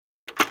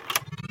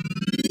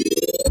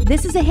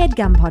This is a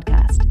HeadGum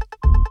podcast.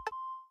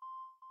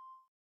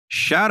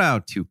 Shout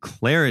out to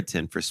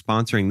Claritin for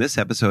sponsoring this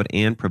episode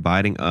and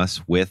providing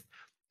us with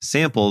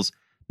samples.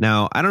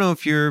 Now, I don't know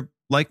if you're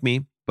like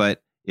me,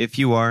 but if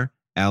you are,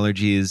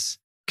 allergies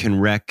can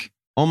wreck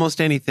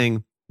almost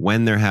anything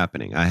when they're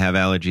happening. I have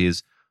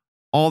allergies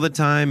all the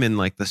time in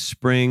like the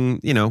spring,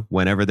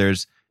 whenever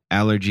there's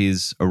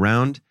allergies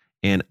around,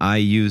 and I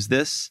use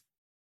this.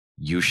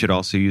 You should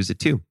also use it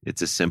too.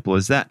 It's as simple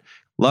as that.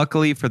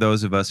 Luckily, for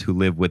those of us who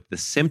live with the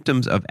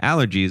symptoms of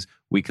allergies,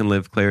 we can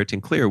live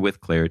Claritin Clear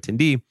with Claritin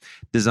D.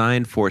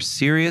 Designed for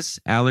serious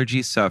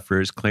allergy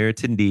sufferers,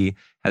 Claritin D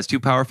has 2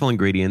 powerful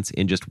ingredients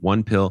in just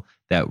 1 pill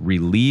that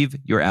relieve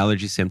your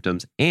allergy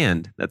symptoms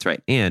and, that's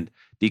right, and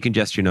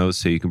decongest your nose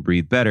so you can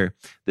breathe better.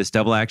 This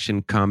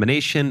double-action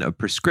combination of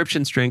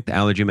prescription-strength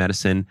allergy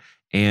medicine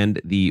and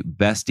the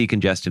best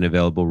decongestant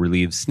available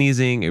relieves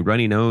sneezing, a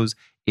runny nose,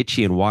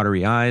 itchy and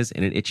watery eyes,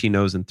 and an itchy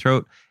nose and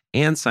throat,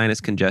 and sinus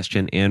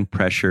congestion and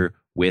pressure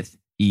with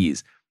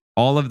ease.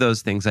 All of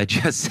those things I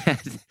just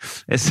said,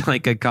 it's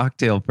like a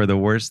cocktail for the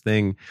worst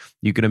thing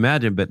you can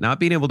imagine, but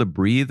not being able to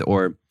breathe,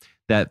 or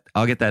that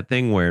I'll get that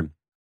thing where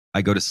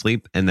I go to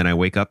sleep and then I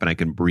wake up and I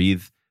can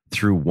breathe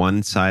through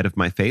one side of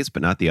my face,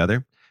 but not the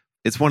other.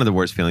 It's one of the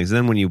worst feelings. And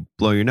then when you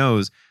blow your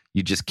nose,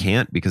 you just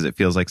can't because it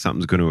feels like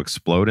something's going to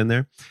explode in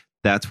there.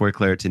 That's where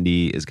Claritin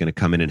D is going to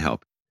come in and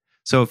help.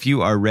 So if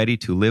you are ready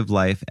to live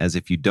life as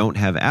if you don't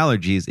have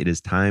allergies, it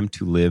is time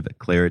to live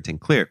Claritin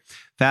Clear.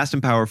 Fast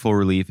and powerful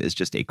relief is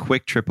just a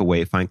quick trip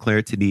away. Find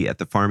Claritin D at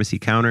the pharmacy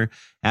counter.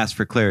 Ask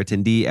for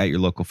Claritin D at your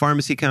local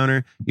pharmacy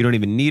counter. You don't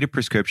even need a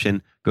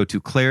prescription. Go to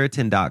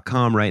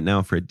Claritin.com right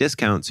now for a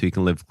discount so you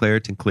can live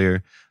Claritin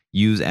Clear.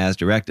 Use as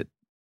directed.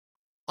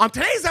 On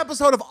today's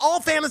episode of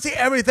All Fantasy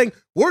Everything,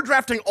 we're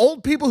drafting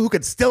old people who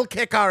could still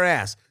kick our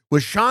ass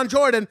with Sean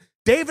Jordan,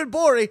 David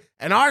Gborie,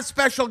 and our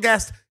special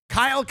guest,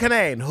 Kyle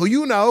Kinane, who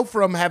you know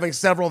from having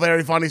several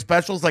very funny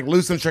specials like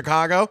Loose in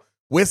Chicago,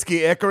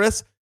 Whiskey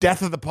Icarus,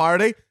 Death of the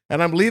Party,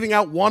 and I'm leaving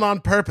out one on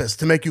purpose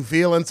to make you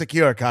feel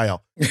insecure,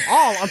 Kyle.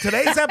 All on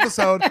today's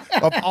episode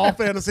of All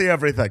Fantasy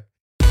Everything.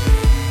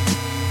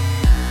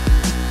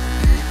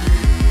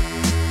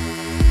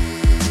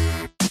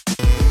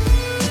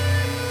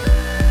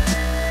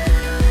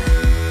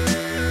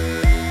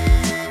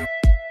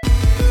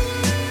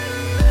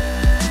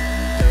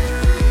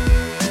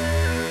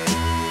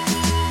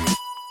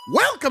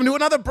 Welcome to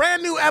another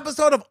brand new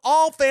episode of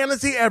All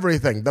Fantasy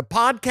Everything, the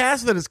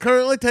podcast that is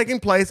currently taking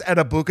place at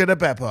a Buca de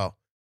Beppo.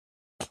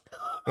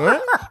 Huh?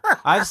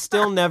 I've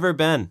still never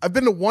been. I've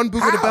been to one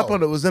Buca de Beppo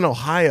and it was in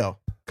Ohio,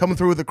 coming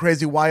through with a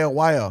crazy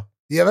wyo.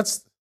 Yeah,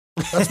 that's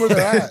where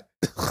they're at.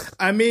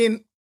 I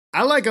mean,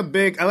 I like a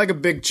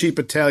big cheap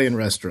Italian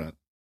restaurant.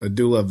 I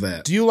do love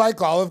that. Do you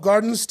like Olive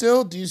Garden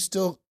still? Do you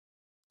still?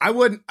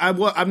 I'm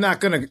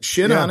not going to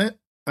shit on it.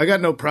 I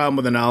got no problem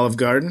with an Olive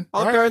Garden.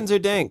 Olive Gardens are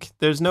dank.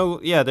 They're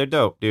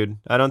dope, dude.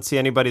 I don't see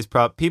anybody's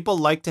problem. People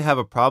like to have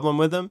a problem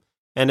with them,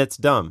 and it's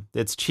dumb.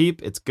 It's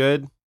cheap. It's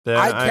good.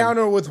 I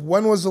counter with,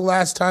 when was the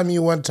last time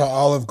you went to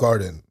Olive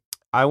Garden?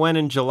 I went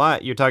in July.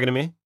 You're talking to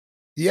me?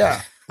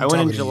 Yeah. I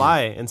went in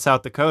July in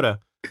South Dakota.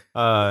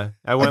 I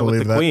went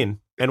with the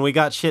Queen, and we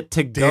got shit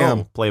to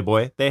go,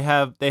 Playboy. They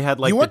had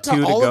like you went the 2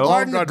 to Olive go.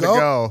 Garden to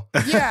go?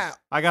 Yeah.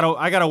 I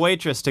got a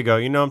waitress to go.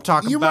 You know I'm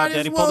talking about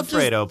Daddy Pull the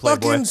Fredo,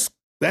 Playboy.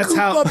 That's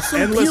how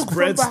endless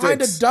breadsticks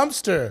behind a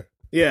dumpster.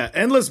 Yeah,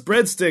 endless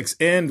breadsticks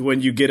end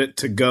when you get it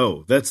to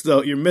go.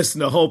 You're missing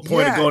the whole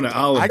point of going to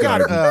Olive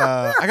Garden.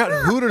 I got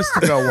Hooters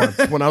to go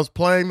once when I was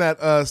playing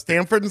that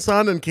Stanford and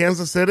Son in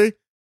Kansas City,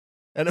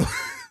 and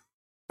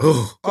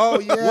oh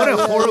yeah, what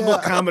a horrible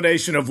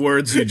combination of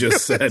words you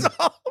just said.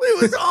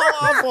 It was all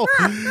awful.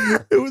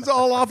 It was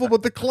all awful.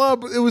 But the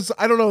club,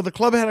 the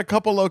club had a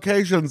couple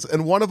locations,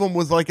 and one of them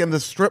was like in the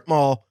strip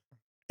mall.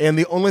 And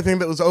the only thing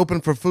that was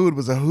open for food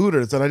was a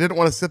Hooters. And I didn't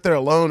want to sit there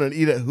alone and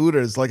eat at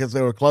Hooters like as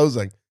they were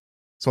closing.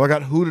 So I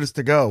got Hooters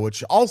to go,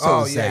 which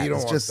also is sad.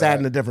 It's just sad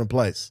in a different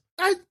place.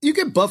 You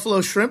get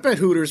buffalo shrimp at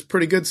Hooters,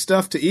 pretty good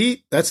stuff to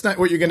eat. That's not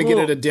what you're going to get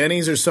at a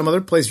Denny's or some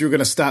other place you're going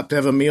to stop to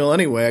have a meal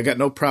anyway. I got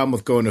no problem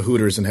with going to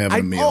Hooters and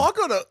having a meal. I'll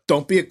go to...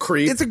 Don't be a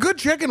creep. It's a good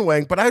chicken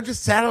wing, but I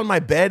just sat on my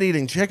bed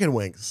eating chicken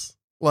wings.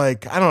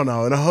 Like, I don't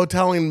know, in a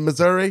hotel in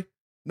Missouri.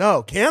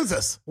 No,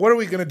 Kansas. What are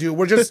we gonna do?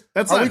 We're just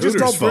That's are not we just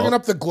Hooters' all bringing fault.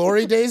 up the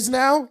glory days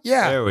now?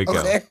 Yeah, there we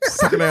go.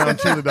 Sucking on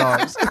cheetah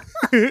dogs.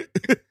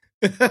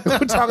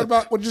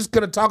 We're just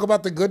gonna talk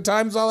about the good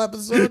times all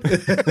episode.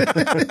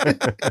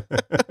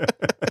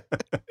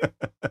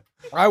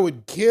 I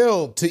would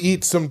kill to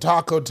eat some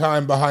taco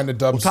time behind a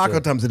dumpster. Well, taco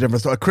time's a different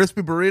story. A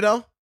crispy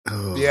burrito.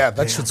 Oh, yeah,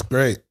 that shit's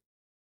great.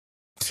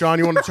 Sean,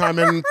 you want to chime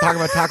in and talk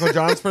about Taco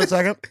John's for a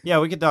second? Yeah,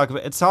 we could talk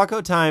about it.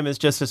 Taco Time is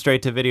just a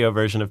straight-to-video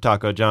version of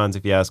Taco John's,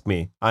 if you ask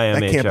me.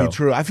 That can't be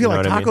true. I feel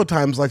like Taco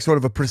Time's like sort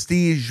of a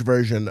prestige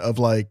version of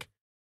like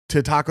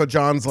to Taco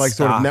John's like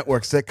sort of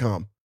network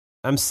sitcom.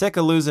 I'm sick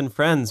of losing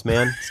friends,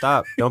 man.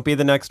 Stop. Don't be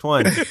the next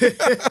one.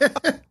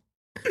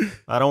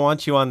 I don't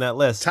want you on that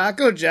list.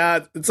 Taco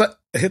John,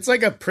 it's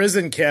like a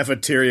prison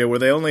cafeteria where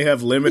they only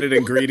have limited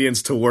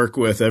ingredients to work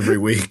with every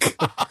week.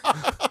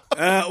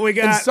 We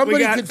got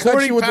somebody could cut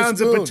 40 you with a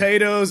pounds of spoon.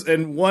 potatoes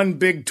and one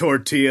big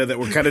tortilla that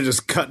we're kind of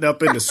just cutting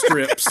up into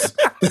strips.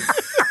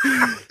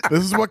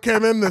 This is what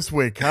came in this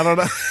week. I don't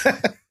know.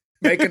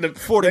 Making the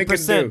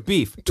 40%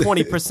 beef,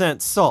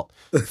 20% salt,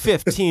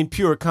 15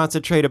 pure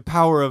concentrated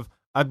power of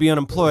I'd be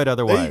unemployed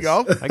otherwise. There you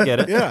go. I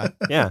get it. Yeah.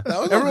 Yeah.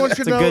 Everyone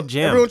should It's a know. good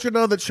jam. Everyone should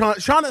know that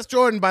Sean S.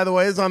 Jordan, by the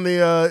way, is on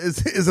the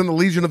is in the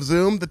Legion of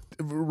Zoom, the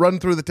run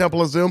through the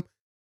Temple of Zoom.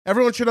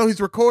 Everyone should know he's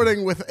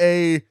recording with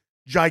a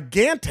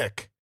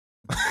gigantic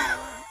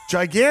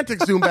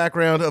Zoom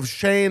background of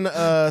Shane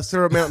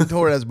Syrup Mountain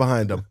Torres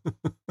behind him.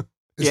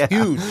 It's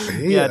huge.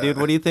 Yeah, dude.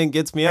 What do you think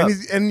gets me up?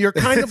 And you're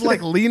kind of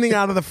like leaning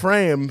out of the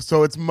frame,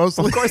 so it's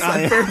mostly Of course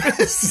I on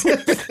purpose.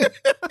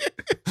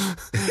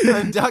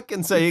 I'm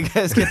ducking so you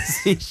guys get to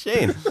see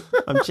Shane.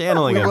 I'm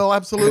channeling We him. will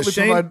absolutely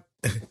Shane-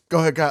 provide. Go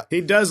ahead, Kyle.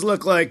 He does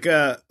look like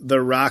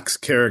the Rock's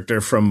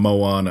character from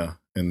Moana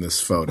in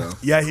this photo.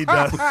 Yeah, he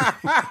does.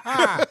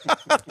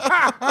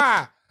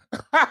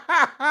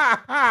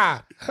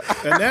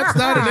 And that's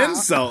not an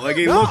insult. Like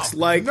he looks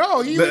like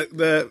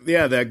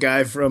that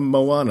guy from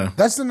Moana.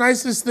 That's the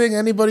nicest thing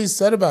anybody's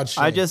said about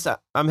Shane.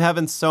 I'm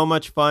having so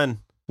much fun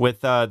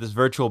with this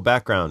virtual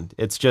background.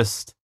 It's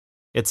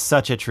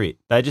such a treat.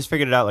 I just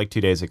figured it out like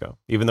 2 days ago,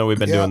 even though we've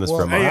been doing this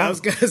for a month. Hey, I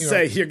was going to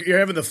say, you're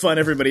having the fun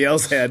everybody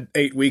else had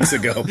 8 weeks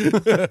ago.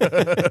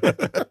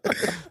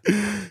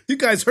 You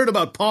guys heard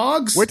about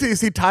Pogs? Wait till you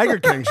see Tiger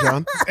King,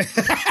 Sean.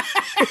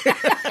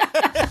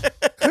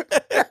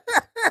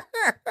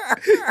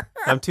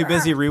 I'm too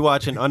busy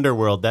rewatching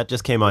Underworld. That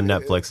just came on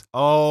Netflix.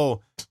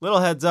 Oh, little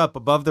heads up.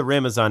 Above the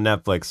Rim is on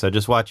Netflix, so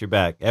just watch your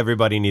back.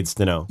 Everybody needs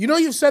to know. You know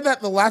you've said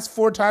that the last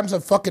 4 times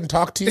I've fucking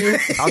talked to you?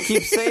 I'll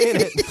keep saying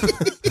it.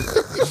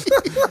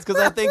 It's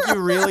because I think you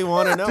really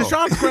want to know. To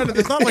Sean's credit,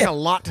 there's not like a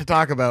lot to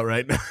talk about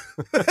right now.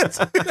 That's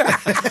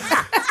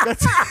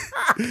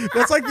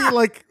like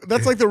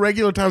the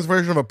regular times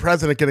version of a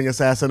president getting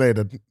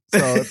assassinated.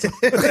 So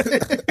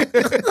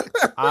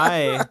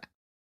I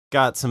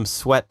got some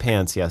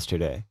sweatpants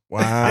yesterday. wow.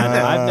 And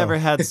I've never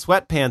had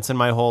sweatpants in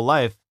my whole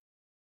life.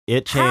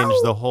 It changed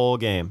the whole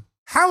game.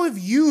 How have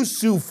you,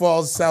 Sioux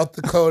Falls, South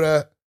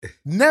Dakota,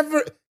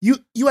 never... You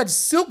had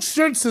silk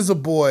shirts as a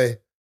boy,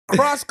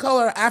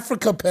 cross-color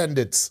Africa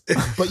pendants,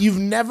 but you've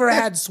never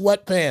had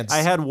sweatpants. I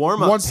had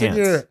warm-up Once pants.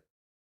 in your...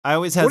 I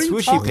always had What are you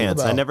swooshy talking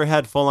pants. I about? never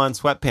had full-on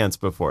sweatpants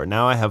before.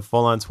 Now I have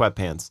full-on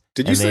sweatpants.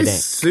 Did you and say they dink.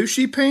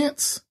 sushi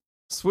pants?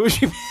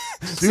 Swooshy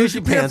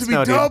Sushi pants would be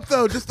no, dude. dope,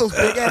 though. Just those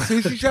big ass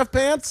sushi chef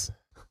pants.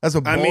 As a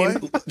boy, I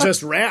mean,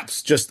 just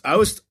wraps.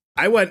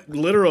 I went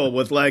literal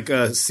with like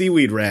a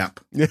seaweed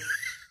wrap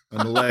on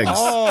the legs.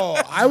 Oh,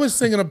 I was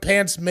thinking of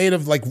pants made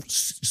of like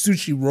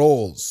sushi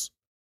rolls.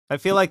 I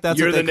feel like that's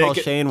You're what they the call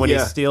naked- Shane when he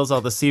yeah. steals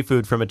all the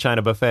seafood from a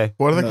China buffet.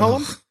 what do they call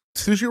them?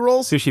 Sushi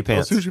rolls, Sushi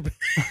pants. Oh, sushi pants.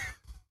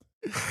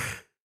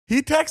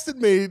 He texted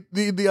me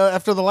the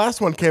after the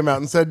last one came out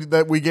and said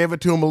that we gave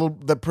it to him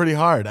pretty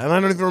hard, and I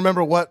don't even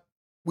remember what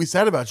we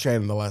said about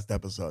Shane in the last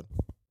episode.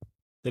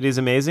 That he's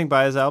amazing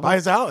by his album? Buy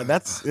his out.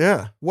 That's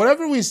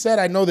Whatever we said,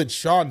 I know that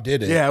Sean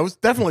did it. yeah. It was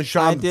definitely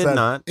Sean. I that did said-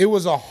 not. It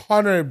was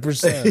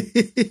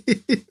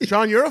 100%.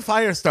 Sean, you're a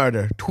fire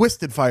starter,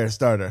 twisted fire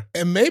starter,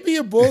 And maybe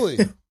a bully.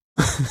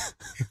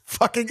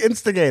 fucking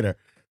instigator.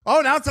 Oh,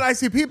 now it's an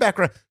ICP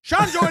background.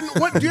 Sean Jordan,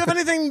 what do you have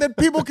anything that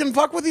people can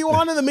fuck with you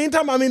on in the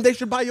meantime? I mean, they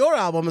should buy your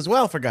album as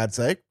well, for God's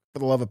sake, for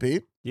the love of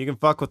Pete. You can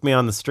fuck with me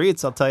on the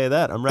streets, I'll tell you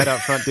that. I'm right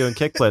out front doing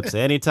kickflips.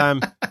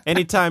 Anytime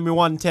you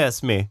want to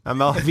test me,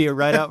 I'll be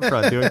right out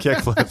front doing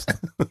kickflips.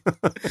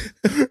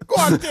 Go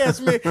on,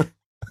 test me.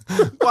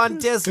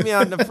 Want to test me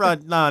on the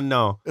front?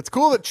 No. It's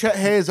cool that Chet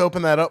Hayes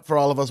opened that up for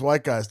all of us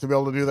white guys to be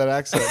able to do that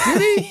accent.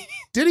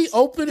 Did he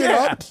open it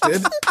up?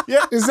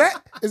 Yeah. Is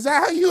that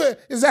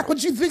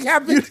what you think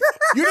happened?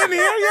 You didn't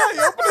hear? Yeah,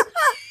 you opened it.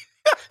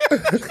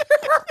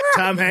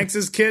 Tom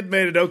Hanks's kid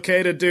made it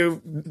okay to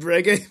do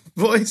reggae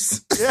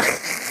voice. Yeah,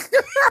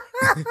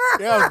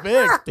 it was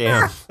big.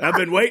 Damn. I've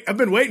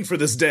been waiting for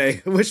this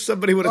day. I wish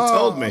somebody would have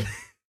told me.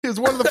 It was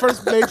one of the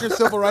first major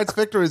civil rights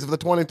victories of the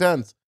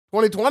 2010s.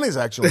 2020s,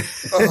 actually.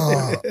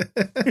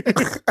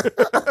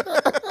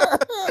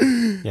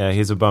 Yeah,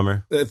 he's a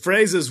bummer. The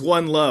phrase is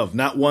one love,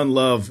 not one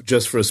love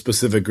just for a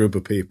specific group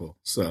of people.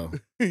 So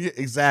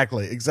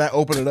Exactly.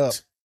 Open it up.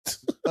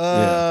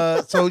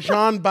 So,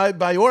 Sean,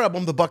 by your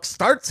album, The Buck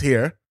Starts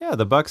Here. Yeah,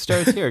 the buck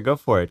starts here. Go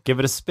for it. Give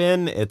it a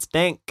spin. It's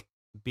dank.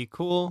 Be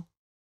cool.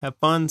 Have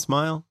fun.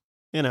 Smile.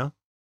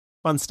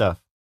 Fun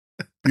stuff.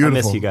 Beautiful.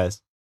 I miss you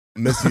guys.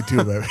 Miss you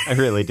too, baby. I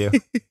really do.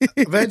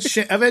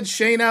 I've had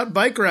Shane out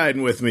bike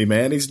riding with me,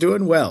 man. He's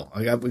doing well.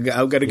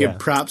 I've got to give Yeah.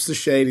 props to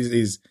Shane.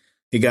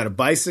 He got a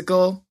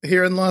bicycle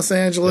here in Los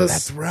Angeles.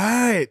 That's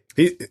right.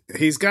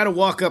 He's got to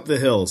walk up the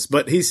hills,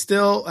 but he's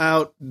still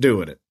out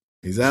doing it.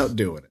 He's out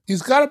doing it.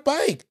 He's got a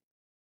bike.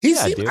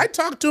 Dude. I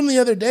talked to him the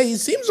other day. He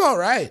seems all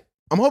right.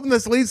 I'm hoping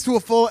this leads to a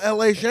full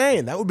LA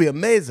Shane. That would be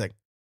amazing.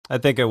 I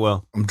think it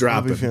will. I'm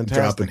That'd be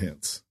fantastic.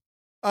 hints.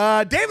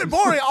 David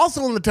Gborie,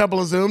 also in the Temple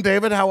of Zoom.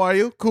 David, how are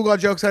you? Cool God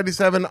Jokes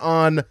 97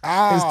 on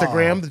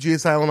Instagram, the G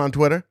Silent on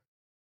Twitter.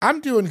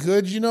 I'm doing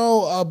good. You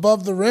know,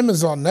 Above the Rim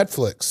is on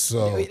Netflix.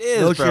 So It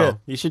is, No bro. shit.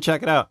 You should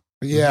check it out.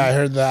 yeah, I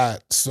heard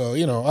that. So,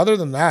 you know, other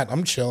than that,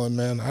 I'm chilling,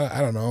 man.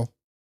 I don't know. I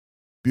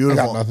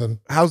Beautiful. got nothing.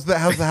 How's the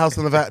house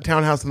in the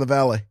townhouse in the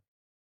valley?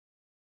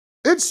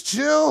 It's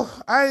chill.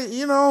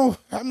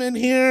 I'm in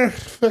here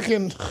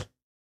fucking.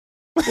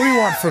 What do you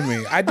want from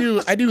me? I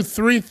do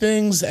 3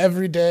 things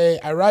every day.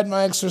 I ride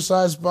my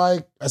exercise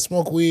bike. I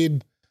smoke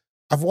weed.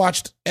 I've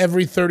watched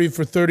every 30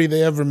 for 30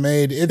 they ever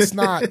made.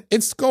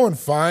 It's going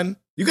fine.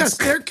 You got a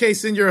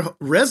staircase in your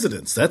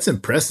residence. That's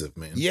impressive,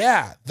 man.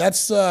 Yeah,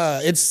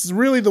 it's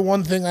really the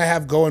one thing I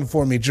have going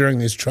for me during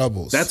these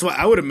troubles. That's why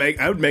I would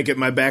make it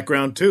my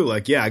background too.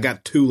 Like, yeah, I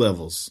got 2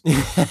 levels.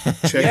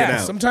 Check it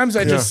out. Sometimes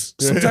I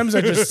just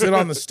sit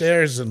on the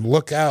stairs and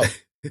look out.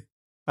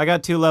 I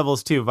got 2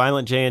 levels too.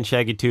 Violent J and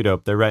Shaggy Two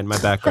Dope. They're right in my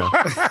background.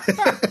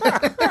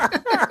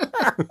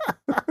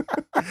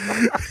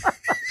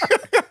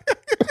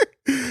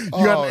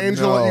 You got an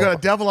angel. no. You got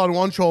a devil on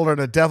one shoulder and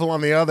a devil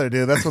on the other,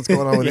 dude. That's what's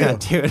going on with Yeah,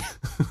 dude.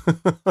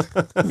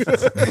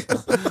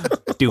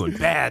 Doing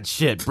bad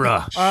shit,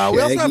 bruh.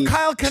 We also have Shaggy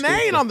Kyle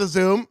Kinane on the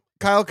Zoom.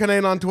 Kyle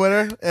Kinane on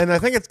Twitter, and I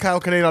think it's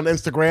Kyle Kinane on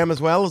Instagram as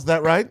well. Is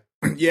that right?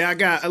 Yeah,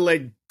 I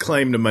laid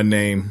claim to my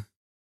name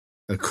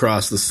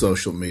across the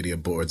social media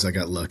boards. I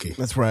got lucky.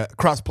 That's right.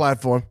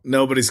 Cross-platform.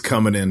 Nobody's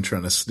coming in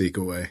trying to sneak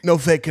away. No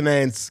fake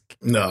Kinanes.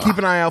 No. Keep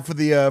an eye out for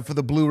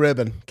the blue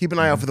ribbon. Keep an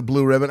eye out for the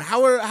blue ribbon.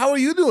 How are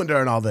you doing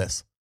during all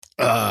this?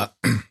 I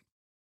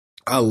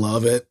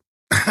love it.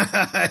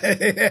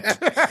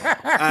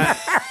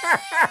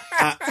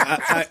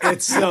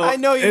 It's so. I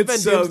know you've been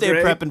it's so doomsday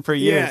great. prepping for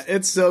years. Yeah,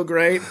 it's so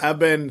great. I've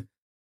been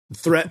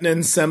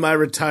threatening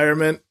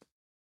semi-retirement.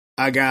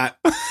 I got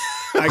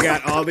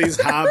all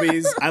these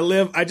hobbies.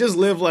 I just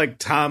live like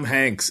Tom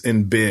Hanks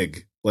in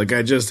Big. Like,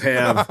 I just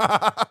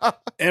have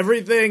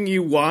everything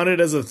you wanted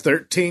as a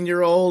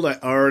 13-year-old. I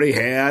already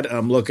had.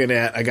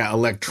 I got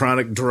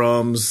electronic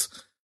drums.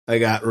 I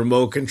got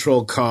remote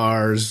control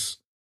cars.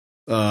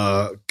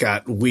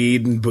 Got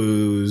weed and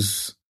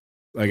booze.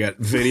 I got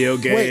video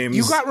games. Wait,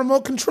 you got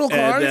remote control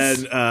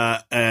cars?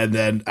 And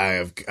then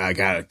I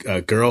got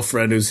a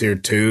girlfriend who's here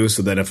too.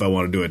 So then if I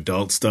want to do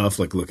adult stuff,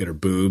 like look at her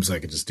boobs, I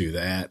can just do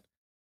that.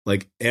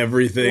 Like,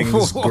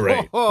 everything's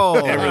great.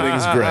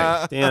 Everything's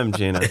great. Damn,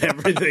 Gina.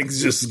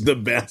 Everything's just the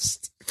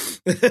best.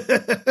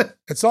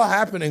 It's all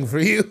happening for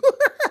you.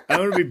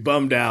 I'm gonna be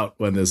bummed out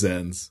when this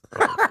ends.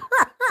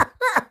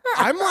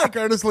 I'm like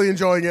earnestly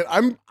enjoying it.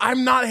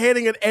 I'm not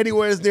hating it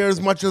anywhere as near as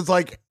much as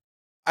like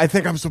I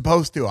think I'm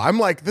supposed to. I'm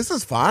like, this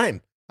is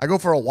fine. I go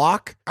for a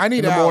walk I need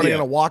in the out. morning Yeah.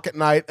 and a walk at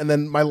night, and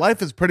then my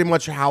life is pretty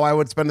much how I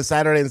would spend a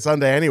Saturday and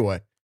Sunday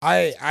anyway.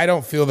 I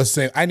don't feel the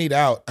same. I need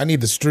out. I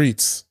need the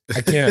streets.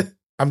 I can't.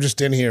 I'm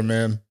just in here,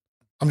 man.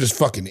 I'm just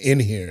fucking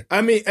in here.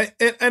 I mean,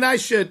 and I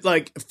should,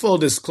 like, full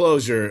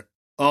disclosure,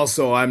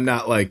 also, I'm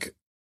not like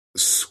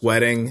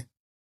sweating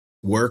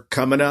work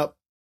coming up.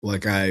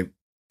 Like, I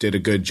did a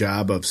good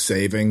job of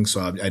saving,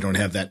 so I don't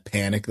have that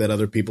panic that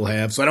other people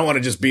have. So I don't want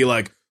to just be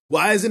like,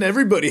 why isn't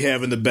everybody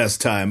having the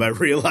best time? I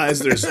realize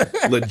there's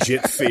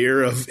legit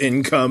fear of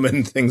income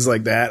and things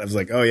like that. I was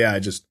like, oh yeah, I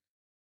just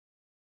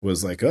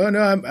was like, oh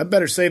no, I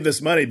better save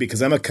this money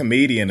because I'm a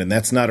comedian and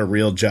that's not a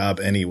real job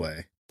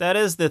anyway. That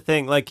is the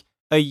thing. Like,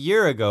 a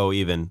year ago,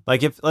 even,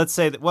 like, if, let's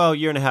say, a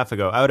year and a half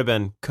ago, I would have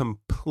been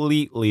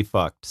completely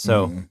fucked.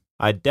 So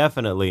I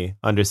definitely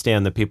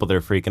understand the people that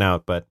are freaking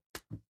out. But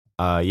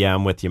yeah,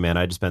 I'm with you, man.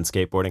 I just been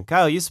skateboarding.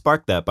 Kyle, you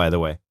sparked that, by the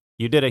way.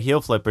 You did a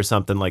heel flip or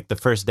something like the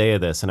first day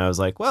of this. And I was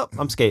like, well,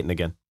 I'm skating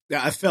again.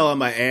 Yeah, I fell on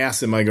my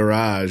ass in my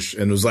garage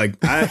and was like,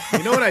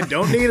 you know what I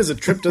don't need is a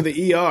trip to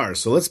the ER.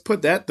 So let's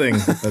put that thing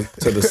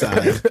to the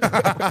side.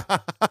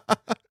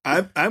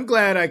 I'm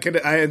glad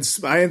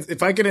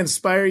if I can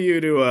inspire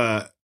you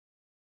to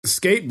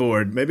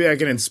skateboard, maybe I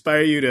can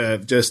inspire you to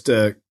just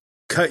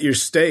cut your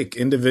steak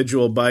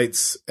individual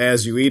bites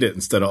as you eat it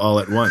instead of all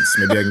at once.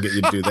 Maybe I can get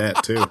you to do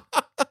that too.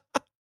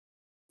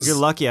 You're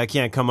lucky I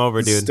can't come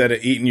over, dude. Instead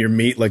of eating your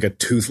meat like a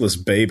toothless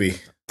baby.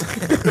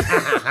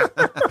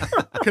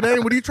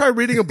 Kinane, would you try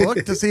reading a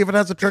book to see if it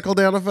has a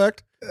trickle-down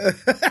effect?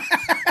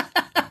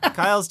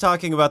 Kyle's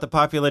talking about the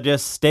popular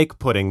just steak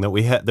pudding that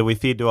we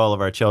feed to all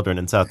of our children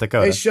in South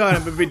Dakota. Hey, Sean,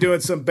 I'm going to be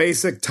doing some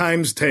basic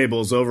times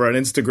tables over on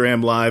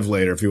Instagram Live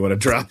later if you want to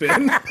drop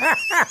in.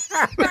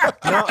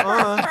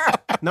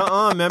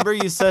 Nuh-uh. Remember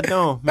you said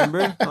no.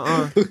 Remember?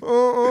 And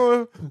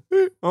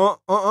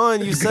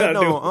you said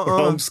no. We're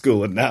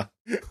homeschooling now.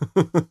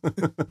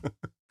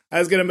 I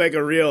was going to make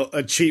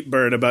a cheap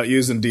burn about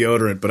using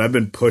deodorant, but I've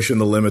been pushing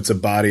the limits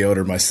of body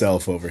odor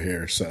myself over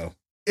here, so.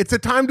 It's a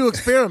time to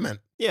experiment.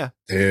 Yeah.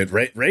 Dude,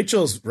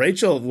 Rachel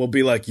will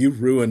be like, you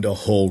ruined a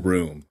whole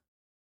room.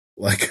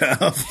 Like,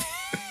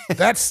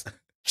 That's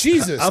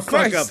Jesus I'll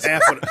Christ.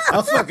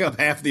 fuck up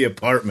half the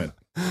apartment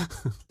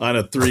on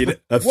a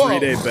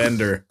 3-day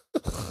bender.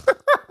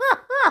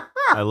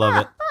 I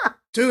love it.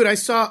 Dude, I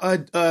saw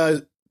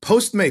a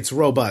Postmates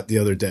robot the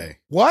other day.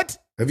 What?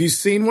 Have you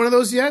seen one of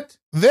those yet?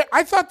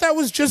 I thought that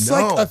was just No.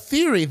 like a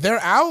theory. They're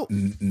out.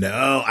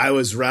 No, I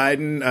was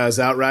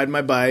out riding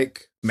my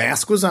bike.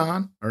 Mask was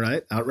on, all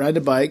right, out riding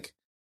a bike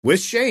with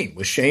Shane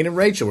and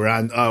Rachel. We're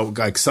on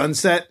like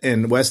Sunset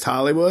in West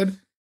Hollywood,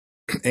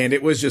 and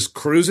it was just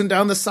cruising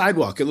down the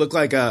sidewalk. It looked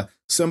like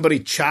somebody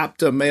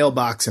chopped a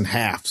mailbox in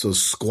half. So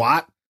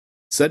squat,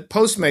 said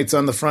Postmates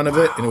on the front of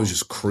it, and it was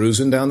just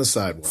cruising down the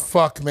sidewalk.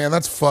 Fuck, man,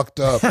 that's fucked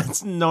up.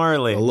 That's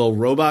gnarly. A little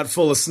robot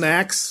full of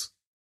snacks.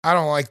 I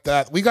don't like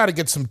that. We got to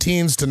get some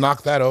teens to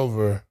knock that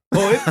over.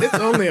 Well, it's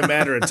only a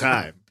matter of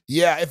time.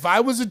 Yeah, if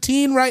I was a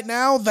teen right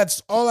now,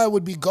 that's all I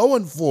would be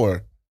going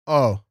for.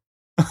 Oh.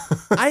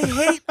 I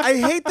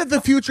hate that the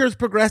future has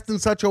progressed in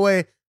such a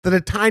way that a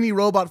tiny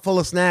robot full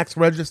of snacks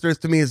registers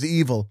to me as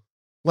evil.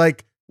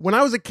 Like, when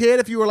I was a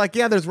kid, if you were like,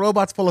 yeah, there's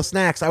robots full of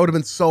snacks, I would have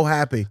been so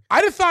happy.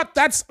 I'd have thought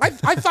I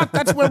thought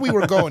that's where we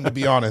were going, to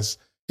be honest.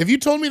 If you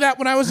told me that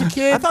when I was a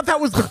kid, I thought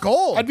that was the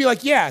goal. I'd be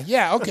like,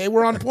 yeah, okay,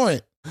 we're on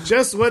point.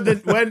 Just when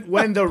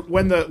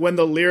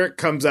the lyric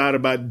comes out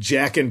about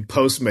jacking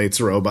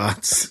Postmates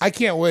robots. I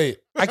can't wait.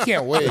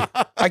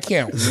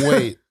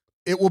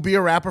 It will be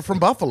a rapper from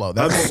Buffalo.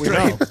 That's what we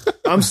know.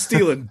 I'm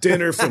stealing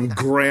dinner from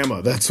grandma.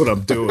 That's what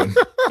I'm doing.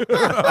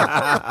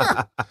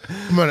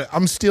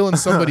 I'm stealing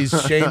somebody's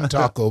Shane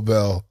Taco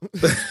Bell.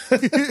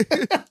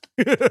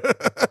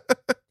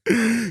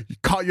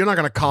 You're not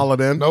going to call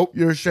it in. Nope.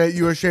 You're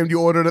ashamed you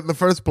ordered it in the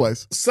first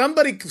place.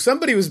 Somebody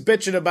was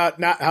bitching about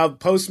not how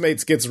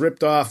Postmates gets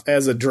ripped off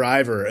as a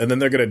driver, and then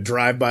they're going to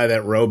drive by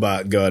that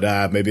robot and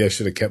go, maybe I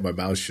should have kept my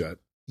mouth shut.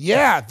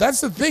 Yeah,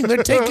 that's the thing. They're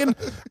taking,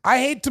 I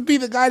hate to be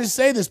the guy to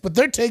say this, but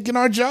they're taking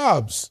our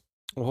jobs.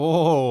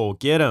 Oh,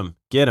 get him,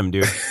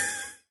 dude.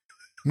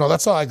 No,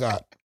 that's all I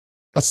got.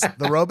 That's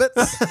the robots.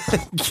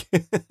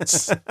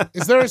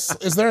 Is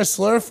there a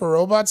slur for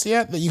robots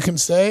yet that you can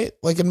say,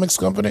 like in mixed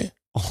company?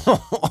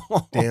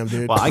 Damn,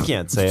 dude. Well, I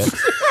can't say it.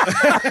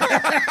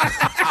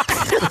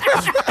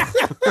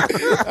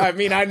 I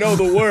mean, I know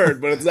the word,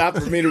 but it's not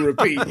for me to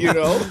repeat, you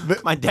know?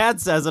 My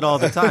dad says it all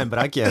the time, but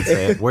I can't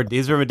say it.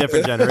 He's from a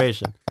different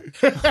generation.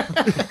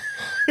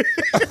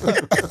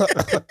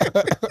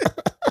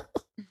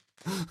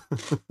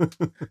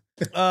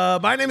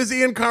 My name is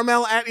Ian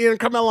Carmel, at Ian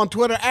Carmel on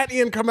Twitter, at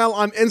Ian Carmel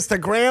on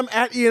Instagram,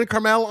 at Ian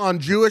Carmel on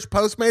Jewish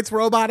Postmates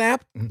robot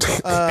app.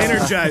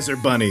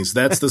 Energizer bunnies.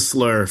 That's the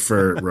slur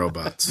for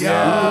robots.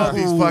 Yeah,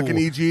 these fucking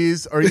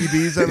EGs or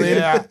EBs, I mean.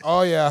 Yeah.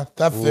 Oh, yeah.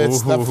 That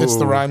fits. That fits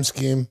the rhyme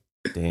scheme.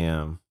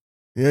 Damn.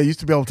 Yeah, I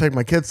used to be able to take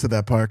my kids to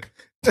that park.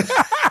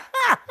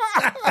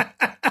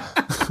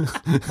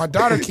 My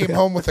daughter came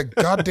home with a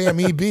goddamn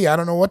EB. I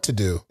don't know what to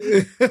do.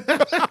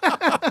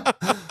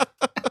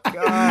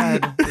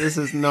 God, this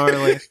is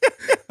gnarly.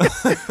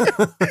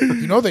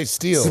 You know they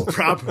steal.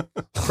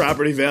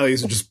 Property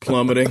values are just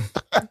plummeting.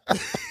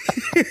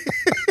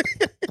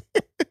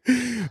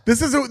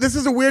 This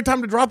is a weird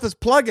time to drop this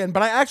plug in,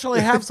 but I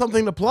actually have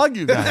something to plug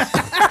you guys.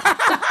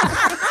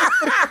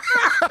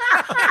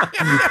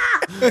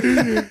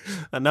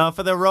 Enough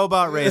of the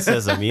robot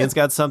racism. Ian's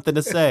got something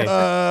to say.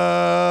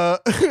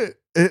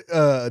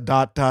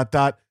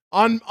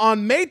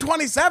 On May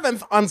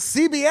 27th on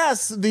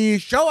CBS, the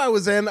show I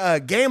was in,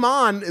 Game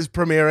On, is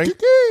premiering,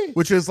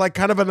 which is like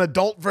kind of an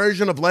adult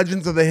version of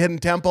Legends of the Hidden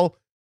Temple,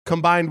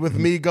 combined with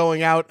me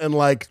going out and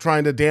like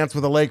trying to dance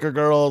with the Laker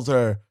girls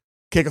or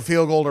kick a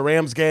field goal to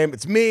Rams game.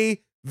 It's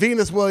me,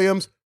 Venus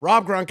Williams,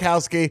 Rob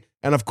Gronkowski,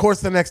 and of course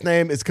the next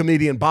name is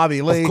comedian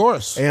Bobby Lee. Of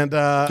course. And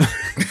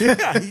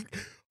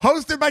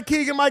hosted by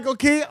Keegan-Michael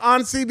Key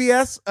on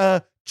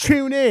CBS.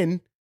 Tune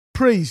in.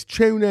 Please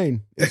tune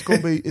in. It's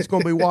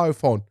gonna be wild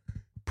fun.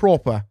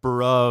 Proper.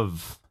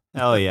 Bruv.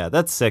 Hell yeah.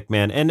 That's sick,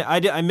 man. And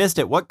I missed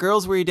it. What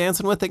girls were you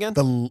dancing with again?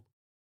 The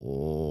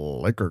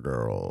Laker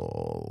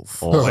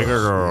girls. Laker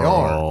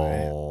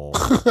girls.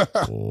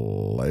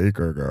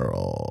 Laker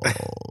girls.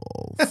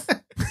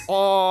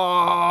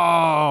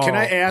 Oh. Can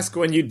I ask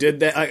when you did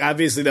that? Like,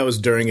 obviously, that was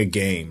during a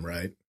game,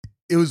 right?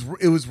 It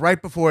was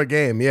right before a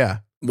game, yeah.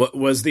 What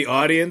was the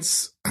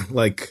audience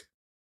like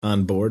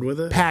on board with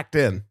it? Packed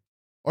in.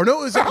 Or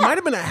no, it might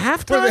have been at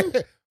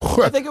halftime.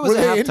 I think it was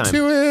Were they halftime.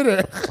 into it?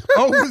 Or?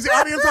 Oh, was the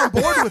audience on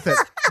board with it?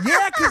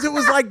 Yeah, because it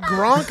was like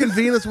Gronk and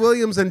Venus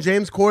Williams and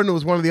James Corden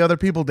was one of the other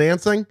people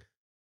dancing.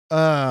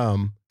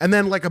 And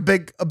then like a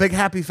big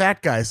happy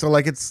fat guy. So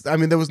like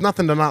there was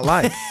nothing to not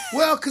like.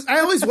 Well, because I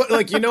always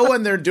like, you know,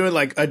 when they're doing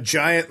like a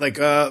giant like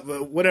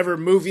whatever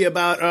movie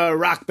about a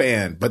rock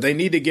band, but they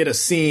need to get a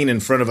scene in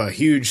front of a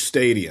huge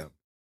stadium.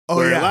 Oh,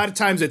 where yeah. a lot of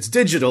times it's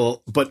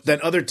digital, but then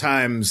other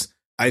times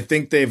I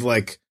think they've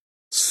like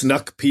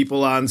snuck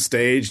people on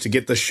stage to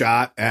get the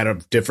shot at a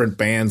different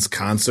band's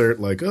concert.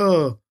 Like,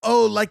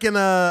 like in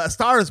A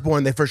Star Is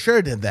Born, they for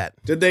sure did that.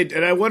 did they?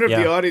 And I wonder if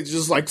Yeah. the audience is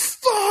just like,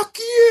 fuck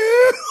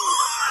you.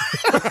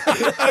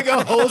 Like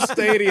a whole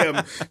stadium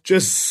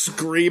just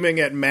screaming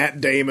at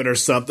Matt Damon or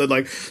something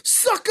like,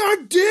 suck our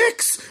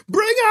dicks,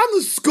 bring on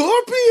the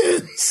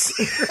Scorpions.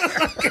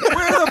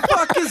 Where the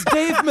fuck is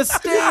Dave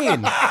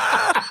Mustaine?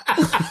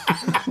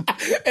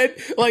 And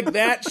Like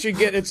that should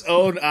get its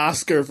own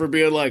Oscar for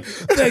being like,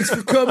 thanks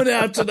for coming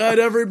out tonight,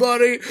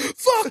 everybody.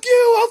 Fuck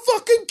you, I'll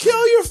fucking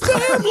kill your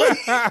family.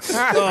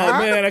 Oh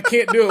man, I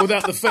can't do it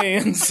without the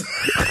fans.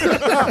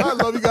 I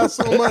love you guys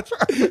so much.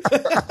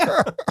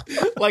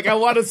 Like I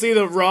want to see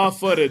the raw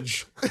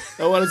footage.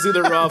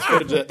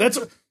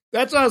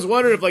 That's what I was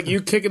wondering if, like,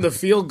 you kicking the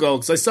field goal,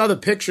 because I saw the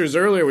pictures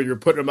earlier when you were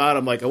putting them out.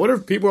 I'm like, I wonder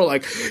if people are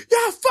like,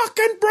 yeah,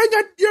 fucking bring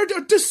your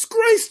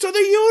disgrace to the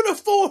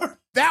uniform.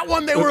 That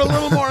one, they were a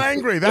little more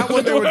angry. That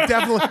one, they were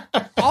definitely.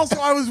 Also,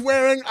 I was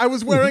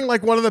wearing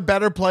like one of the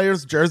better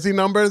players' jersey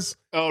numbers.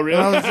 Oh, really?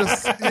 And I was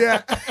just,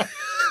 yeah.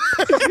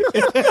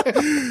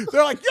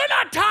 They're like, you're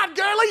not Todd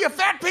Gurley, you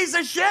fat piece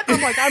of shit.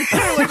 I'm like, I'm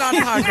clearly not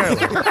Todd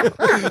Gurley.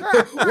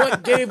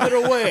 What gave it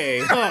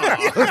away?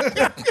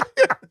 Oh.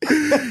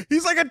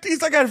 He's like a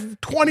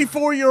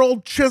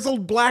 24-year-old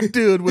chiseled black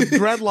dude with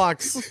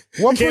dreadlocks.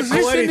 What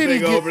position did he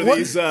get over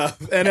these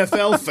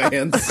NFL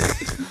fans?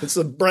 It's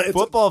a bright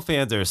Football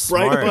fans are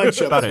smart.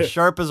 bunch About of as it.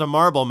 sharp as a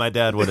marble, my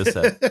dad would have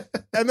said.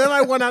 And then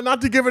I went out, not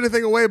to give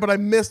anything away, but I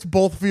missed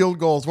both field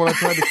goals when I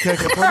tried to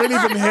kick it. So I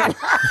didn't even hit.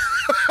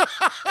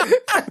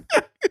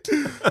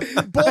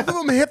 Both of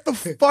them hit the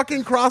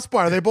fucking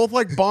crossbar. They both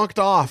like bonked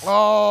off.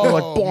 Oh, They're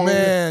like, bonk.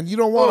 man, you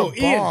don't want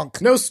to Ian,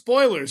 bonk. no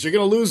spoilers. You're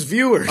going to lose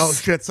viewers. Oh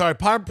shit! Sorry.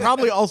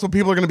 Probably also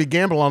people are going to be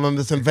gambling on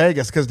this in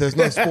Vegas because there's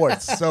no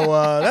sports. So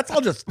that's all.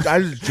 I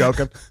was just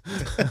joking.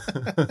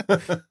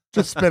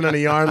 Just spinning a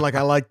yarn like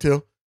I like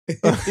to.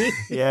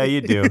 Yeah,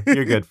 you do.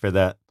 You're good for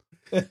that.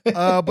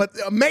 But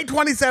May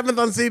 27th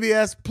on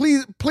CBS.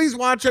 Please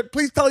watch it.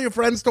 Please tell your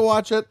friends to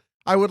watch it.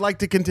 I would like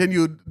to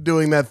continue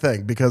doing that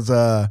thing because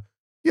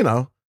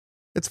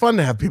it's fun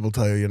to have people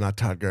tell you you're not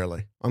Todd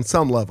Gurley on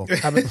some level.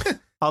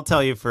 I'll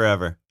tell you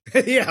forever.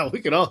 Yeah,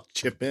 we can all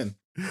chip in.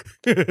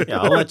 Yeah,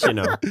 I'll let you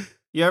know.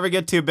 You ever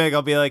get too big,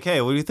 I'll be like,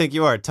 hey, what do you think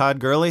you are, Todd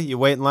Gurley? You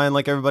wait in line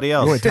like everybody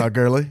else. You ain't Todd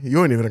Gurley.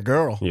 You ain't even a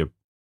girl. You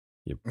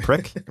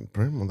prick.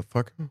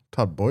 Motherfucker.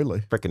 Todd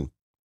Boyley. Frickin'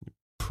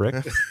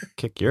 prick.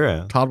 Kick your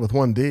ass. Todd with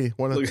one D.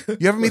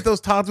 You ever meet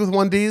those Todds with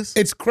one Ds?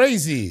 It's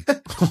crazy.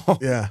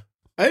 Yeah.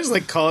 I just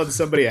like calling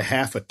somebody a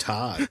half a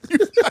Todd.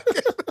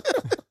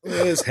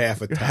 It is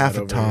half a You're Todd. half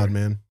a over Todd, here.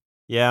 man.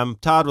 Yeah, I'm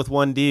Todd with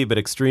one D, but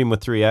extreme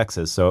with three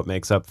X's, so it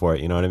makes up for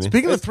it. You know what I mean?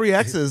 Speaking of three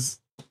X's,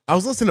 I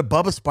was listening to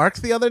Bubba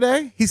Sparks the other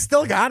day. He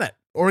still got it.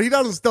 Or he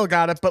doesn't still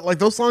got it, but like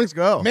those songs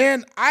go.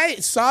 Man, I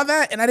saw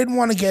that and I didn't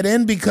want to get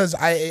in because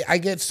I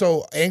get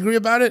so angry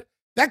about it.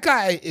 That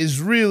guy is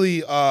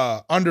really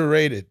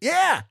underrated.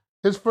 Yeah.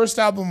 His first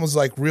album was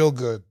like real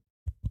good.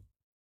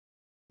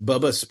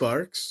 Bubba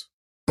Sparks?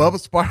 Bubba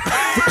Sparks.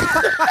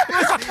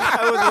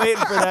 I was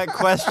waiting for that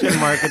question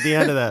mark at the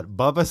end of that.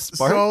 Bubba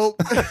Sparks? So,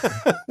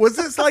 was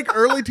this like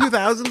early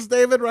 2000s,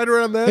 David, right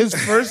around then? His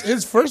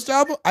first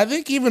album, I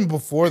think even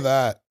before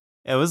that.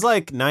 It was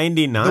like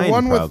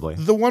 99 probably.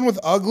 The one with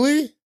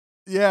Ugly?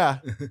 Yeah.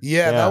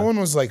 Yeah, that one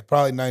was like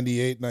probably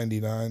 98,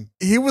 99.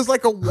 He was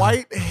like a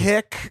white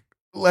hick,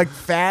 like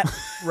fat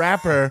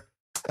rapper.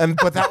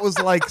 But that was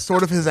like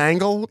sort of his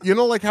angle. You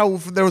know, like how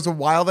there was a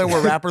while there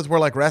where rappers were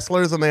like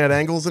wrestlers and they had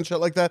angles and shit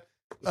like that?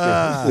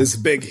 This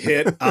big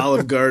hit,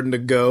 Olive Garden to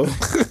go.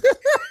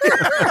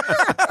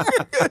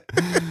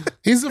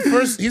 He's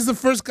the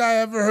first guy I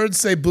ever heard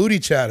say booty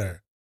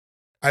chatter.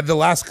 The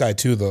last guy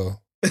too, though.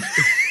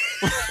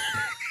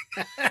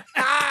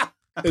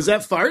 Is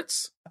that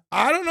farts?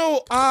 I don't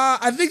know.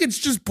 I think it's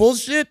just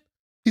bullshit.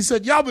 He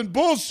said, y'all been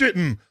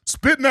bullshitting,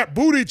 spitting that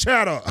booty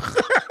chatter.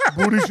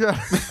 Booty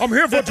chatter. I'm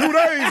here for 2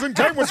 days and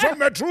came with something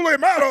that truly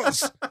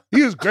matters.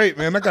 He was great,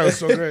 man. That guy was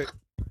so great.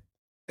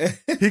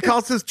 He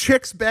calls his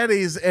chicks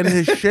Betties and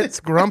his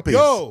shits Grumpies.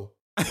 Yo,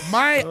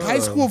 my high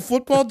school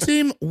football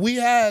team, we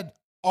had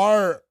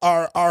our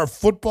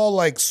football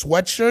like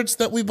sweatshirts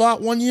that we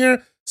bought one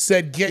year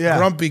said get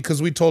grumpy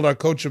because we told our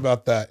coach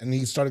about that and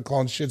he started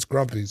calling shits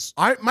grumpies.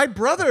 My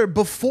brother,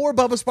 before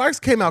Bubba Sparks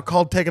came out,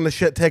 called taking a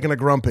shit, taking a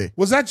grumpy.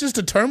 Was that just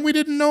a term we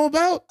didn't know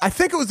about? I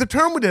think it was a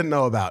term we didn't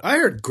know about. I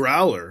heard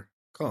growler.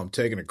 Call him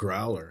taking a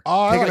growler.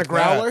 Oh, Taking a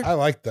growler? I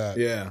like that.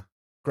 Yeah.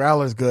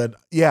 Growler's good.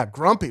 Yeah,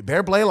 grumpy.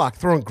 Bear Blaylock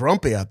throwing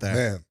grumpy out there.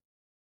 Man.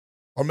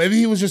 Or maybe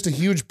he was just a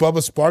huge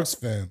Bubba Sparks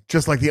fan.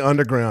 Just like the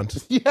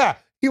underground. Yeah.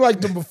 He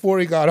liked him before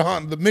he got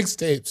on the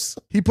mixtapes.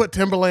 He put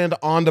Timberland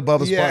onto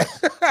Bubba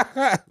Sparks.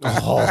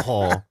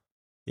 Oh.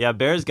 Yeah,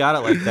 Bear's got it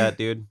like that,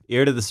 dude.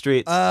 Ear to the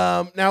streets.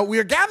 Now, we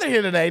are gathered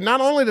here today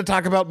not only to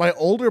talk about my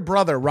older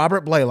brother,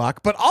 Robert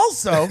Blaylock, but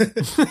also,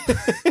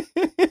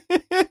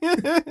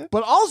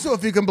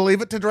 if you can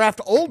believe it, to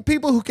draft old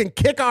people who can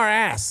kick our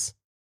ass.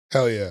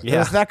 Hell yeah.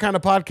 Yeah. It's that kind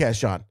of podcast,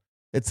 Sean.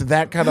 It's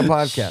that kind of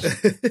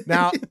podcast.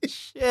 Now,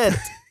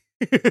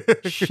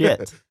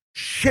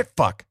 shit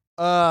fuck.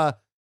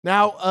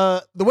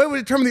 Now, the way we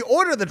determine the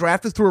order of the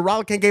draft is through a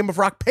rollicking game of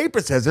rock,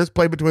 paper, scissors,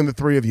 played between the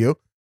three of you,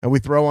 and we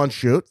throw on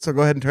shoot. So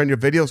go ahead and turn your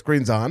video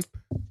screens on.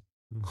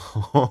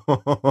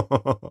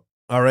 All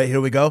right, here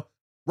we go.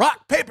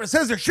 Rock, paper,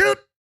 scissors, shoot.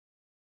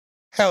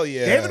 Hell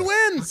yeah. David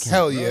wins.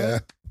 Hell yeah.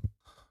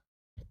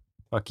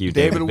 Fuck you,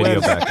 David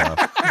David. Video wins. back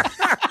off.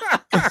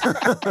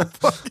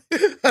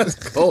 That's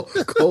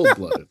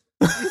Cold-blooded.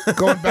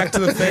 Going back to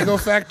the Fago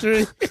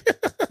factory.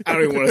 I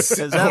don't even want to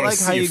see. Is that like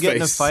how you get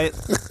in a fight?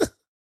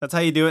 That's how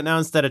you do it now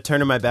instead of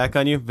turning my back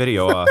on you?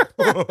 Video off.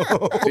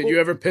 Did you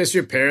ever piss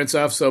your parents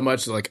off so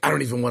much, like, I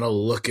don't even want to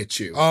look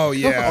at you? Oh,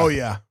 yeah. Oh,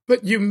 yeah.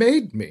 But you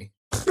made me.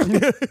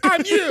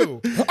 I'm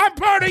you. I'm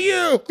part of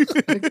you.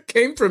 I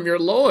came from your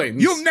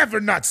loins. You'll never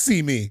not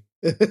see me.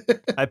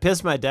 I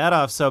pissed my dad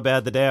off so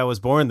bad the day I was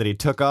born that he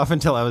took off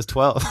until I was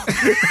 12.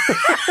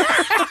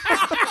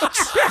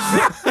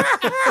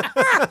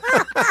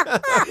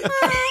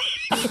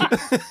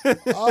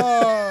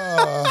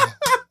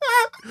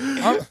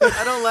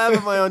 I don't laugh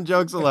at my own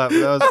jokes a lot, but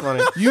that was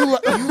funny. You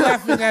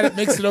laughing at it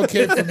makes it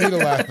okay for me to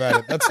laugh at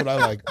it. That's what I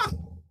like.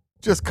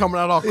 Just coming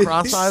out all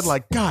cross-eyed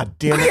like, God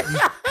damn it.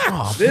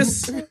 Oh,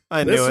 This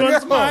I knew this it.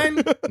 one's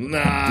mine? Put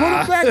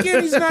Nah. him back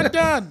in. He's not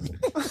done.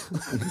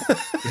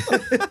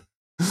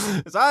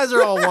 His eyes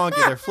are all wonky.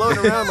 They're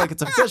floating around like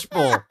it's a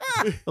fishbowl.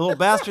 The little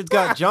bastard's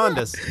got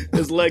jaundice.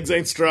 His legs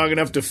ain't strong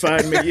enough to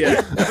find me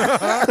yet.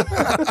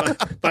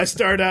 If I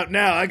start out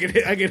now, I could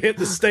hit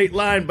the state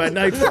line by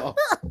nightfall.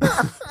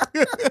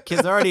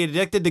 Kid's already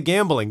addicted to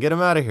gambling. Get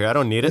him out of here. I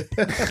don't need it.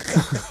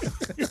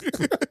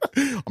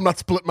 I'm not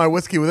splitting my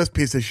whiskey with this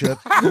piece of shit.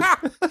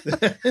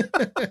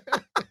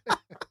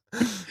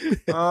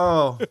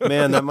 Oh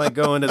man, that might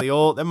go into the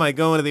old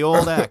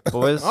act,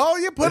 boys. Oh,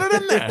 you put it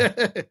in there.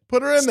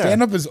 Put her in there.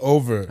 Stand up is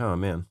over. Oh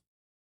man.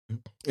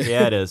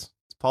 Yeah, it is.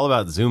 It's all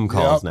about Zoom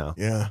calls now.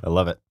 Yeah. I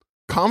love it.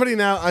 Comedy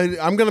now,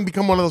 I'm going to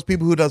become one of those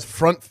people who does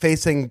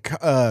front-facing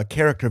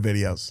character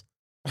videos.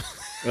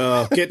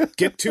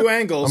 Get two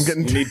angles. You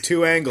need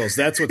two angles.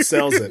 That's what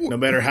sells it. No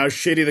matter how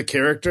shitty the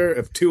character,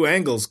 if two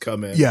angles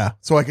come in. Yeah,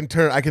 so I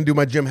can do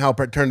my Jim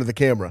Halpert turn to the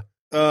camera.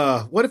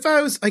 What if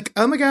I was like,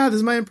 oh my God, this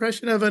is my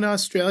impression of an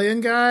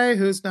Australian guy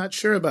who's not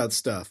sure about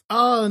stuff.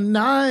 Oh,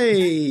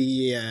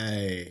 nice.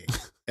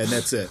 And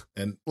that's it.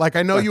 And Like,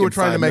 I know you were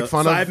trying to make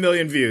fun of 5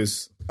 million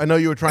views. I know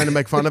you were trying to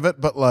make fun of it,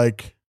 but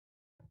like,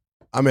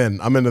 I'm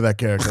into that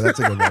character. That's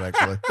a good one,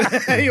 actually.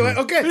 You went,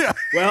 okay. Yeah.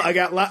 Well, I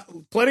got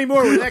plenty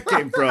more where that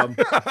came from.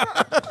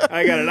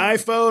 I got an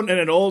iPhone and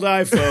an old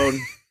iPhone.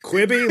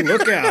 Quibby,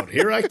 look out.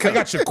 Here I come. I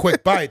got your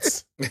quick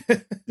bites.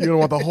 You're gonna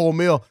want the whole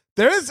meal.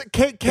 There is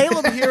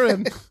Caleb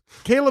Huron.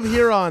 Caleb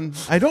Huron.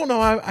 I don't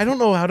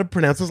know how to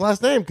pronounce his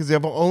last name because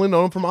I've only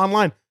known him from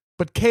online.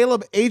 But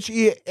Caleb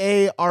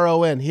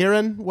Hearon,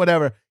 Huron,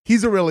 whatever.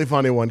 He's a really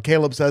funny one.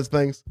 Caleb says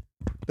things.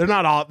 They're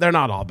not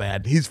all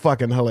bad. He's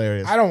fucking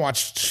hilarious. I don't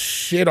watch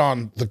shit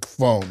on the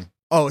phone.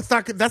 Oh,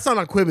 that's not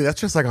on Quibi. That's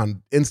just like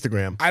on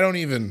Instagram. I don't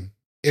even.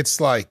 It's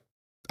like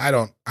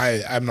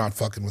I'm not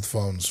fucking with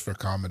phones for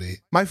comedy.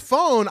 My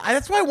phone.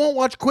 That's why I won't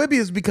watch Quibi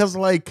is because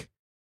like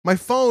my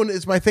phone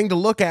is my thing to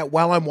look at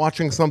while I'm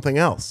watching something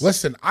else.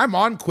 Listen, I'm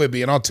on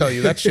Quibi, and I'll tell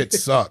you that shit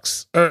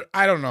sucks. Or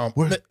I don't know.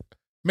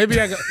 Maybe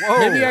I got.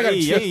 Maybe I got.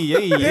 As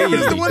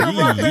the winner of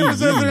Rock, Paper,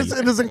 Scissors,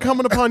 it is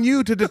incumbent upon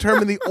you to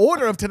determine the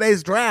order of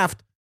today's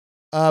draft.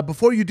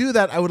 Before you do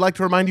that, I would like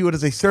to remind you it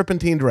is a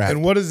serpentine draft.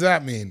 And what does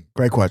that mean?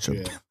 Great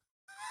question.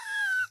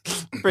 Yeah.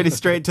 Pretty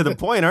straight to the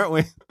point, aren't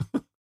we?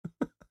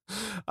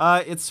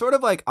 It's sort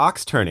of like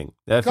ox turning.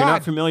 If you're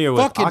not familiar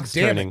with fucking ox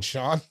damn turning, it,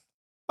 Sean.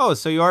 oh,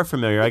 so you are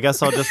familiar. I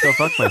guess I'll just go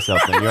fuck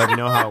myself then. You already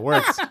know how it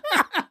works.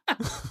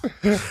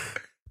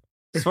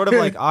 Sort of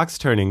like ox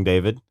turning,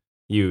 David.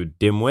 You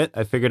dimwit.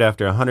 I figured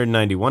after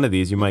 191 of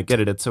these, you might get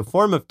it. It's a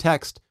form of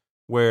text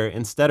where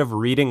instead of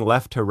reading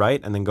left to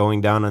right and then going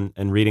down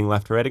and reading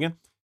left to right again,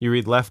 you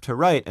read left to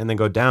right and then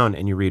go down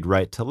and you read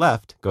right to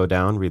left, go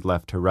down, read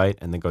left to right,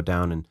 and then go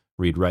down and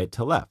read right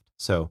to left.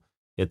 So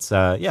it's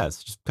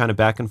it's just kind of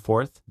back and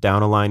forth,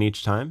 down a line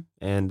each time.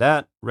 And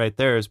that right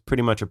there is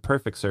pretty much a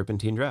perfect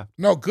serpentine draft.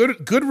 No, good,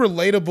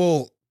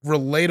 relatable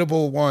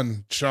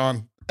one,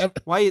 Sean.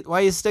 Why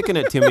are you sticking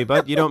it to me,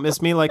 bud? You don't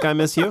miss me like I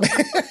miss you? Where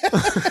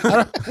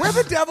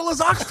the devil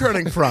is ox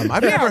turning from?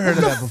 I've never heard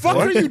of that What the fuck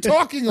before. are you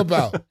talking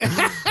about?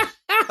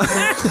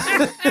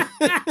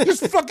 This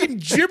fucking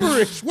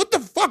gibberish. What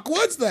the fuck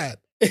was that?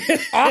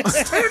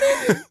 Ox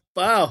turning?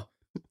 Wow.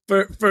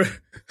 For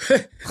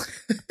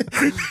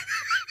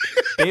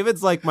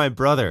David's like my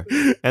brother,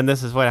 and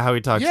this is how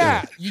he talks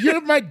Yeah, to me.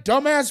 you're my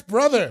dumbass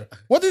brother.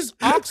 What is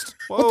ox?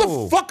 What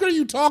Whoa. the fuck are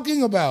you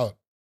talking about?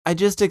 I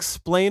just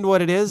explained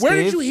what it is, Where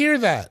Dave. did you hear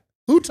that?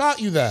 Who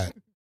taught you that?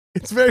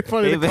 It's very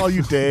funny David. to call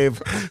you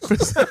Dave.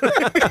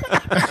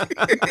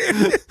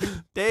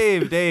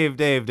 Dave.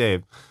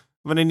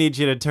 I'm going to need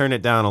you to turn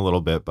it down a little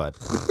bit, bud.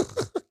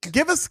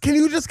 Can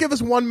you just give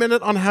us 1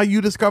 minute on how you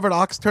discovered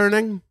ox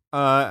turning?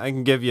 I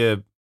can give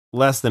you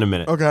less than a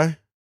minute. Okay.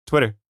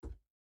 Twitter.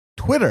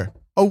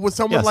 Oh, was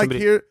someone Yeah, like somebody-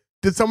 here?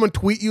 Did someone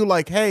tweet you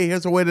like, hey,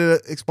 here's a way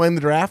to explain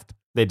the draft?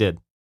 They did.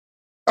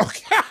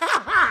 Okay.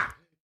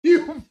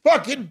 You You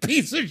fucking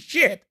piece of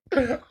shit.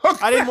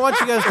 I didn't want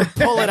you guys to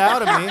pull it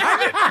out of me,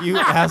 you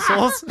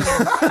assholes.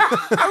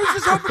 I was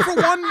just hoping for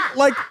one,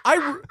 like,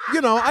 I'm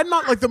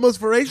not like the most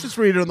voracious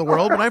reader in the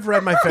world, but I've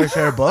read my fair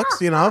share of books,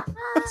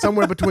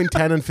 somewhere between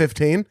 10 and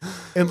 15.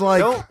 And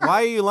like,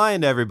 why are you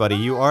lying to everybody?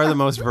 You are the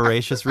most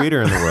voracious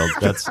reader in the world.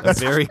 That's a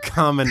very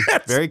common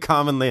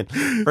line.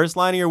 First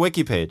line of your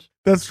wiki page.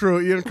 That's true.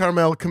 Ian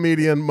Carmel,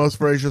 comedian, most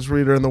voracious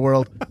reader in the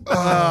world.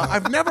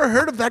 I've never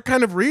heard of that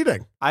kind of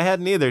reading. I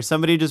hadn't either.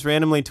 Somebody just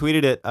randomly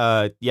tweeted it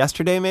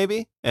yesterday,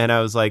 maybe, and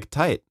I was like,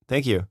 tight.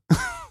 Thank you.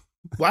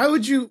 Why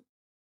would you?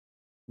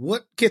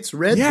 What gets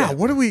read? Yeah, then?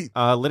 what do we?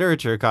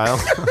 Literature,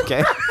 Kyle.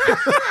 Okay.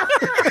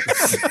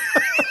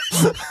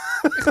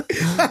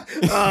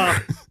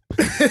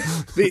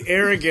 The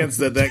arrogance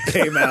that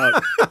came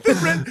out.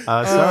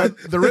 Sorry.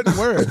 The written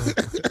word.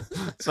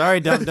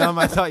 Sorry, dumb.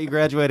 I thought you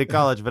graduated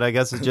college, but I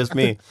guess it's just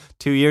me.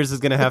 2 years is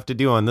going to have to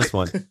do on this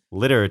one.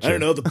 Literature. I don't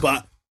know,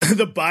 the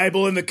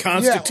Bible and the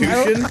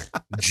Constitution,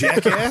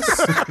 jackass.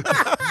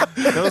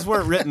 Those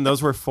weren't written.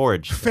 Those were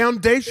forged.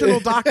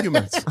 Foundational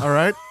documents, all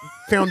right?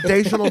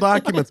 Foundational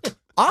documents.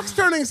 Ox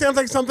turning sounds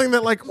like something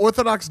that like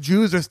Orthodox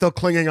Jews are still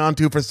clinging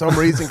onto for some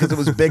reason because it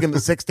was big in the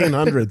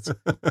 1600s.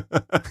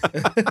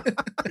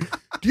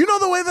 Do you know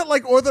the way that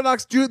like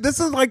Orthodox Jew? This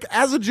is like,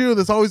 as a Jew,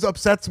 this always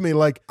upsets me.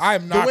 Like,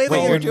 I'm not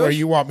going where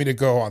you want me to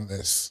go on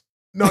this.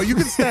 No, you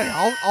can stay.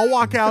 I'll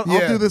walk out. Yeah.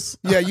 I'll do this.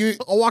 Yeah,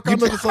 I'll walk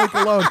onto this lake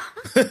alone.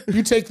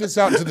 You take this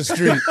out to the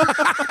street.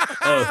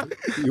 Oh,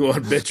 you want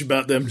to bitch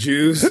about them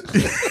Jews?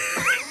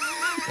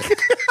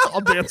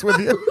 I'll dance with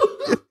you.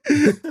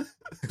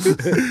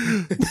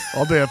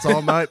 I'll dance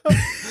all night.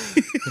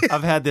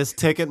 I've had this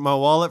ticket in my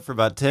wallet for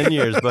about 10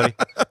 years, buddy.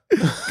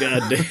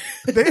 God damn.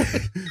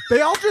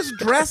 They all just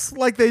dress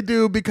like they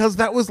do because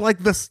that was like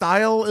the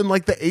style in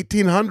like the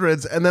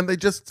 1800s, and then they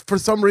just for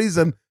some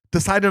reason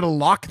decided to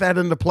lock that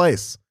into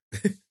place.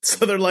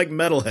 So they're like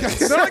metalheads.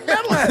 They're like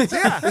metalheads,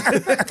 yeah.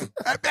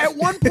 At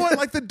one point,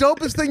 like the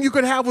dopest thing you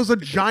could have was a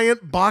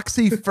giant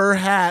boxy fur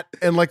hat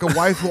and like a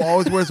wife who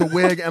always wears a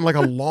wig and like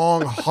a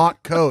long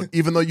hot coat,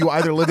 even though you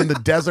either live in the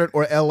desert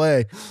or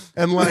LA.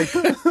 And like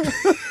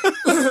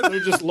they're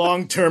just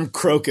long-term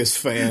Crocus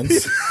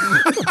fans.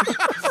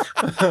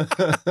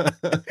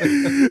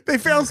 They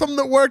found something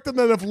that worked and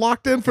then have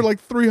locked in for like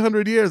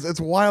 300 years. It's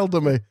wild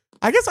to me.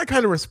 I guess I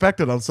kind of respect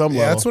it on some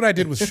level. Yeah, that's what I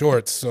did with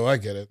shorts, so I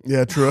get it.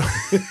 Yeah, true.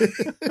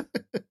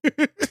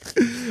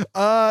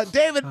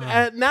 David,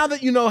 now that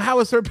you know how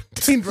a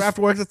serpentine draft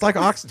works, it's like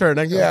ox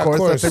turning. Yeah, of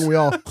course. of I think we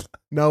all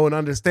know and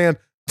understand.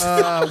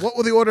 What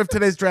will the order of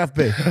today's draft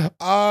be?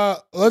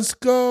 Let's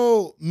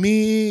go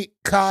me,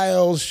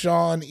 Kyle,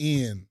 Sean,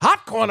 Ian.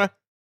 Hot corner.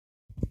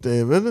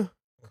 David,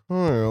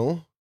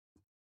 Kyle,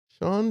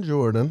 Sean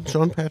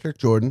Patrick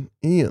Jordan,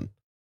 Ian.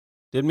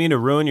 Didn't mean to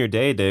ruin your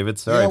day, David.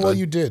 Sorry. Yeah, well, bud.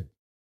 you did.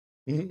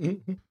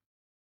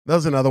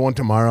 There's another one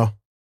tomorrow.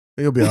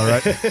 You'll be all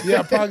right. Yeah,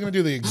 I'm probably going to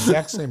do the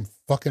exact same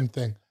fucking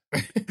thing.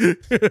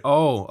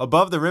 Oh,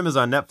 Above the Rim is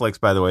on Netflix,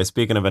 by the way.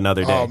 Speaking of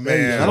another day. Oh,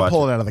 man. That'll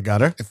pull it out of the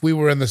gutter. If we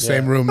were in the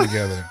same room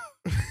together.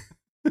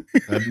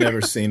 I've never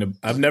seen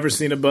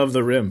Above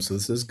the Rim, so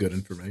this is good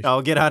information.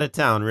 I'll get out of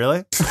town,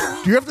 really?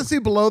 Do you have to see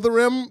Below the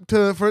Rim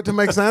for it to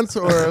make sense,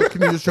 or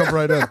can you just jump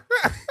right in?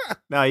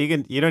 No,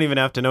 you don't even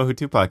have to know who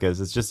Tupac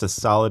is. It's just a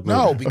solid movie.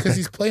 No, because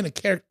he's playing a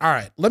character. All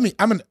right,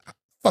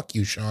 fuck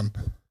you, Sean.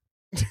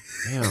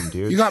 Damn,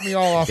 dude. You got me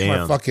all off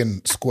my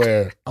fucking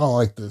square. I don't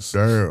like this.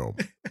 Damn.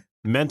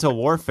 Mental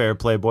warfare,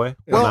 Playboy.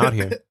 Well, I'm out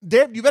here.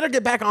 Dave, you better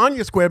get back on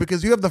your square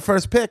because you have the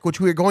first pick, which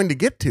we are going to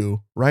get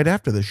to right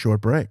after this short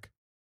break.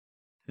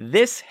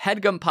 This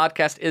HeadGum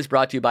podcast is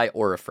brought to you by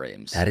Aura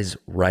Frames. That is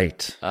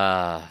right.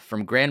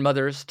 From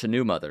grandmothers to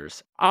new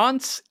mothers,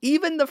 aunts,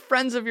 even the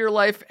friends of your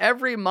life,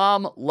 every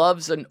mom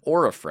loves an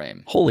Aura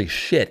frame. Holy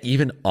shit,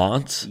 even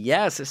aunts?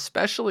 Yes,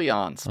 especially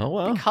aunts. Oh,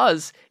 wow.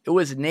 Because it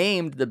was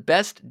named the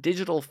best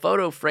digital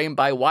photo frame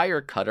by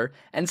Wirecutter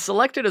and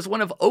selected as one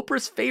of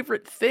Oprah's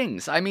favorite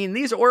things. I mean,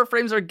 these Aura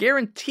frames are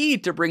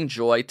guaranteed to bring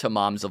joy to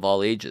moms of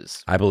all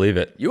ages. I believe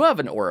it. You have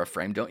an Aura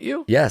frame, don't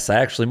you? Yes, I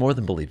actually more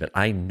than believe it.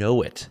 I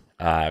know it.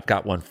 I've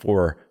got one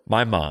for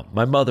my mom,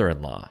 my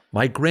mother-in-law,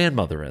 my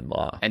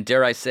grandmother-in-law. And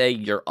dare I say,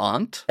 your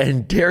aunt?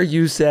 And dare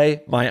you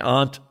say, my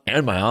aunt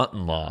and my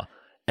aunt-in-law.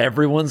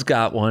 Everyone's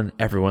got one.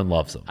 Everyone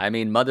loves them. I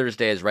mean, Mother's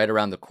Day is right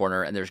around the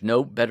corner, and there's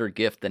no better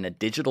gift than a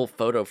digital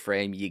photo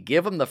frame. You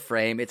give them the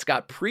frame. It's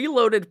got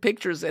preloaded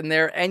pictures in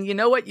there, and you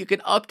know what? You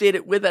can update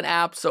it with an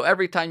app, so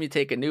every time you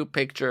take a new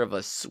picture of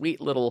a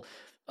sweet little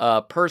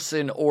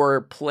person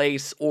or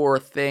place or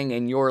thing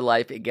in your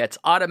life, it gets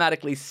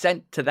automatically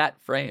sent to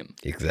that frame.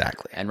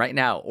 Exactly. And right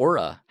now,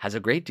 Aura has a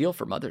great deal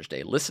for Mother's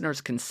Day.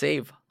 Listeners can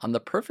save on the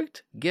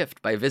perfect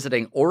gift by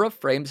visiting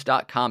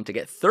auraframes.com to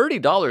get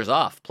 $30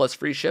 off plus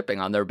free shipping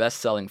on their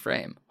best-selling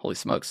frame. Holy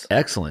smokes.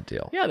 Excellent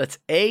deal. Yeah, that's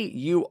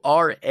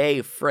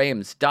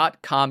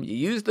auraframes.com. You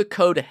use the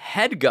code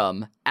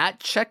HEADGUM at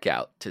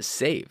checkout to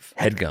save.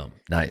 HeadGum.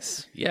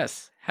 Nice.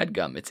 Yes,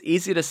 HeadGum. It's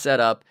easy to set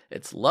up.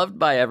 It's loved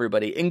by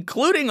everybody,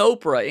 including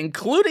Oprah,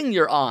 including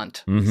your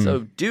aunt.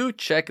 So do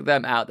check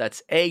them out.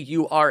 That's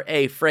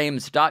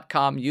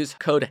AURAFrames.com. Use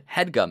code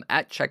HeadGum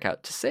at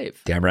checkout to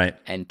save. Damn right.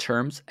 And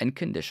terms and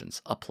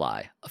conditions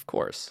apply, of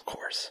course. Of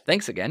course.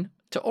 Thanks again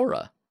to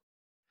Aura.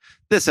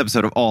 This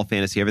episode of All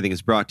Fantasy Everything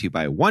is brought to you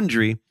by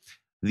Wondery.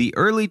 The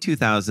early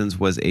 2000s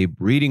was a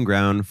breeding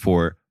ground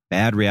for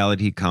bad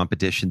reality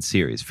competition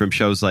series, from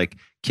shows like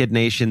Kid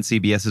Nation,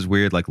 CBS's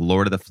weird like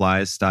Lord of the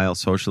Flies style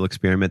social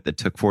experiment that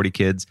took 40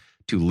 kids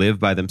to live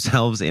by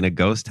themselves in a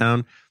ghost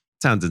town.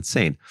 Sounds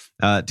insane.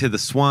 To The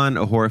Swan,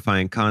 a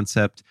horrifying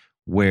concept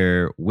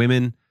where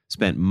women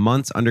spent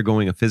months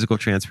undergoing a physical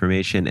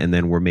transformation and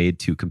then were made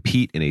to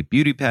compete in a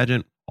beauty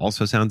pageant.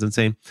 Also sounds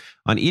insane.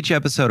 On each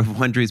episode of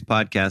Wondery's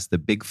podcast, The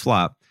Big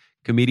Flop,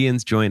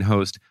 comedians join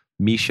host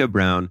Misha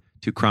Brown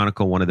to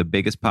chronicle one of the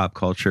biggest pop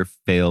culture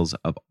fails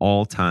of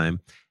all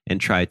time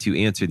and try to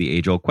answer the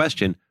age-old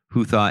question,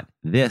 who thought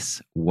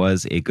this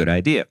was a good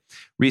idea?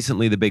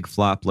 Recently, The Big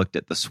Flop looked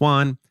at The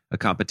Swan, a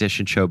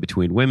competition show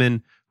between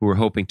women who were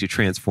hoping to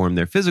transform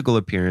their physical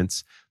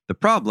appearance. The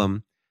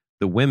problem,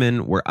 the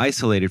women were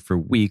isolated for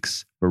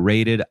weeks,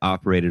 berated,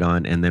 operated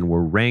on, and then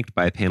were ranked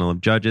by a panel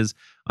of judges.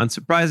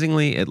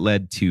 Unsurprisingly, it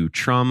led to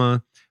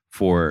trauma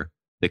for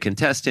the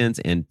contestants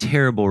and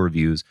terrible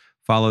reviews.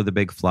 Follow The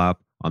Big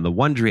Flop on the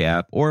Wondery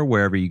app or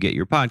wherever you get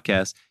your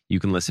podcasts. You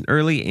can listen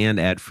early and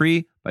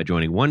ad-free by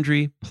joining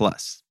Wondery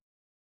Plus.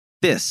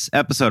 This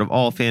episode of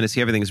All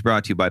Fantasy Everything is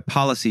brought to you by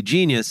Policy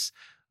Genius.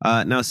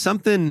 Now,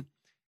 something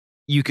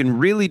you can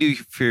really do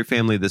for your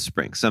family this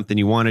spring, something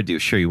you want to do.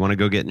 Sure, you want to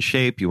go get in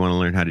shape. You want to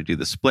learn how to do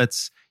the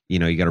splits. You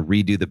know, you got to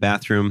redo the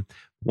bathroom.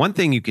 One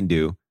thing you can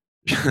do,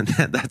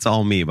 that's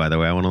all me, by the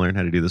way. I want to learn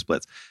how to do the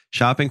splits.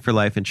 Shopping for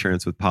life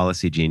insurance with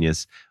Policy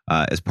Genius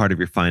as part of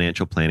your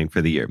financial planning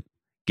for the year.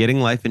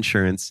 Getting life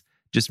insurance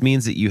just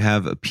means that you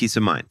have a peace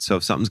of mind. So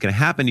if something's going to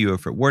happen to you,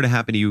 if it were to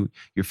happen to you,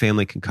 your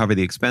family can cover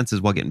the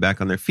expenses while getting back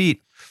on their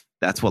feet.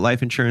 That's what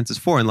life insurance is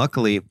for. And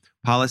luckily,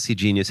 Policy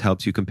Genius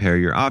helps you compare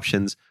your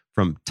options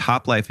from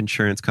top life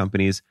insurance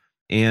companies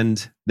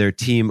and their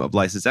team of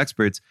licensed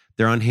experts.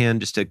 They're on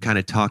hand just to kind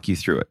of talk you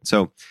through it.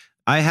 So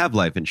I have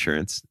life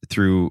insurance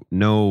through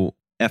no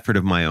effort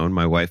of my own.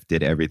 My wife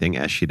did everything,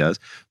 as she does.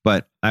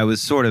 But I was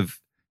sort of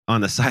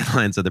on the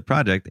sidelines of the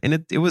project.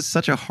 And it was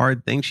such a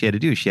hard thing she had to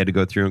do. She had to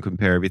go through and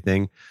compare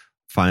everything,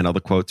 find all the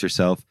quotes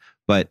herself.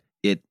 But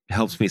it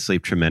helps me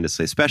sleep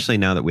tremendously, especially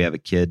now that we have a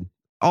kid.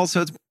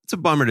 Also, it's a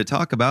bummer to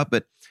talk about,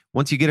 but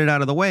once you get it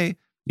out of the way,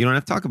 you don't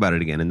have to talk about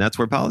it again. And that's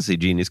where Policy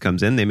Genius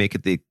comes in. They make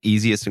it the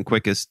easiest and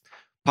quickest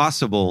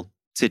possible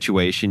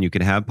situation you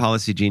can have.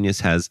 Policy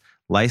Genius has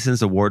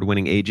licensed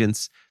award-winning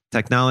agents,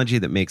 technology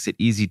that makes it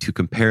easy to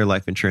compare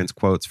life insurance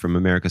quotes from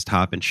America's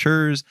top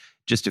insurers.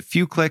 Just a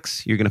few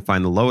clicks, you're going to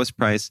find the lowest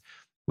price.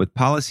 With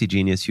Policy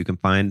Genius, you can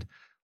find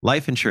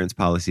life insurance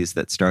policies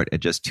that start at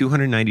just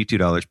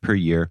 $292 per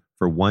year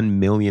for $1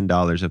 million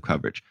of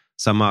coverage.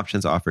 Some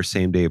options offer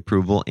same-day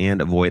approval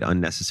and avoid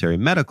unnecessary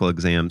medical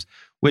exams,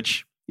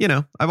 which, you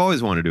know, I've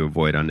always wanted to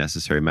avoid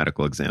unnecessary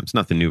medical exams.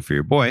 Nothing new for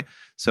your boy.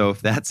 So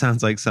if that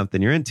sounds like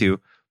something you're into,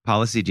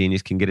 Policy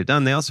Genius can get it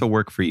done. They also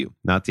work for you,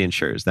 not the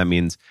insurers. That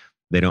means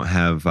they don't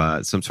have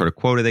some sort of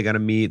quota they got to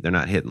meet. They're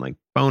not hitting like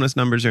bonus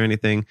numbers or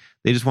anything.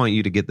 They just want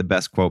you to get the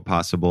best quote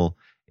possible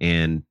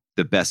and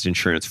the best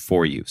insurance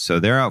for you. So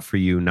they're out for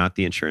you, not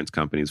the insurance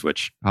companies,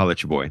 which I'll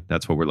at your boy.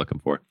 That's what we're looking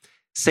for.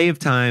 Save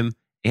time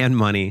and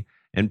money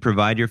and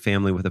provide your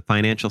family with a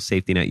financial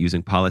safety net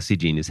using Policy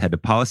Genius. Head to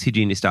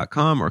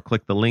policygenius.com or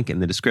click the link in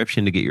the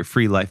description to get your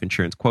free life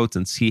insurance quotes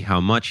and see how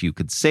much you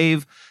could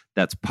save.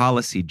 That's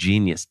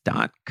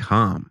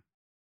policygenius.com.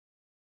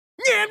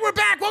 Yeah, and we're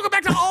back. Welcome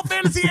back to All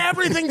Fantasy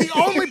Everything, the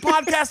only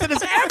podcast that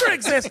has ever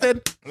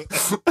existed.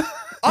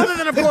 Other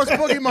than, of course,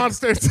 Boogie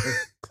Monsters.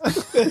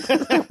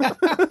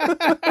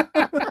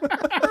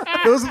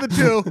 Those are the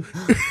two.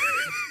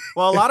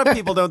 Well, a lot of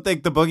people don't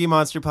think the Boogie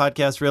Monster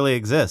podcast really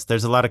exists.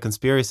 There's a lot of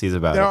conspiracies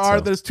about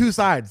it. There's two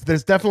sides.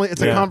 There's definitely,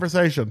 it's a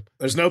conversation.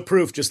 There's no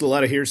proof, just a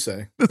lot of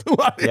hearsay.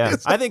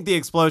 I think the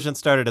explosion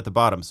started at the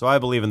bottom, so I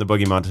believe in the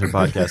Boogie Monster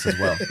podcast as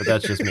well, but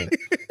that's just me.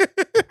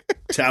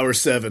 Tower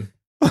 7.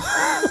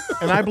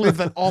 And I believe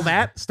that all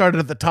that started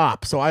at the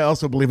top, so I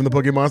also believe in the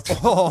Boogie Monster.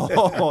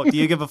 Oh, do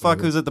you give a fuck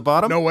who's at the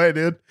bottom? No way,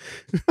 dude.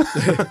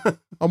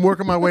 I'm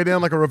working my way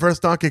down like a reverse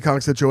Donkey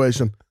Kong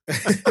situation.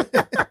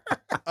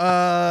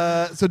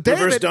 So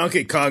David, reverse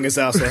Donkey Kong is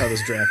also how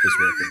this draft is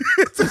working.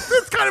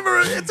 it's kind of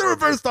a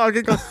reverse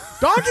Donkey Kong.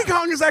 Donkey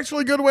Kong is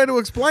actually a good way to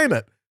explain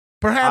it.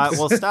 Perhaps.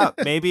 Well, stop.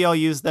 Maybe I'll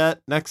use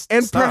that next.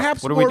 And stop.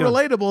 perhaps more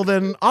relatable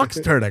than ox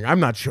turning. I'm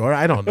not sure.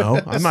 I don't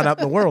know. I'm not out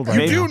in the world.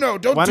 You do know.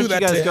 Don't Why do don't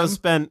that you guys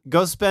to him.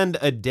 go spend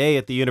a day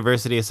at the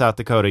University of South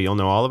Dakota? You'll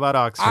know all about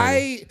ox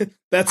turning.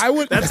 That's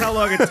how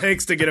long it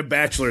takes to get a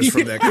bachelor's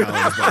from that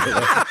college, by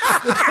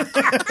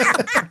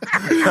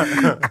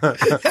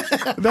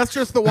the way. That's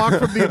just the walk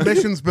from the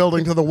admissions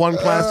building to the one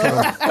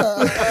classroom.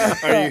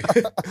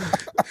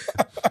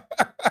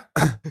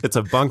 It's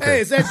a bunker.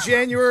 Hey, is that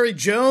January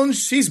Jones?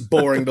 She's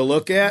boring to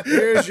look at.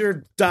 Here's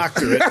your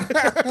doctorate.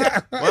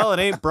 Well, it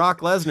ain't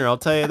Brock Lesnar, I'll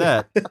tell you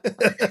that.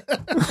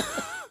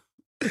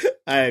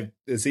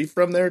 Is he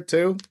from there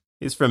too?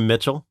 He's from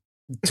Mitchell.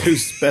 Two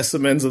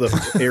specimens of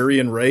the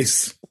Aryan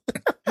race.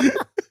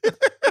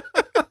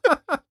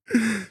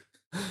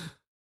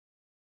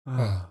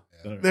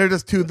 They're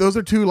just two. Those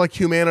are two like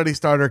humanity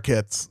starter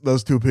kits.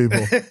 Those two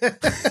people.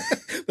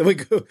 Then we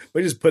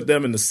just put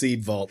them in the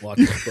seed vault. Watch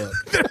the book.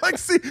 They're like,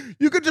 see,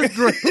 you could just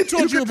who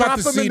told you about drop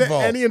the them seed into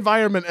vault? any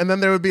environment, and then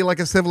there would be like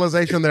a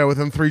civilization there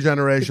within 3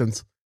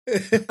 generations.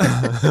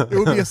 It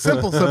would be a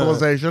simple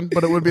civilization,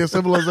 but it would be a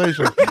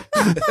civilization.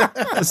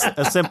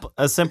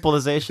 A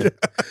simplification.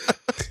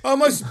 How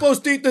am I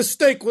supposed to eat this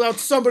steak without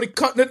somebody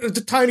cutting it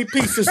into tiny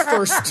pieces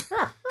first?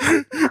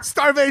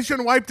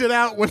 Starvation wiped it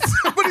out when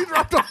somebody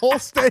dropped a whole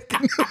steak.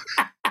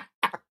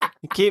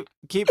 Keep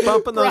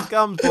bumping those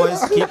gums,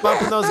 boys. Keep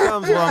bumping those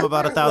gums while I'm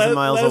about 1,000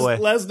 miles away.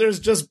 Lesnar's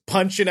just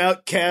punching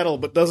out cattle,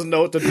 but doesn't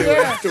know what to do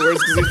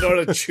afterwards because he's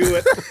going to chew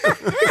it.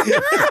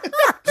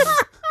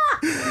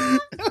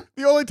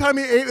 The only time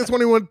he ate is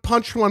when he went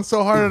punch one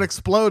so hard it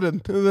exploded.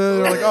 And then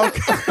they're like,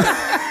 okay.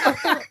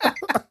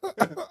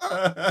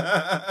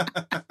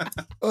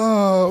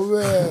 Oh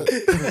man.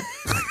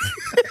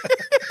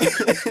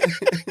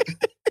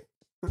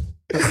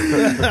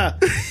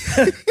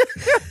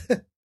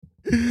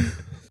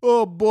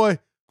 Oh boy.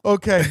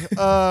 Okay.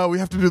 We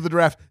have to do the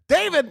draft.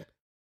 David,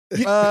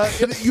 you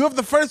have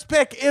the first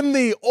pick in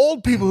the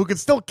old people who can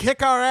still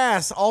kick our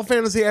ass, all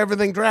fantasy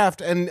everything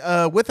draft. And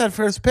with that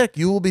first pick,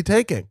 you will be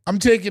taking. I'm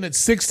taking at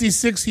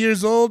 66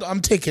 years old. I'm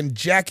taking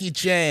Jackie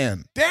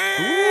Chan.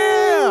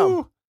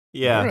 Damn.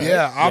 Yeah. Right.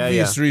 Yeah,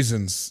 obvious yeah.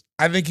 reasons.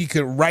 I think he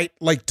could write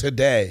like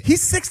today.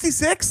 He's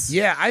 66?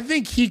 Yeah, I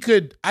think he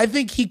could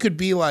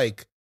be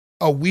like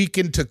a week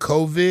into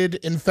COVID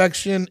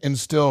infection and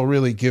still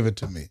really give it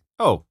to me.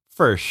 Oh,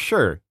 for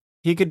sure.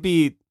 He could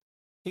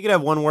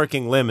have one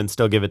working limb and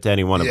still give it to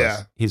any one of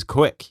us. He's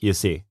quick, you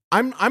see.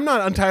 I'm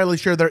not entirely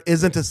sure there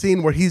isn't a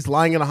scene where he's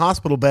lying in a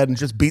hospital bed and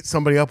just beats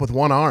somebody up with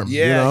one arm.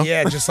 Yeah, you know?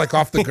 yeah, just like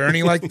off the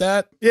gurney like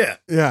that. Yeah.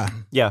 Yeah.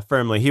 Yeah,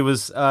 firmly. He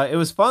was. It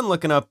was fun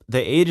looking up the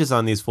ages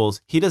on these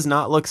fools. He does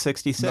not look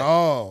 66.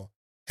 No.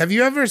 Have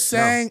you ever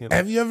sang? No, you know.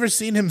 Have you ever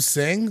seen him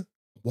sing?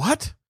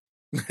 What?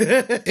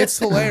 It's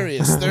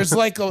hilarious. There's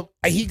like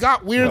he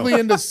got weirdly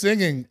into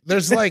singing.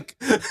 There's like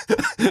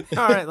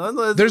All right,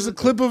 let's there's a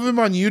clip of him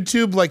on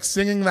YouTube like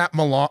singing that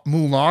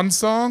Mulan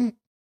song.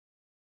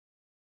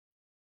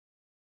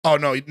 Oh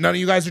no, none of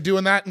you guys are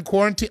doing that in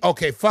quarantine?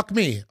 Okay, fuck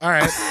me. All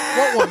right.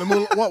 What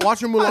one? What,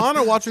 watching Mulan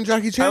or watching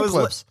Jackie Chan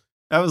clips?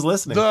 I was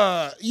listening.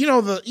 The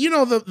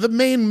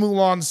main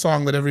Mulan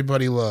song that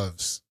everybody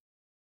loves.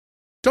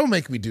 Don't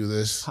make me do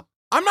this.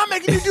 I'm not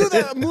making you do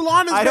that.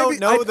 Mulan is. I don't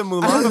know the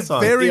Mulan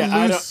song.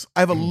 I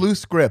have a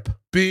loose grip.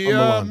 Be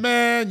a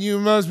man, you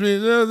must be.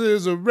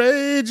 There's a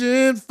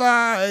raging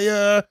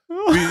fire.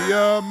 Be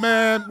a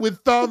man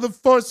with all the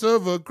force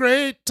of a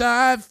great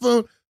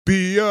typhoon.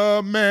 Be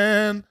a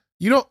man.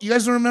 You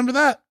guys don't remember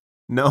that?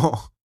 No,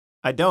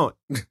 I don't.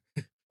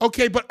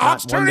 Okay, but Not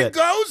Ox one Turning bit.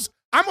 goes.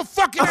 I'm a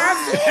fucking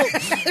asshole.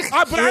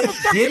 But I'm a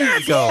fucking Didn't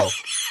asshole. go.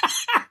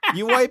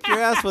 You wipe your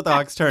ass with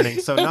ox turning,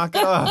 so knock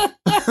it off.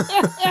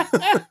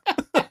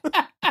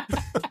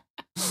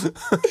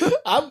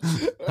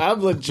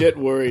 I'm legit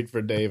worried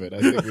for David.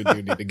 I think we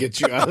do need to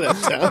get you out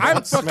of that town.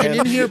 I'm fucking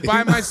in here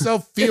by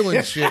myself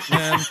feeling shit,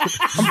 man.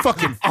 I'm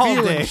fucking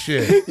feeling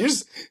shit.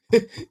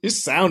 You're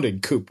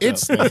sounding cooped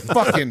It's up. Man.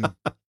 fucking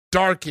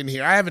dark in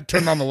here. I haven't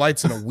turned on the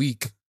lights in a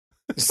week.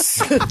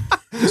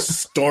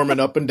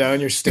 Storming up and down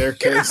your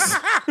staircase.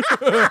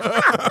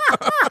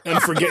 And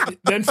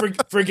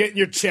forgetting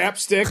your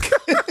chapstick.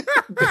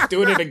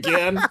 Doing it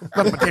again. Left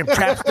my damn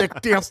chapstick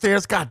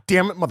downstairs. God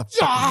damn it,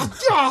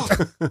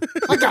 motherfucker.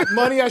 I got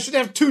money. I should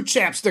have 2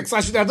 chapsticks.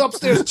 I should have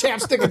upstairs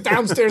chapstick and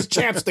downstairs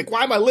chapstick.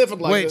 Why am I living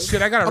like Wait, this?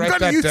 shit, I gotta write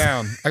that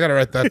down. I gotta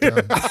write that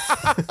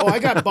down. Oh, I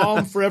got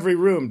balm for every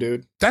room,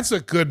 dude. That's a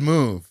good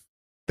move.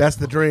 That's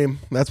the dream.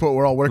 That's what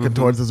we're all working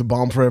towards is a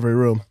bomb for every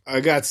room. I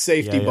got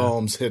safety Yeah.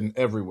 balms hidden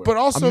everywhere. But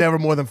also, I'm never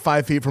more than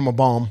 5 feet from a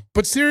bomb.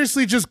 but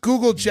seriously, just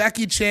Google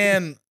Jackie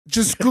Chan.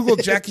 Just Google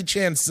Jackie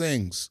Chan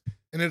sings.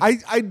 And it,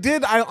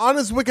 On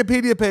his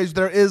Wikipedia page,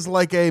 there is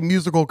like a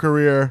musical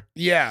career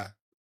yeah.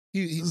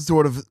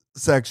 sort of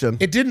section.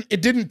 It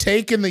didn't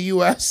take in the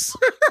US.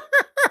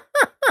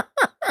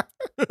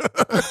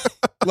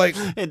 Like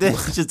It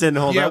just didn't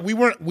hold yeah, up. we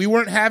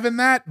weren't having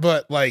that,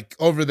 but like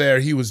over there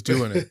he was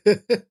doing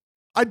it.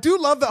 I do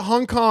love that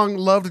Hong Kong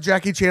loved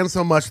Jackie Chan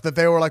so much that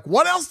they were like,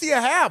 what else do you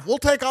have? We'll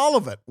take all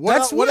of it.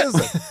 What is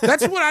it?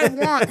 That's what I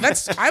want.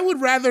 I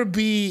would rather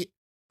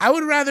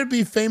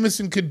be famous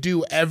and could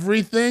do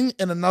everything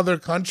in another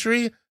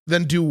country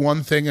than do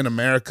one thing in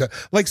America.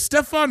 Like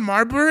Stefan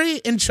Marbury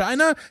in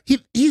China,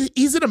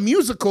 he's in a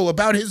musical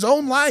about his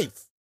own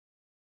life.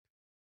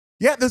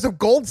 Yeah, there's a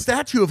gold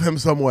statue of him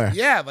somewhere.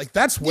 Yeah, like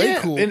that's way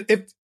cool. And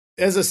if,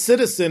 as a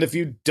citizen, if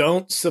you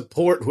don't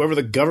support whoever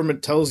the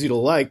government tells you to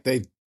like,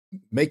 they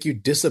make you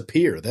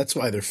disappear. That's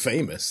why they're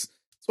famous.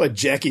 That's why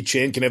Jackie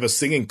Chan can have a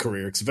singing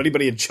career. Because if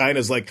anybody in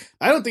China's like,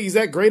 I don't think he's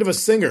that great of a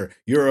singer,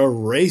 you're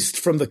erased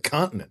from the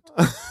continent.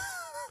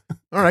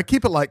 All right,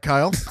 keep it light,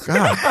 Kyle.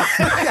 God.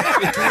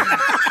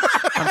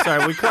 I'm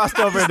sorry, we crossed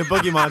over into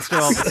Boogie Monster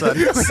all of a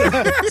sudden.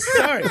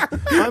 Sorry.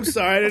 I'm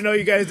sorry. I didn't know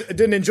you guys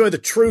didn't enjoy the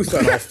truth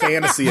on all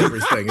fantasy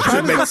everything. It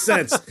should make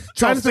sense.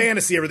 It's all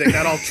fantasy everything,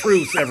 not all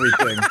truth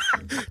everything.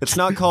 It's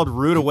not called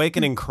Rude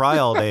Awakening Cry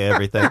All Day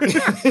everything.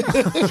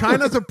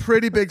 China's a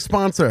pretty big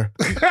sponsor.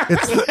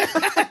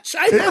 It's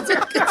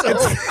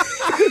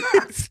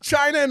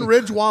China and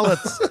Ridge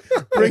Wallets.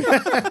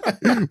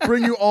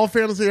 Bring you all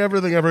fantasy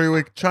everything every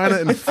week. China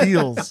and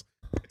Feels.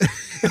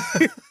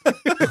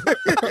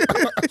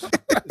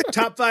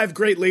 Top 5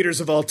 great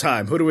leaders of all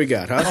time. Who do we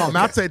got, huh? Oh,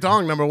 Mao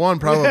Zedong, number 1,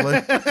 probably.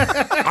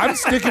 I'm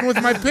sticking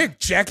with my pick.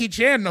 Jackie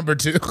Chan, number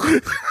 2.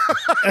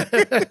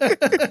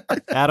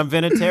 Adam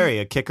Vinatieri,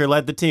 a kicker,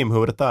 led the team. Who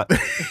would have thought?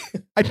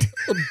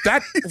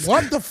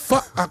 What the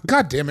fuck? Oh,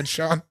 God damn it,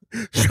 Sean.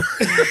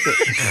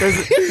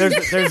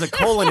 There's a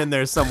colon in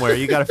there somewhere.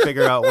 You got to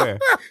figure out where.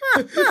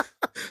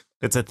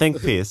 It's a think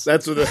piece.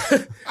 That's what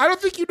I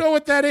don't think you know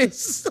what that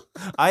is.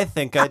 I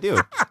think I do.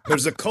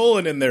 there's a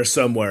colon in there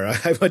somewhere.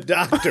 I'm a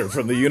doctor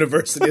from the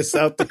University of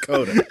South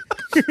Dakota.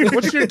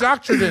 What's your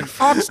doctorate in?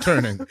 Ox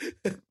turning.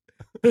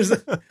 There's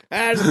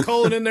a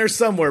colon in there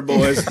somewhere,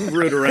 boys.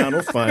 Root around,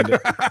 we'll find it.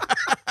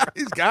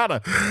 He's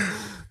gotta.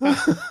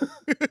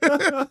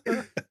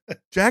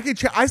 Jackie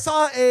Chan. I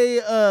saw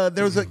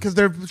because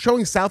they're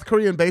showing South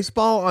Korean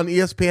baseball on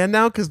ESPN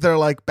now because they're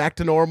like back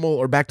to normal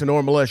or back to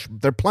normal-ish.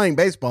 They're playing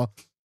baseball.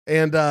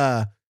 And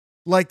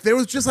like there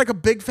was just like a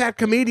big fat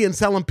comedian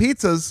selling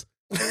pizzas,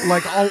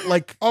 like all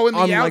like in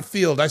the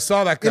outfield. I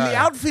saw that guy in the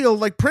outfield,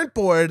 like print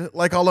board,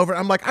 like all over.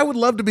 I'm like, I would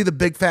love to be the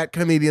big fat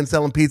comedian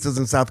selling pizzas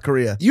in South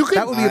Korea.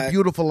 That would be a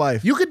beautiful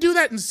life. You could do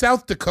that in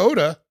South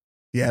Dakota.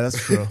 Yeah,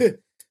 that's true.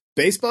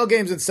 Baseball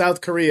games in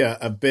South Korea,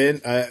 I've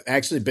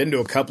actually been to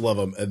a couple of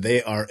them, and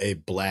they are a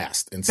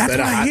blast. Instead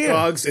of hot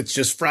dogs, it's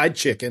just fried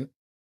chicken.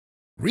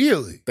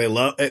 Really? They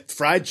love it.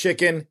 Fried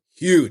chicken,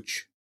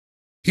 huge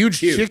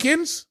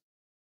chickens.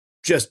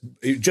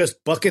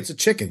 Just buckets of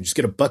chicken. You just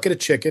get a bucket of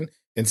chicken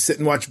and sit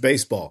and watch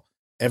baseball.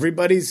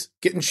 Everybody's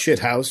getting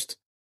shithoused.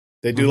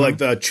 They do like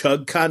the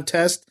chug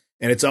contest,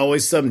 and it's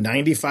always some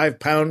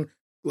 95-pound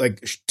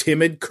like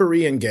timid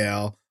Korean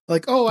gal.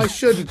 Like, oh, I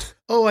shouldn't.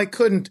 Oh, I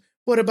couldn't.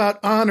 What about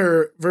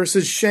honor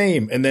versus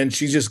shame? And then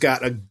she just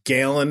got a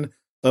gallon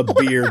of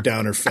beer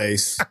down her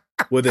face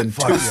within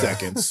 2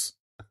 seconds.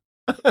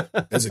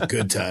 It's a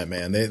good time,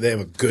 man. They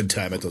have a good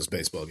time at those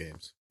baseball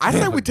games. I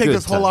think we take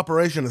this whole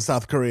operation to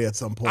South Korea at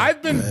some point.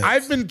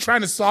 I've been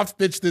trying to soft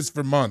pitch this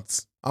for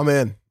months. I'm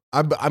in.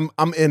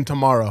 I'm in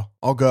tomorrow.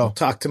 I'll go.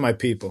 Talk to my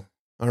people.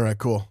 All right,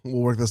 cool.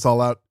 We'll work this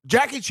all out.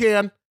 Jackie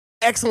Chan,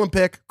 excellent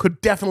pick.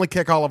 Could definitely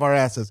kick all of our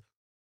asses.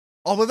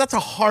 Although that's a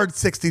hard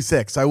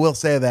 66, I will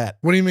say that.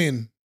 What do you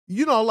mean?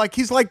 You know, like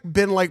he's like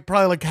been like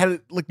probably like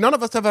had like none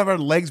of us have ever had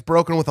legs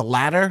broken with a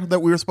ladder that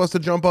we were supposed to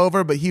jump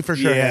over, but he for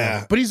sure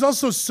has. But he's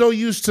also so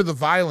used to the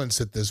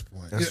violence at this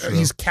point.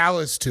 He's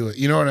callous to it.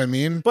 You know what I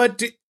mean?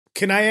 But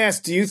can I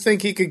ask, do you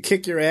think he could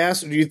kick your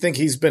ass, or do you think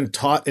he's been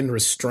taught in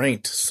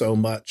restraint so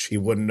much he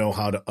wouldn't know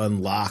how to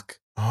unlock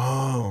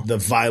the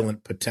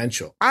violent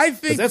potential? I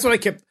think that's what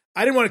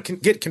I didn't want to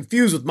get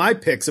confused with my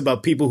picks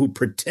about people who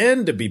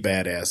pretend to be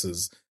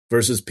badasses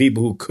versus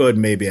people who could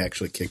maybe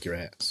actually kick your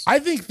ass. I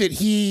think that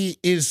he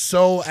is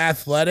so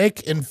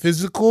athletic and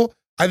physical.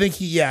 I think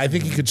he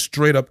could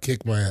straight up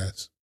kick my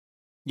ass.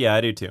 Yeah,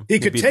 I do too. He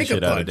could beat take the a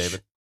shit out of punch.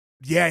 David.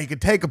 Yeah, he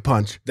could take a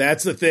punch.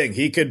 That's the thing.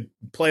 He could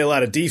play a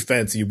lot of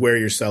defense. You wear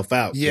yourself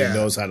out. Yeah. He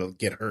knows how to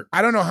get hurt.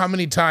 I don't know how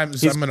many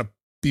times I'm going to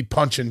be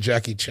punching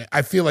Jackie Chan.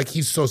 I feel like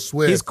he's so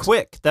swift. He's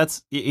quick.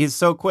 He's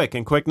so quick,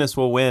 and quickness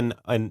will win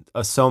in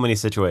so many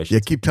situations. Yeah,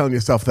 keep telling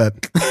yourself that.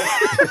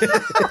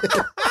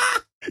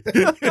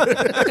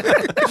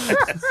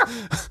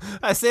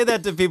 I say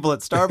that to people at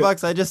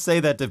Starbucks. I just say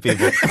that to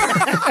people.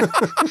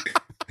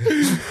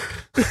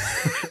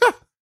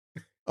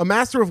 A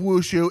master of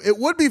wushu. It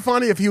would be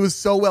funny if he was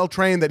so well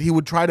trained that he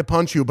would try to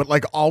punch you, but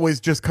like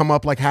always just come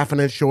up like half an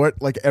inch short,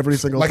 like every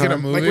single like time. in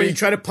a movie. Like when you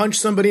try to punch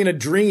somebody in a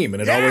dream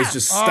and it always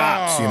just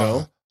stops, you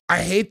know?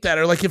 I hate that.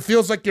 Or like it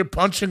feels like you're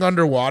punching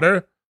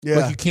underwater. Yeah.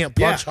 Like you can't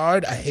punch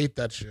hard. I hate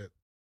that shit.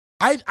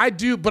 I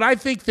do, but I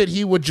think that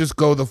he would just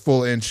go the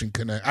full inch and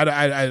connect. I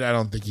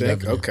don't think he'd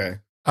have any, okay.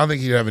 I don't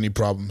think he'd have any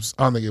problems.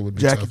 I don't think it would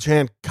be Jackie tough.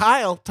 Chan.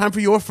 Kyle, time for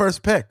your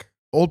first pick.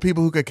 Old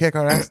people who could kick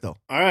our ass still.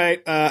 All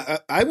right.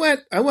 I went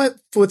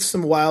with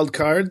some wild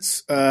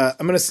cards. I'm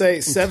going to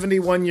say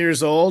 71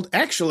 years old.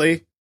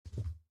 Actually,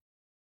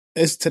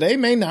 is today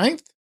May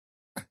 9th?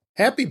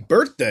 Happy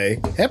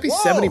birthday. Happy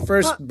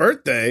 71st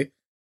birthday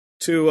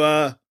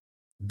to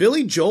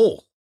Billy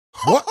Joel.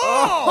 What?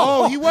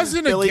 Oh, he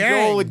wasn't a Billy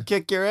gang. Joel would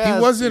kick your ass.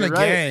 He wasn't You're a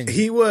right. gang.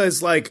 He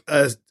was like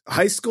a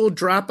high school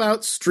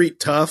dropout, street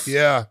tough.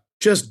 Yeah.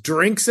 Just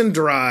drinks and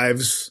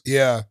drives.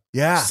 Yeah.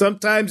 Yeah.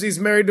 Sometimes he's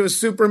married to a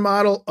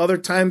supermodel. Other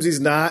times he's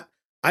not.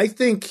 I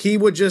think he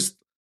would just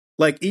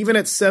like, even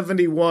at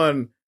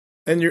 71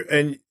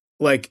 and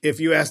like if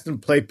you asked him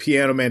to play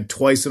Piano Man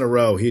twice in a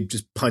row, he'd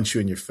just punch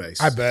you in your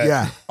face. I bet.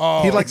 Yeah.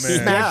 Oh, He'd like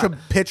man. smash a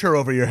pitcher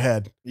over your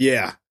head.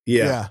 Yeah.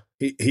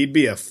 He'd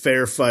be a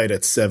fair fight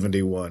at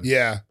 71.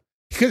 Yeah.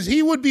 Because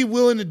he would be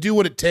willing to do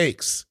what it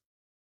takes.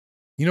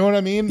 You know what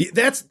I mean?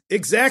 That's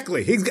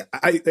exactly.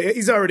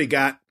 He's already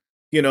got,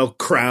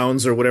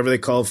 crowns or whatever they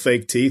call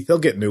fake teeth. He'll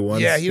get new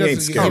ones. Yeah, he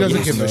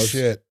doesn't give a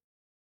shit.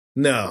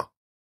 No.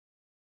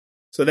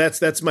 So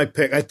that's my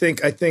pick. I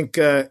think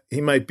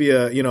he might be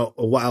a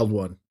wild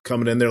one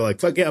coming in there like,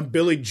 fuck yeah, I'm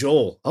Billy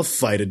Joel. I'll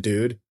fight a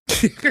dude.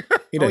 He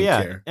doesn't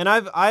care. And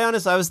I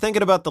honestly was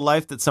thinking about the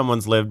life that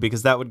someone's lived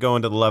because that would go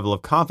into the level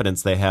of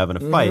confidence they have in a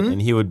fight,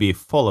 and he would be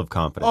full of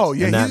confidence. Oh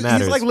yeah, and that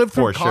matters. He's like lived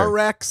through car sure.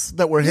 wrecks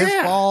that were his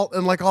fault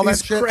and like all He's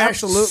that shit.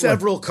 crashed Absolutely,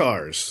 several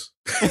cars.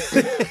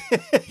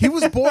 He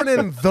was born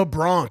in the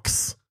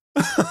Bronx.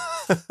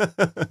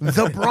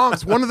 The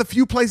Bronx, one of the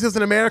few places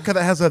in America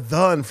that has a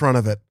 "the" in front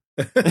of it.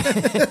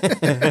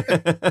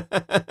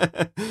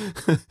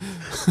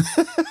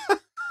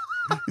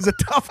 He's a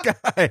tough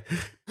guy.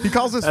 He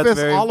calls his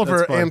fist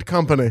Oliver and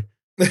Company.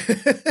 You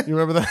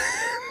remember that?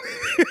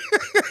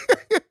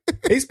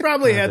 He's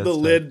probably had the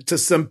lid to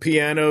some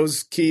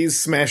piano's keys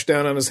smashed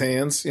down on his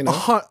hands,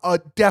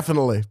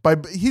 Definitely.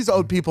 He's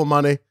owed people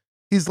money.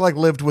 He's like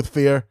lived with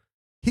fear.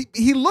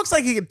 He looks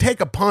like he could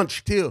take a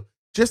punch too.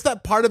 Just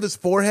that part of his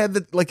forehead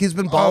that like he's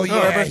been bald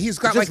forever. He's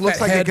got just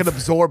looks like it can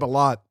absorb a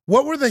lot.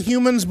 What were the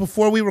humans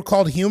before we were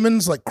called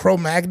humans? Like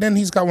Cro-Magnon?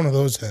 He's got one of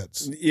those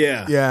heads.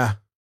 Yeah. Yeah.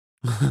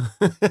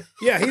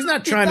 Yeah, he's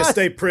not trying to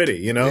stay pretty,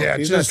 Yeah,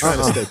 he's just not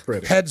trying to stay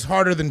pretty. Head's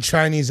harder than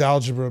Chinese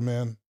algebra,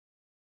 man.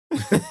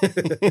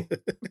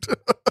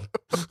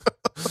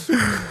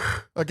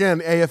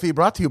 Again, AFE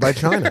brought to you by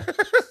China.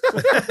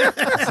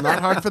 It's not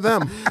hard for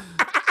them.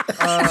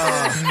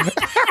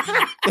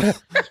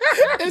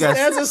 It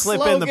has a slip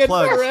slogan in the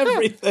plugs. for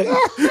everything.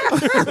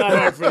 It's not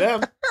hard for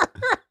them.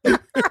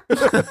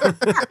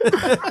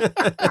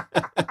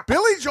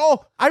 Billy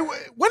Joel.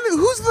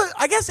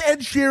 I guess Ed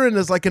Sheeran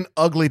is like an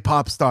ugly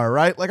pop star,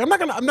 right? Like I'm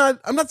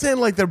not saying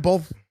like they're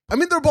both. I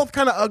mean, they're both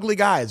kind of ugly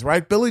guys,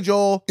 right? Billy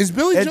Joel. Is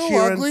Billy Ed Joel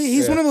Sheeran. ugly?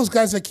 He's one of those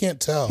guys I can't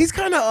tell. He's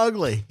kind of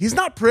ugly. He's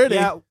not pretty.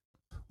 Yeah.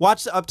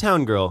 Watch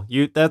Uptown Girl.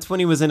 That's when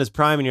he was in his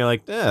prime, and you're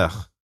like,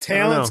 ugh.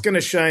 Talent's going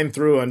to shine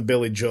through on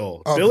Billy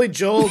Joel. Oh. Billy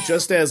Joel,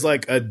 just as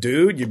like a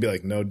dude, you'd be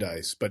like, no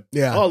dice. But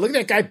look at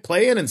that guy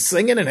playing and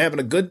singing and having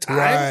a good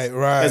time.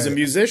 Right. As a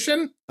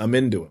musician, I'm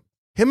into him.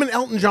 Him and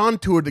Elton John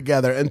toured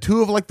together, and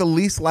two of like the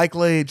least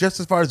likely, just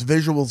as far as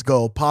visuals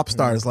go, pop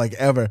stars like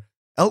ever.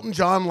 Elton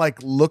John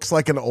like looks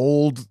like an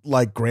old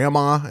like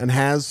grandma and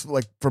has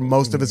like for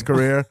most of his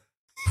career.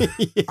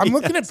 I'm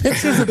looking at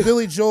pictures of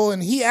Billy Joel,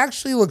 and he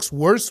actually looks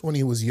worse when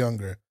he was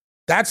younger.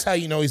 That's how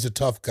you know he's a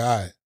tough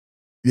guy.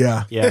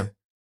 Yeah. Yeah.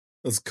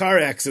 Those car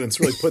accidents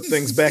really put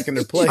things back in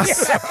their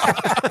place.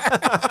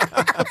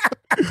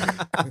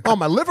 Oh,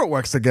 my liver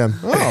works again.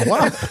 Oh,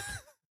 wow.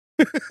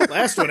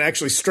 Last one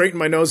actually straightened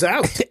my nose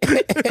out.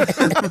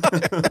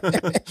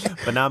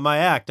 But not my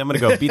act. I'm going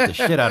to go beat the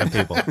shit out of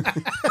people.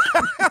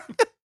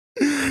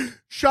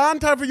 Sean,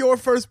 time for your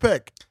first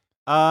pick.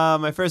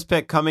 My first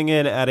pick coming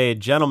in at a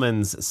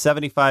gentleman's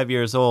 75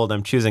 years old.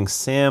 I'm choosing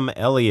Sam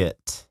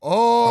Elliott.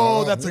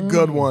 Oh, that's a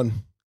good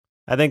one.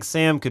 I think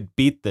Sam could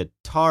beat the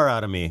tar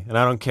out of me, and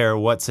I don't care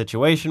what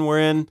situation we're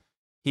in.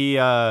 He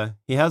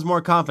has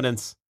more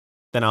confidence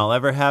than I'll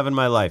ever have in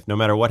my life, no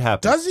matter what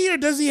happens. Does he, or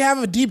does he have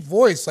a deep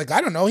voice? Like, I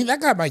don't know.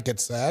 That guy might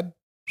get sad.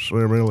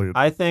 Sam Elliott.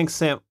 I think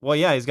Sam, well,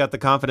 yeah, he's got the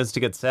confidence to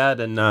get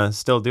sad and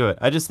still do it.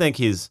 I just think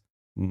he's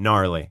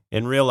gnarly.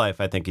 In real life,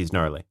 I think he's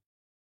gnarly.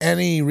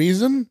 Any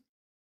reason?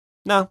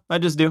 No, I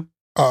just do.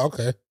 Oh,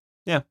 okay.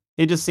 Yeah,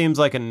 he just seems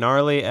like a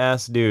gnarly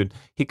ass dude.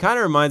 He kind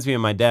of reminds me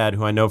of my dad,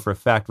 who I know for a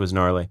fact was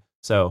gnarly.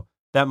 So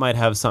that might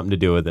have something to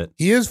do with it.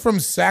 He is from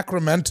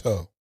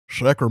Sacramento.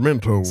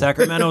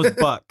 Sacramento's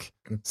buck.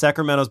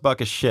 Sacramento's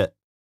buck is shit.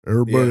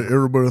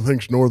 Everybody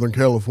thinks Northern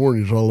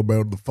California's all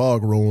about the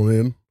fog rolling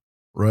in,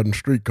 riding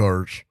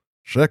streetcars.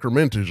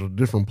 Sacramento's a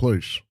different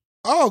place.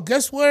 Oh,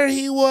 guess where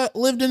he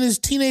lived in his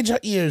teenage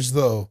years,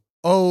 though?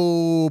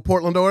 Oh,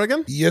 Portland,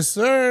 Oregon? Yes,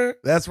 sir.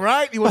 That's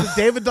right. He went to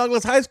David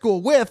Douglas High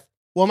School with,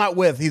 well, not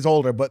with, he's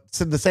older, but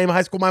the same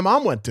high school my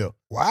mom went to.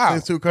 Wow.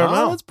 St. Sue Carmel.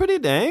 Oh, that's pretty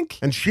dank.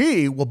 And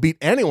she will beat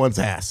anyone's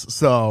ass,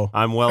 so.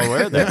 I'm well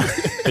aware of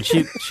that. But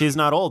she's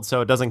not old,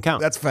 so it doesn't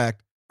count. That's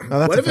fact. No,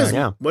 that's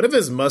what if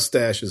his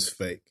mustache is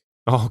fake?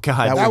 Oh,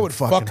 God. That would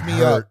fuck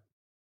me up.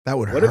 That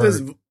would hurt. What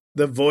if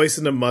the voice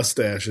and the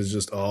mustache is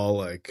just all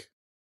like,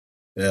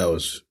 yeah, I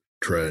was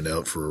trying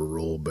out for a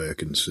role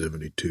back in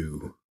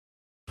 72.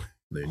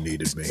 They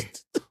needed me.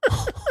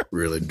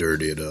 Really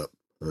dirty it up.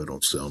 I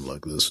don't sound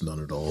like this,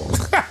 none at all.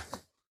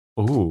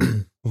 Ooh.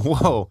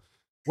 Whoa.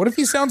 What if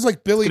he sounds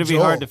like Billy Joel? It's going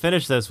to be hard to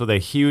finish this with a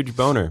huge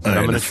boner, but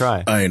I'm going to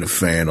try. I ain't a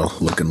fan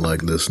of looking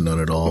like this, none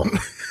at all.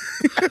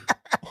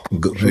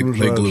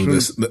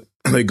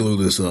 They glue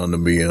this onto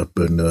me up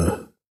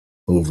and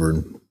over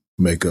in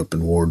makeup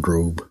and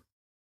wardrobe.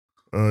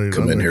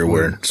 Come in here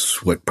wearing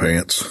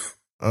sweatpants.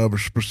 I have a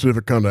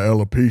specific kind of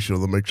alopecia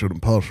that makes it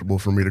impossible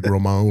for me to grow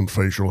my own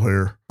facial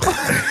hair.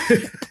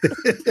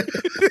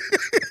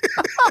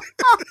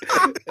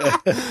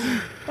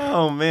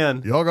 Oh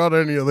man. Y'all got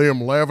any of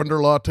them lavender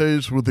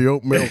lattes with the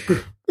oat milk?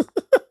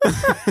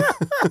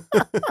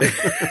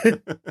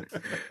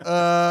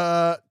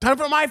 Time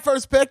for my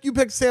first pick. You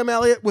picked Sam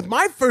Elliott. With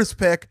my first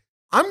pick,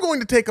 I'm going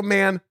to take a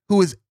man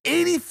who is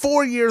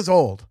 84 years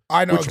old.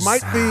 I know. Which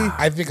might be...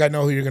 I think I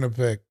know who you're going to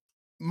pick.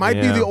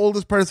 Might be the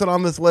oldest person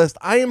on this list.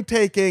 I am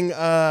taking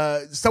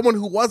someone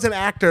who was an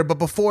actor, but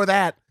before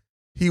that,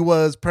 he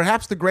was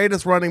perhaps the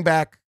greatest running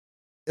back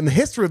in the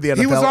history of the NFL.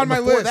 He was on my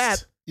list.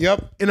 That,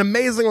 yep. An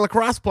amazing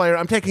lacrosse player.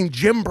 I'm taking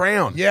Jim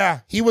Brown.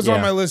 Yeah, he was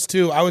on my list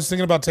too. I was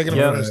thinking about taking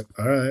him first.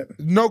 All right.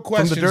 No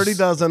question. From the Dirty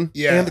Dozen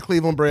and the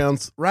Cleveland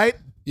Browns, right?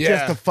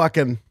 Yeah. Just a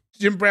fucking...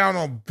 Jim Brown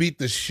will beat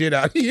the shit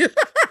out of you.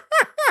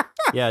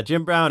 Yeah,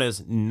 Jim Brown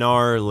is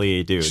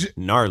gnarly, dude.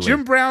 Gnarly.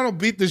 Jim Brown will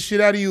beat the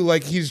shit out of you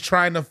like he's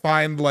trying to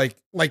find like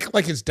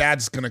his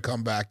dad's gonna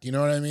come back. You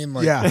know what I mean?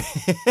 Like, yeah.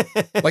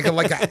 like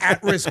a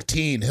at-risk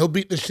teen. He'll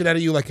beat the shit out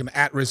of you like an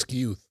at-risk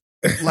youth.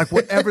 Like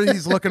whatever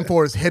he's looking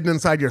for is hidden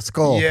inside your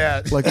skull.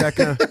 Yeah. Like that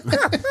kind of...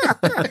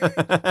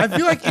 I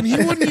feel like, and he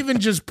wouldn't even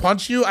just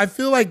punch you. I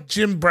feel like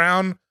Jim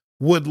Brown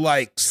would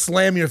like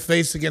slam your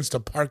face against a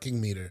parking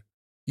meter.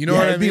 You know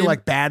what I it'd mean? be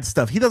like bad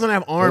stuff. He doesn't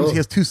have arms. Ugh.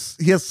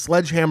 He has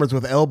sledgehammers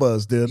with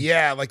elbows, dude.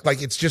 Yeah, like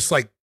it's just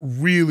like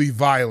really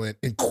violent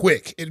and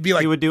quick. It'd be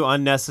like he would do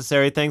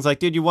unnecessary things like,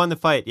 dude, you won the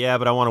fight. Yeah,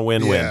 but I want to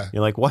win. You're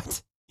like,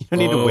 what? You don't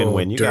need to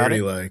win. You got dirty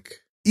it.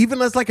 like.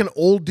 Even as like an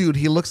old dude,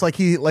 he looks like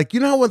you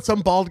know how when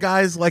some bald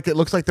guys, like it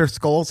looks like their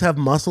skulls have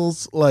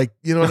muscles, like,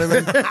 you know what I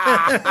mean?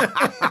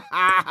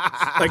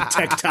 Like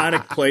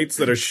tectonic plates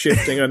that are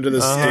shifting under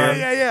the skin.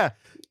 Yeah.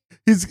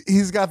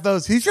 He's got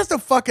those. He's just a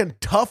fucking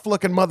tough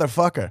looking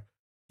motherfucker.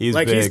 He's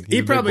like big.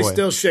 he probably big boy.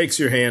 still shakes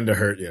your hand to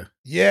hurt you.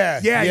 Yeah.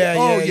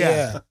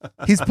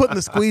 He's putting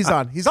the squeeze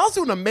on. He's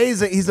also an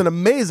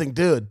amazing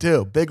dude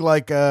too. Big,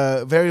 like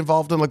very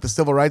involved in like the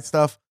civil rights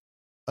stuff.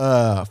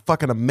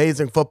 Fucking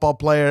amazing football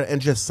player and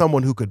just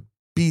someone who could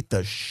beat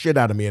the shit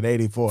out of me at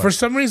 84. For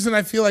some reason,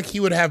 I feel like he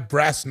would have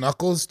brass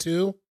knuckles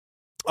too.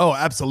 Oh,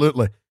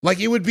 absolutely. Like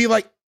it would be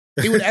like,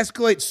 it would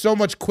escalate so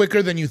much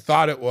quicker than you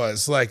thought it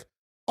was. Like,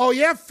 oh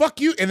yeah,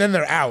 fuck you. And then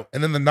they're out.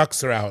 And then the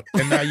knucks are out.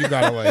 And now you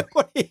gotta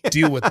like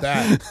deal with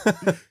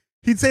that.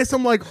 He'd say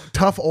some like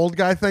tough old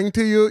guy thing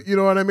to you. You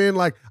know what I mean?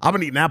 Like, I've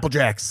been eating Apple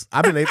Jacks.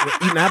 I've been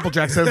eating Apple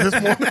Jacks since this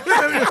morning.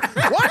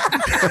 What?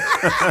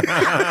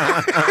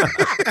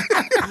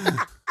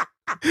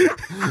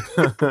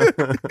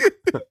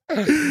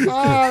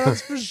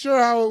 That's for sure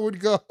how it would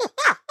go.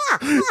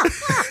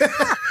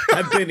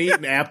 I've been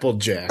eating Apple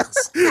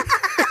Jacks.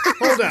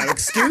 Hold on,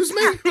 excuse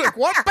me? Like,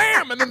 what?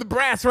 Bam! And then the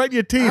brass right in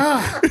your teeth.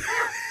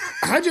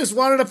 I just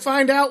wanted to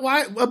find out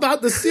why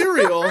about the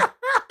cereal,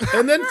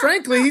 and then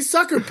frankly, he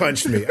sucker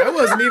punched me. I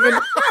wasn't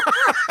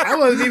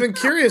even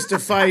curious to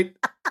fight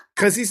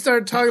because he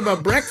started talking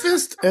about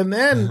breakfast, and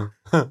then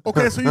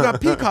okay, so you got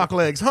peacock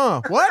legs,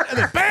 huh? What? And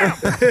then bam!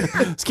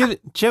 Excuse me,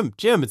 Jim.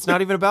 It's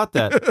not even about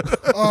that.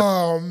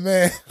 Oh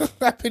man,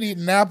 I've been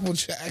eating Apple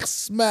Jacks.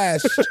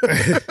 Smash.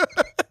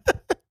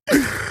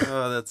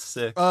 Oh, that's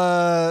sick.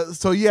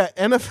 So yeah,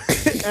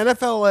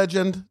 NFL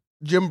legend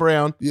Jim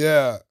Brown.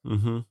 Yeah.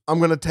 Mm-hmm. I'm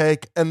gonna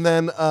take, and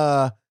then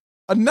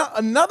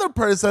another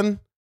person.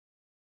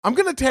 I'm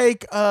gonna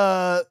take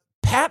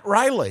Pat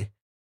Riley,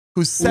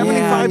 who's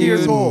 75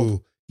 years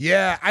old.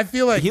 Yeah, I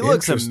feel like he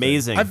looks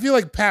amazing. I feel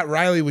like Pat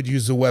Riley would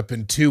use a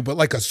weapon too, but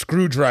like a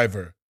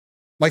screwdriver,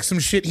 like some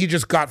shit he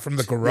just got from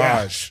the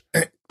garage.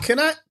 Yeah.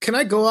 Can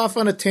I go off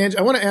on a tangent?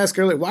 I want to ask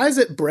earlier, why is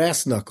it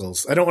brass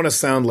knuckles? I don't want to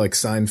sound like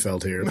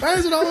Seinfeld here. Why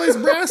is it always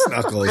brass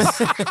knuckles?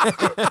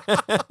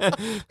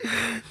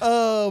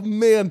 Oh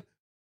man.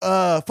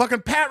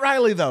 Fucking Pat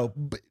Riley though.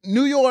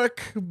 New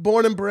York,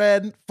 born and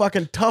bred,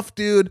 fucking tough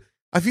dude.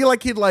 I feel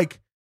like he'd like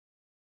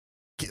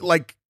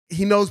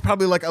he knows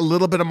probably like a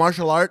little bit of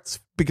martial arts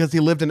because he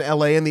lived in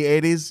LA in the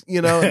 80s,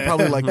 you know, and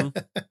probably like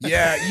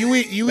yeah, you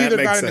either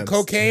got into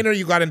cocaine or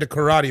you got into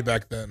karate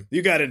back then.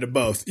 You got into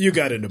both. Yeah,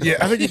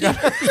 I think he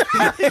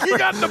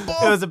got into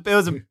both. It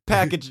was a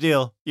package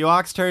deal. You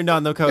ox turned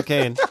on the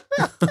cocaine.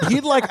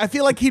 I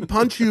feel like he'd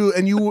punch you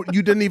and you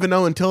didn't even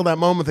know until that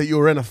moment that you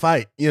were in a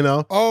fight, you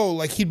know? Oh,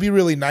 like he'd be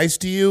really nice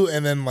to you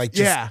and then like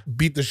just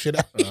beat the shit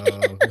out of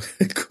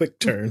you. Quick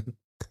turn.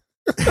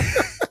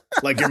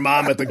 Like your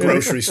mom at the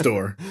grocery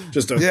store.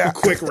 Just a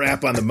quick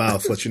rap on the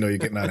mouth, let you know you're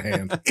getting out of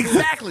hand.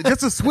 Exactly.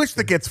 Just a switch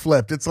that gets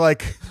flipped. It's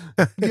like,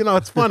 you know,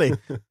 it's funny.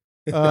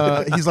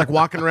 He's like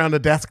walking around a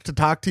desk to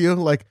talk to you.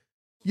 Like,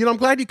 you know, I'm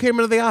glad you came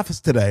into the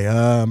office today.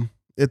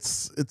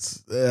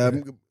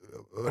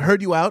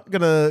 Heard you out.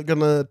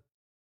 Gonna,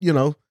 you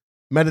know,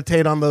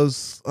 meditate on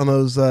those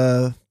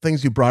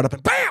things you brought up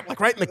and bam, like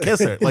right in the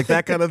kisser, like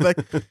that kind of thing.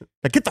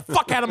 Like, get the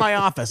fuck out of my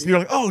office. And you're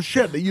like, oh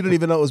shit, you didn't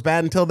even know it was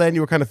bad until then.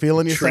 You were kind of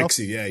feeling yourself. Tricks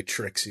you, yeah, he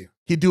tricks you.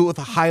 He'd do it with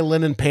a high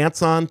linen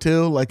pants on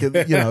too, like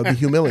it, you know, it'd be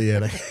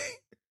humiliating.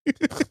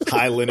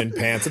 High linen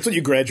pants. That's what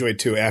you graduate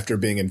to after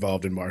being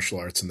involved in martial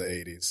arts in the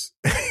 80s.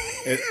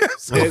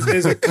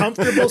 is a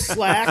comfortable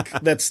slack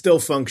that's still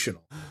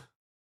functional.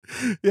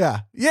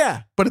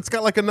 Yeah, but it's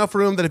got like enough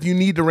room that if you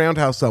need to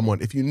roundhouse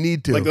someone, if you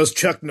need to, Like those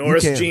Chuck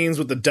Norris can. jeans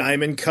with the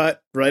diamond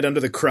cut right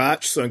under the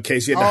crotch, so in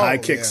case you had to high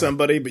kick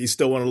somebody, but you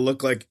still want to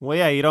look like. Well,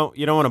 yeah, you don't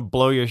want to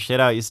blow your shit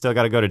out. You still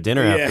got to go to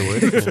dinner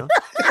afterwards. You know?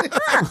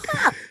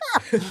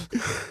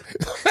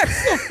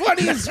 That's the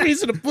funniest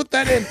reason to put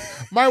that in.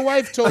 My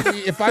wife told me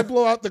if I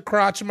blow out the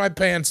crotch of my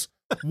pants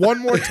one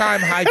more time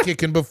high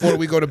kicking before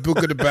we go to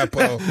Buca de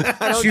Beppo,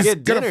 she's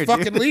get gonna dinner,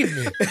 fucking dude. leave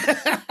me.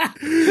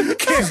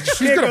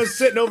 She's gonna go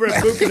sitting over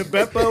at Buca de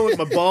Beppo with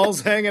my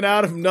balls hanging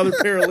out of another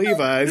pair of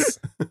Levi's.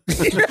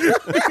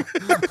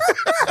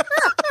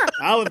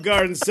 Olive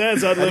Garden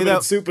says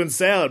unlimited soup and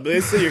salad, but they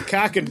say your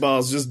cock and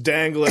balls just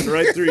dangling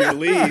right through your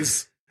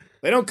lees.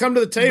 They don't come to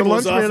the table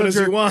as often as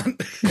you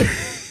want. We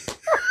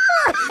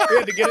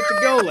had to get it to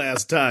go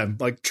last time,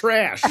 like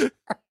trash.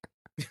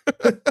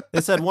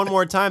 They said one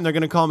more time they're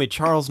going to call me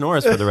Charles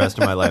Norris for the rest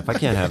of my life. I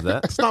can't have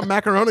that. it's not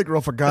Macaroni Grill,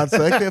 for God's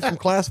sake. They have some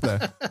class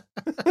there.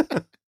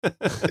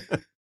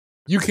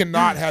 You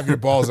cannot have your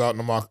balls out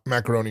in a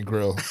macaroni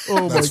grill.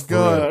 Oh That's my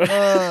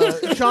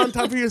God. Sean,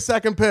 time for your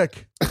second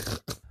pick.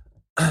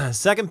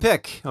 Second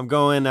pick. I'm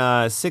going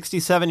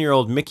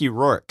 67-year-old Mickey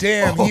Rourke.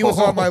 Damn, he was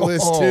on my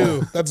list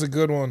too. That's a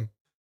good one.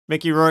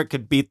 Mickey Rourke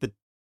could beat the...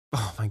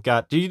 Oh my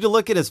God. Do you need to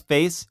look at his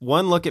face?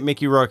 One look at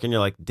Mickey Rourke and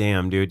you're like,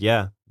 damn, dude.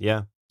 Yeah,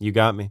 you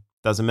got me.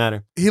 Doesn't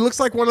matter. He looks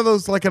like one of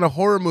those, like in a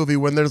horror movie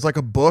when there's like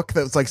a book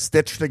that's like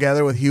stitched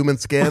together with human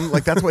skin.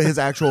 Like that's what his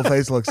actual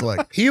face looks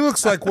like. He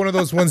looks like one of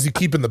those ones you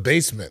keep in the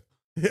basement.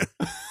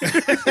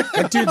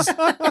 That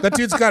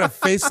dude's got a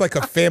face like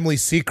a family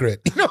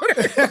secret. You know what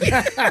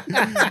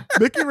I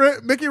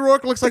mean? Mickey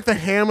Rourke looks like the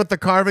ham at the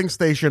carving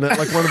station at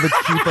like one of the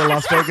cheaper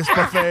Las Vegas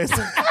buffets.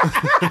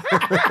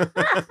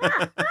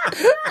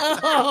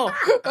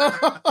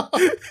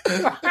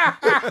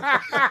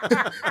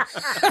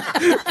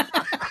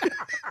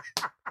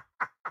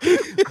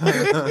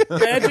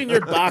 Imagine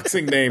your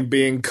boxing name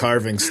being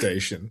Carving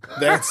Station.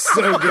 That's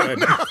so good.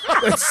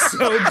 That's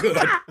so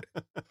good.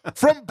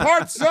 From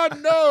parts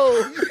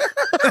unknown.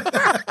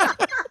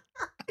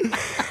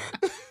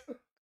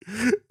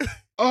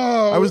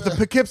 I was the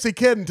Poughkeepsie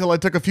Kid until I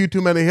took a few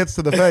too many hits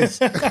to the face.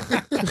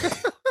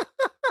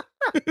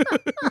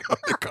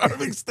 The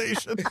carving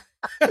station.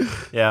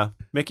 Yeah.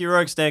 Mickey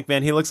Rourke stank,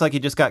 man. He looks like he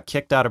just got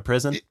kicked out of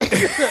prison.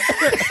 Kicked out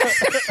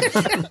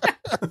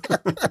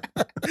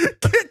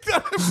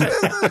of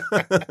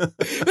prison.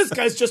 This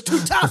guy's just too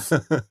tough.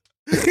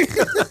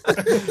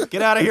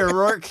 Get out of here,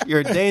 Rourke. You're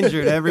a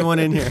danger to everyone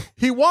in here.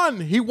 He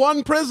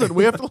won prison.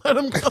 We have to let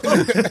him go.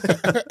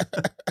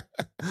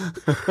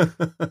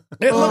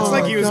 It looks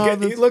like he was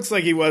he looks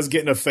like he was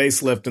getting a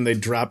facelift and they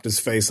dropped his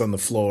face on the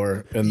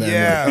floor and then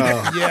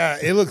yeah.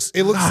 It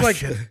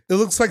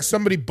looks like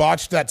somebody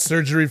botched that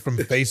surgery from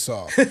Face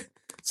Off.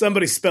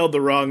 somebody spelled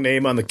the wrong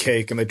name on the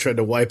cake and they tried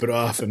to wipe it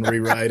off and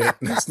rewrite it.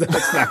 That's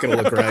not going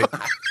to look right.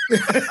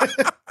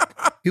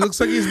 He looks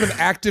like he's been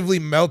actively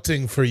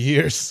melting for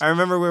years. I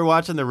remember we were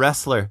watching The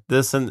Wrestler,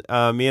 this and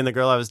me and the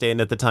girl I was dating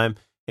at the time,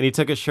 and he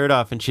took his shirt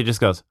off and she just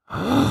goes,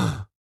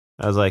 I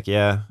was like,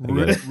 yeah, I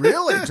get it.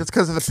 Really? Just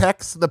because of the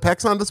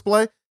pecs on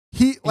display?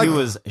 He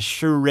was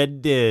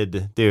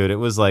shredded, dude. It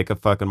was like a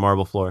fucking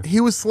marble floor.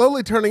 He's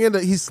slowly turning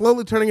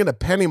into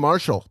Penny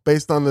Marshall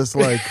based on this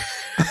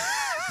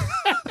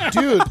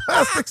dude,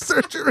 plastic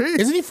surgery.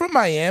 Isn't he from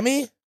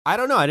Miami? I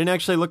don't know. I didn't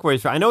actually look where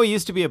he's from. I know he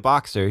used to be a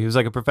boxer. He was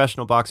like a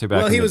professional boxer back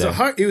in the day.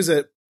 He was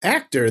an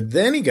actor,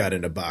 then he got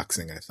into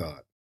boxing, I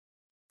thought.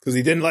 Because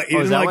he didn't like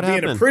being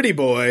a pretty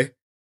boy,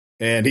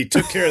 and he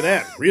took care of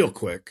that real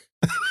quick.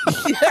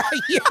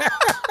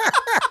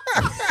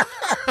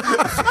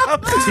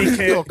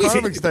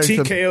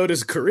 TKO'd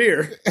his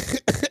career.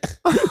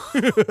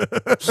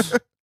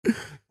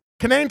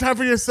 Kinane, time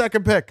for your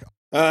second pick.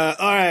 All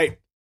right.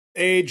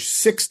 Age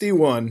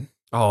 61.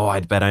 Oh, I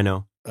bet I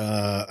know.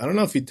 I don't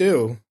know if you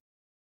do.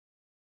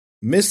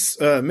 Miss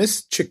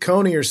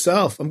Ciccone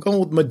herself. I'm going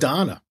with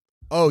Madonna.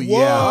 Oh,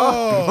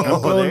 yeah.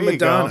 I'm going with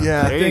Madonna.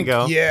 Yeah, there you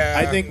go. Yeah.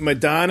 I think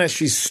Madonna,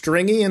 she's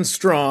stringy and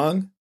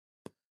strong.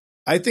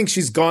 I think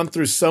she's gone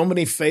through so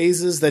many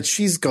phases that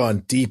she's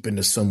gone deep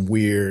into some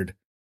weird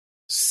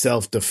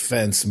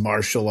self-defense,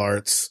 martial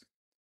arts,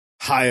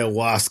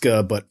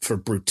 ayahuasca, but for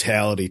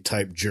brutality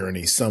type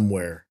journey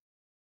somewhere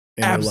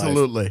in her life.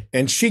 Absolutely.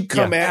 And she'd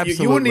come at you.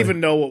 You wouldn't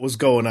even know what was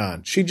going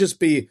on. She'd just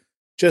be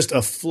just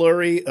a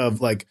flurry of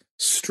like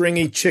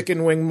stringy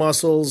chicken wing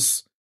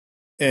muscles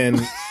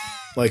and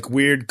like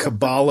weird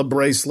Kabbalah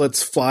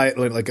bracelets fly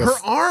like her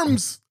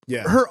arms.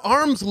 Yeah. Her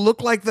arms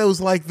look like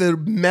those, like the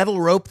metal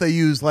rope they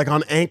use like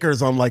on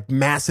anchors on like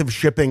massive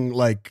shipping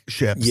like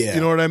ships. Yeah.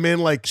 You know what I mean?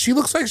 Like she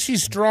looks like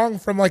she's strong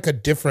from like a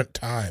different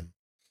time.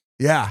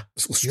 Yeah.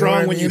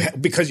 Strong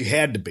because you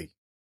had to be.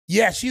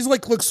 Yeah, she's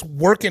like looks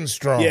working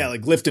strong. Yeah,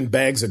 like lifting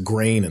bags of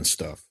grain and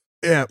stuff.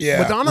 Yeah.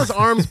 Madonna's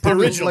arms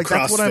probably like CrossFit,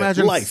 that's what I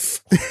imagine.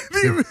 Life.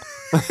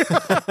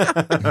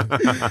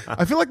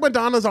 I feel like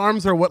Madonna's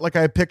arms are what like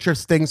I picture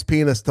Sting's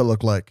penis to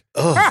look like.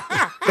 Ooh,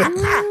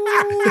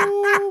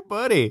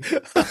 buddy.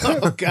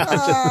 Oh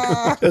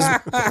God,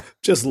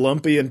 just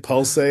lumpy and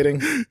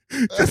pulsating.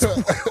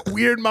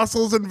 Weird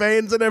muscles and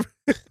veins and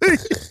everything.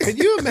 Can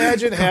you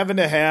imagine having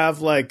to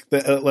have like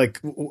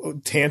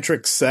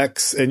tantric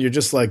sex and you're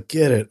just like,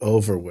 get it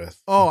over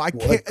with? Oh, I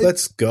can't. Like,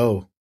 let's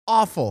go.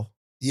 Awful.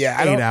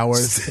 Yeah, 8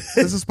 hours.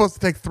 This is supposed to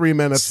take 3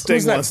 minutes.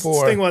 Sting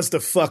wants to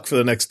fuck for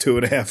the next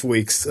 2.5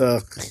 weeks.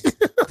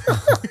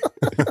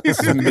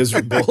 He's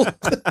miserable.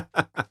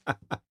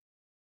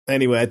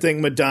 Anyway, I think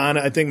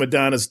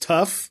Madonna's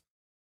tough.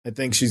 I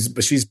think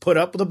she's put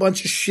up with a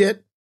bunch of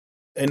shit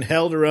and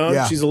held her own.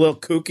 Yeah. She's a little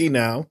kooky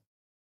now.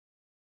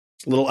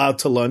 A little out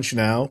to lunch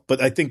now,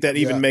 but I think that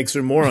even makes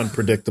her more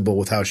unpredictable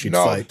with how she'd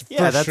fight.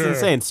 Yeah, that's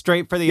insane.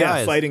 Straight for the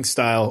eyes. Fighting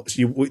style.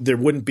 There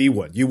wouldn't be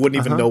one. You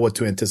wouldn't even know what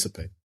to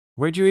anticipate.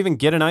 Where'd you even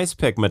get an ice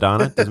pick,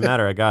 Madonna? Doesn't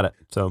matter. I got it.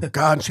 So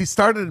God, she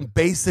started in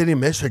Bay City,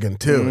 Michigan,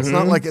 too. Mm-hmm.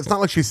 It's not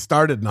like she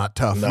started not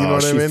tough. No, you know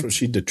what I mean?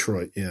 She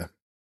Detroit. Yeah.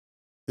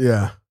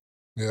 Yeah.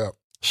 Yeah.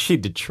 She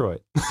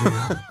Detroit.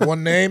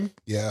 One name?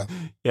 Yeah.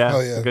 Yeah.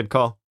 Hell yeah. Good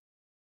call.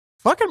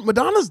 Fucking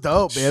Madonna's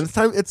dope, man.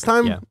 It's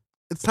time. Yeah.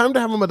 It's time to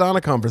have a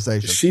Madonna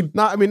conversation.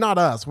 Not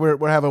us.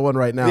 We're having one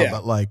right now, Yeah.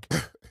 but like,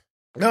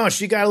 No,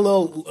 she got a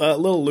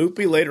little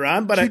loopy later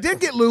on, but she did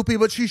get loopy,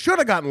 but she should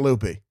have gotten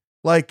loopy.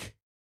 Like,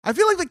 I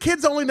feel like the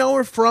kids only know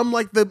her from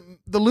like the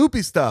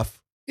loopy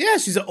stuff. Yeah,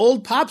 she's an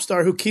old pop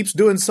star who keeps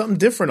doing something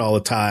different all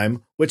the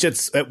time, which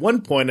at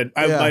one point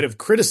I might have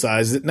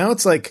criticized it. Now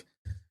it's like,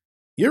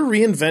 you're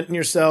reinventing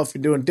yourself.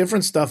 You're doing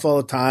different stuff all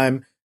the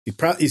time.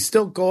 You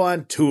still go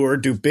on tour,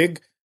 do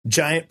big,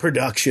 giant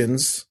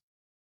productions.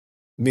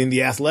 I mean,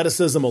 the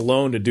athleticism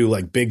alone to do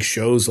like big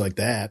shows like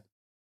that.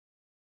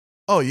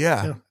 Oh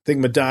yeah. I think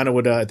Madonna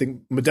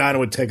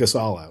would take us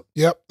all out.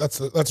 Yep, that's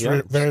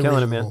very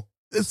killing it, man. reasonable.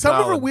 Some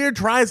of her weird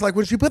tries, like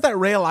when she put that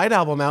Rail Light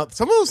album out,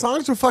 some of those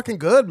songs were fucking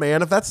good,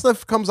 man. If that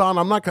stuff comes on,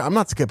 I'm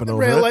not skipping over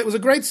Rail it. Light was a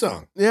great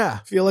song. Yeah.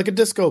 Feel like a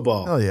disco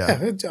ball. Hell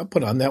yeah. I'll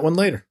put on that one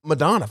later.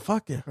 Madonna,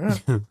 fuck yeah.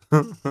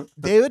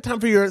 David, time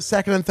for your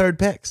second and third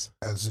picks.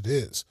 As it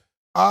is.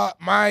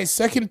 My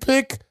second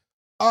pick,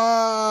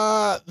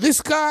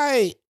 this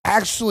guy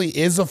actually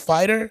is a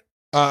fighter.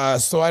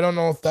 So I don't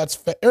know if that's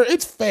fair.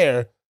 It's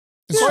fair.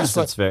 Of course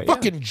it's fair.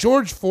 Fucking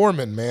George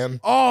Foreman, man.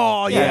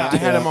 Oh yeah, I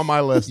had him on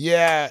my list.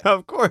 Yeah.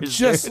 Of course.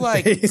 Just dude.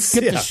 like get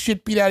the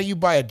shit beat out of you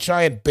by a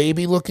giant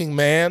baby looking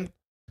man.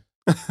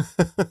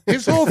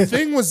 His whole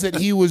thing was that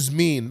he was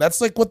mean. That's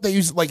like what they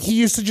used. Like he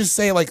used to just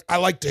say, like, I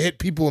like to hit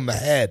people in the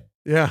head.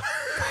 Yeah.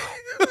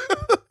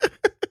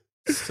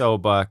 So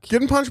Buck.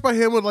 Getting punched by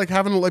him would like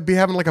having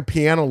a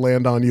piano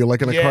land on you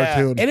like in a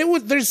cartoon.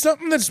 And there's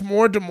something that's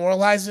more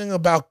demoralizing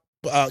about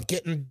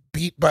getting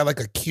beat by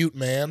like a cute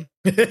man.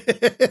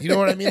 You know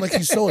what I mean? Like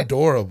he's so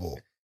adorable.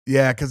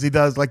 Yeah, because he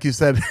does, like you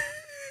said,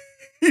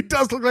 he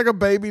does look like a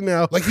baby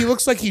now. Like he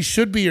looks like he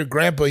should be your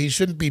grandpa. He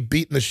shouldn't be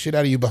beating the shit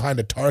out of you behind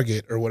a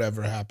Target or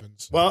whatever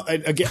happens. Well,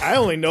 I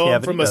only know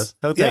him from a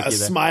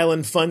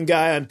smiling, fun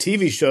guy on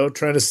TV show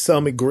trying to sell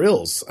me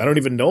grills. I don't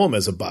even know him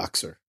as a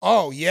boxer.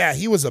 Oh yeah,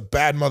 he was a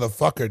bad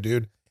motherfucker,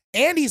 dude.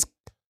 And he's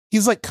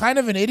like kind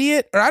of an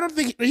idiot, or I don't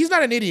think he's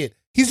not an idiot.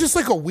 He's just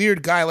like a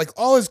weird guy. Like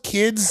all his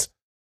kids'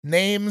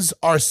 names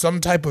are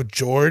some type of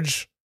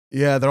George.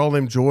 Yeah, they're all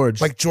named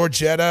George. Like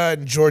Georgetta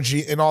and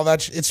Georgie and all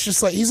that. It's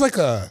just like he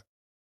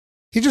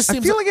just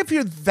seems. I feel like if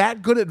you're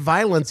that good at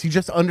violence, you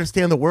just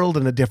understand the world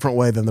in a different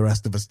way than the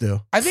rest of us do.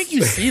 I think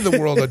you see the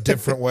world a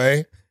different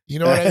way. You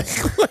know what I mean?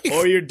 Like,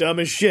 or you're dumb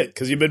as shit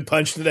because you've been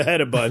punched in the head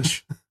a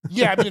bunch.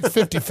 Yeah, I mean, it's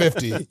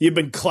 50-50. You've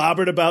been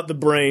clobbered about the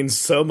brains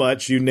so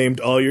much you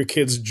named all your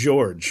kids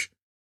George.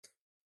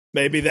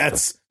 Maybe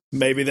that's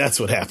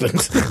what happened.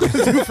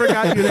 You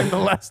forgot you named the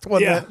last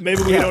one. Yeah,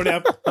 maybe we don't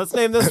have. Let's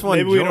name this one.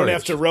 Maybe George. we don't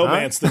have to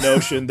romance the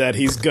notion that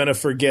he's gonna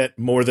forget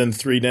more than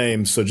 3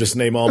 names. So just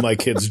name all my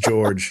kids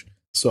George.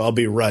 So I'll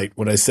be right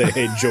when I say,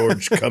 "Hey,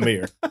 George, come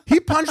here." He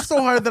punched so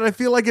hard that I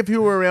feel like if he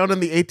were around in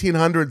the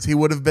 1800s, he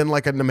would have been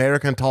like an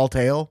American tall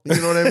tale. You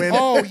know what I mean?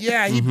 Oh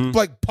yeah, he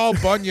like Paul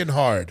Bunyan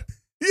hard.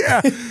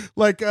 Yeah,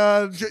 like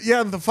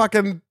the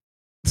fucking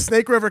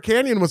Snake River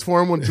Canyon was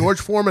formed when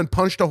George Foreman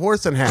punched a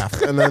horse in half,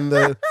 and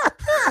then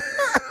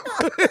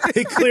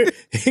he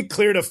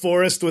cleared a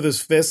forest with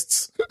his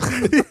fists.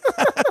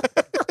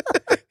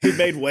 He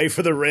made way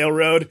for the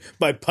railroad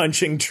by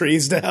punching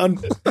trees down.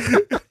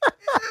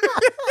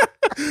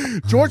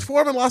 George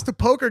Foreman lost a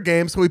poker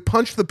game, so he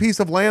punched the piece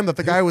of land that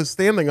the guy was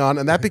standing on,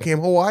 and that became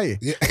Hawaii.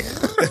 Yeah.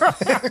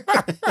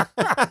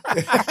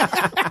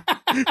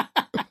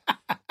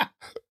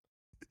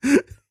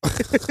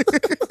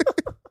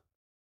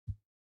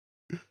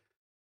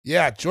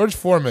 Yeah, George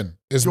Foreman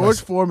is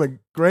Foreman,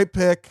 great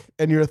pick.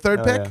 And your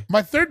third pick? Yeah.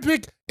 My third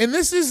pick, and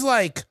this is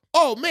like,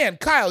 oh man,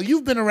 Kyle,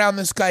 you've been around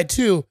this guy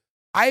too.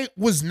 I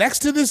was next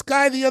to this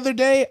guy the other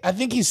day. I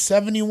think he's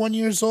 71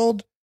 years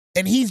old,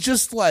 and he's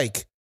just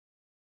like,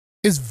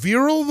 is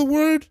virile the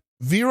word?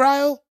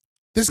 Virile?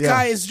 This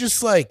guy is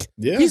just like,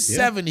 he's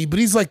 70, but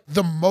he's like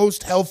the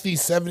most healthy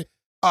 70.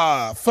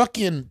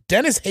 Fucking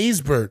Dennis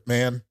Haysbert,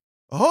 man.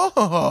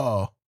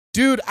 Oh.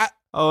 Dude,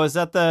 Oh, is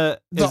that the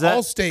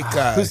Allstate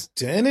guy? Who's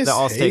Dennis the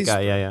Allstate Haysbert.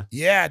 guy? Yeah.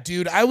 Yeah,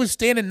 dude. I was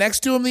standing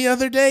next to him the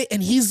other day,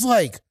 and he's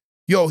like,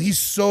 "Yo, he's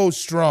so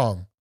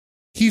strong.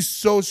 He's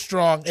so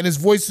strong, and his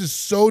voice is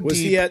so Was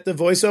deep." he at the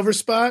voiceover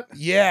spot?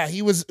 Yeah,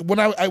 he was when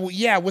I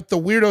with the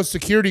weirdo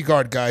security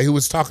guard guy who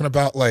was talking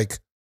about like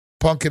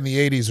punk in the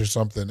 '80s or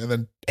something, and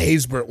then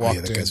Haysbert Oh, walked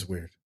yeah, that in. guy's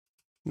weird.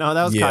 No,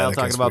 that was Yeah, Kyle that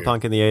talking guy's about weird.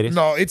 punk in the 80s.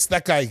 No, it's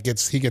that guy he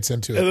gets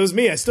into It it. was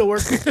me. I still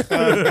work.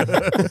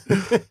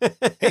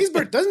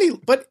 Haysbert, doesn't he?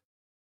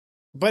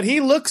 But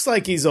he looks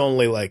like he's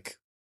only like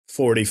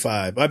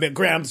 45. I mean,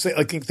 Graham,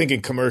 like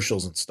thinking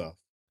commercials and stuff.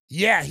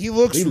 Yeah, he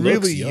looks He really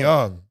looks young.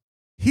 young.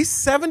 He's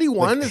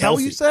 71. Like Is that what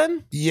you healthy.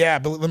 said? Yeah,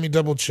 but let me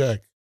double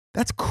check.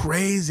 That's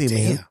crazy,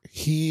 man.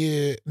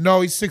 He's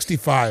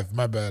 65.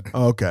 My bad.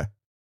 Oh, okay.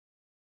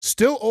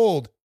 Still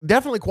old.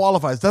 Definitely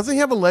qualifies. Doesn't he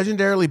have a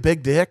legendarily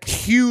big dick?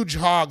 Huge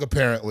hog,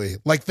 apparently.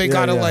 Like they Yeah,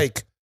 gotta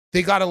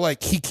yeah.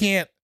 he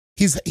can't.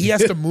 He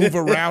has to move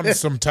around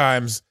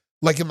sometimes,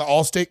 like in the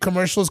Allstate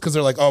commercials, because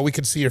they're like, "Oh, we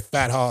can see your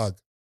fat hog."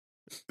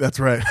 That's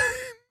right.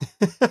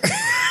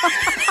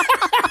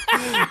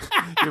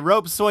 Your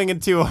rope's swinging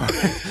too hard.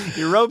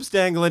 Your rope's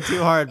dangling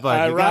too hard,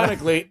 bud. You gotta-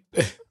 Ironically,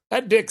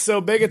 that dick's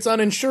so big it's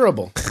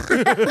uninsurable.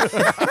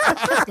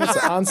 It's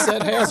an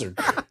onset hazard.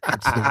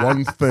 It's the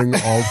one thing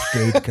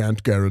Allstate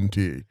can't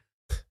guarantee.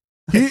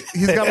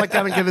 He's got like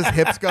kind of get his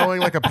hips going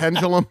like a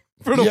pendulum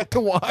for him to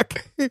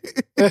walk.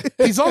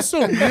 He's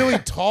also really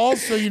tall,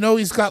 so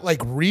he's got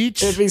like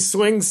reach. If he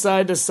swings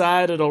side to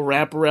side, it'll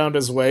wrap around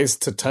his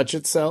waist to touch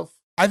itself.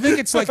 I think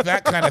it's like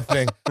that kind of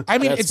thing. I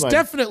mean, That's it's my-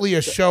 definitely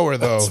a shower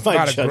though, That's my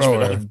not a judgment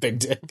grower. on big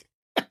dick.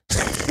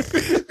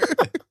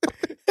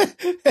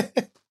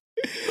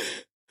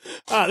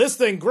 This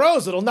thing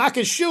grows, it'll knock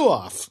his shoe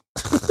off.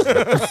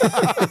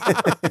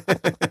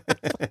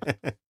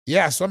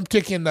 Yeah, so I'm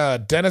taking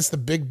Dennis the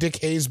Big Dick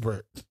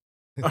Haysbert.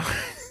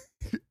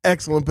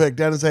 Excellent pick,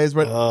 Dennis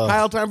Haysbert. Oh.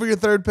 Kyle, time for your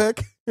third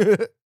pick. Do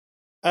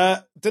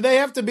they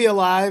have to be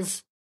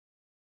alive?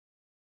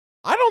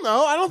 I don't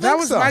know. I don't That think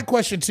was so. my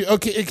question too.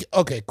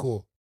 Okay,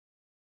 cool.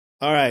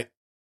 All right.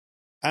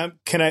 I'm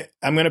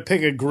gonna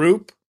pick a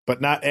group,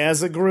 but not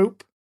as a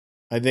group.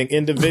 I think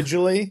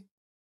individually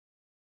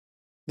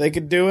they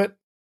could do it.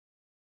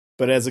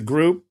 But as a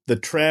group, the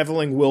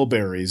Traveling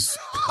Wilburys.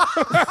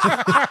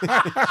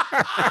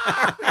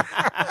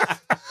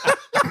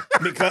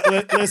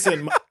 Because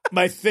listen,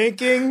 my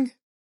thinking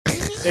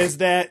is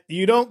that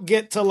you don't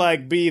get to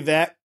like be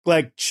that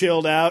like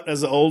chilled out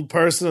as an old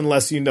person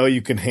unless you know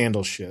you can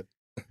handle shit.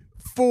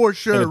 For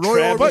sure. And the Roy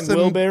Traveling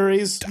Orbison.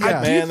 Wilburys.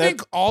 Do you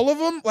think all of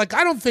them? Like,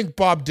 I don't think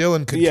Bob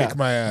Dylan could Yeah. kick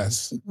my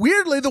ass.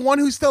 Weirdly, the one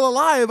who's still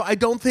alive, I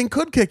don't think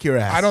could kick your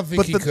ass. I don't think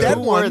but he the could. dead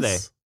Who were ones, they?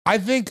 I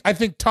think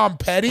Tom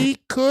Petty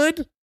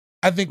could.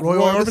 I think Roy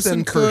Roy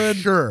Orbison Orbison could.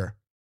 for sure.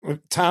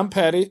 Tom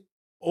Petty,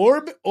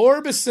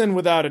 Orbison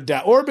without a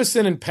doubt.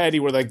 Orbison and Petty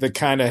were like the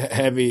kind of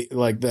heavy,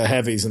 like the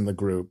heavies in the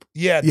group.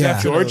 Yeah, Yeah.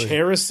 definitely. George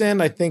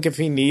Harrison, I think if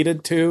he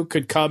needed to,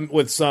 could come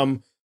with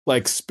some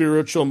like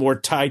spiritual, more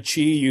Tai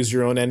Chi, use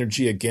your own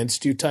energy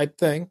against you type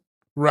thing.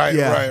 Right,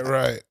 Yeah.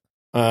 right.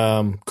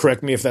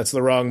 Correct me if that's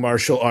the wrong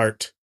martial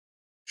art,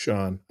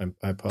 Sean.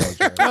 I apologize.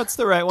 That's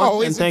the right one.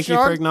 Oh, is And it, thank you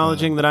Sean? for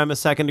acknowledging that I'm a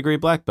second-degree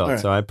black belt, All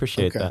right. so I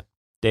appreciate Okay. that.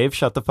 Dave,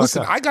 shut the fuck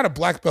Listen, up. I got a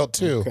black belt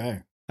too. Okay.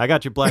 I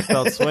got your black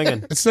belt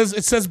swinging. It says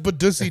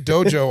Badusi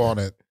Dojo on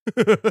it.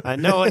 I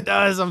know it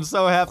does. I'm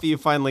so happy you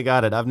finally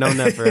got it. I've known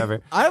that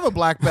forever. I have a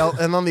black belt,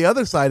 and on the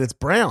other side, it's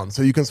brown.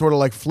 So you can sort of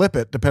like flip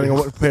it depending on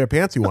what pair of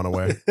pants you want to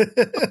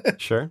wear.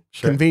 Sure.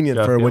 Convenient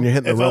Yeah, for yeah. when you're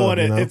hitting If the I road. want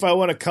to, you know? if I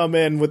want to come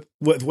in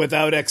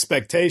without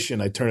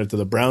expectation, I turn it to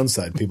the brown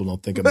side. People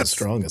don't think I'm as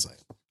strong as I am.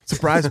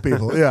 Surprise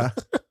people. Yeah.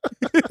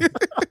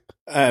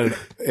 I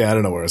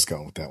don't know where I was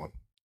going with that one.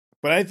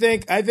 But I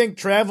think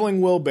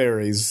Traveling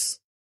Wilburys,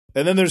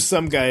 and then there's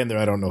some guy in there,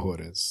 I don't know who it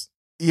is.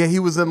 Yeah, he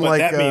was in But like.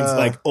 that means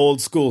like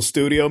old school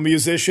studio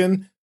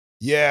musician.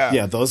 Yeah.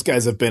 Yeah, those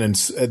guys have been in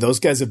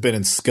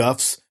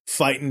scuffs,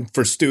 fighting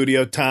for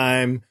studio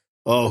time.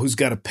 Oh, who's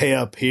got to pay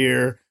up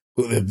here?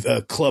 Who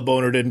the club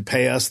owner didn't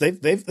pay us?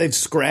 They've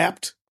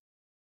scrapped.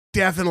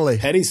 Definitely.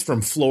 Petty's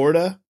from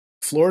Florida.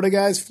 Florida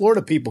guys,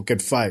 Florida people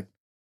could fight.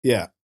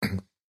 Yeah.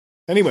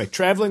 Anyway,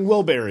 Traveling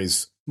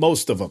Wilburys,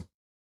 most of them.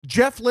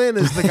 Jeff Lynne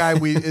is the guy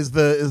is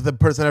the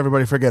person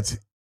everybody forgets.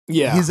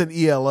 Yeah. He's an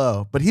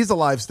ELO, but he's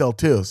alive still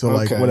too. So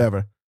like Okay.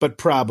 whatever. But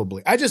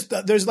probably. I just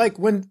there's like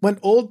when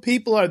old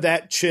people are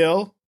that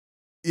chill,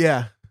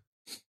 Yeah.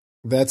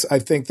 I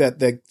think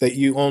that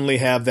you only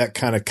have that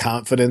kind of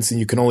confidence and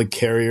you can only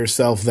carry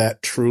yourself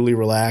that truly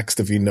relaxed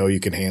if you know you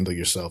can handle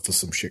yourself if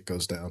some shit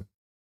goes down.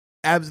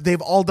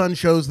 They've all done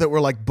shows that were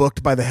like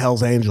booked by the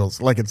Hells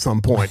Angels, like at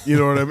some point. You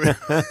know what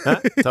I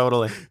mean?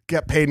 Totally.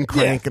 Get paid and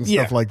crank and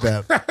stuff like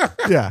that.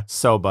 Yeah.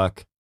 So,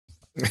 Buck.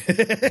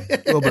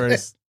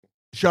 Wilburys.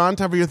 Sean,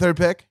 time for your third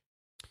pick.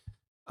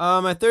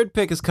 My third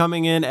pick is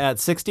coming in at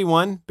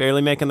 61,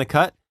 barely making the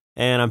cut,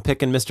 and I'm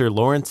picking Mr.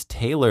 Lawrence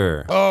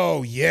Taylor.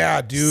 Oh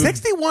yeah, dude.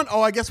 61.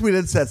 Oh, I guess we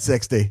did set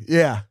 60.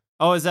 Yeah.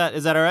 Oh, is that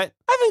all right?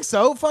 I think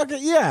so. Fuck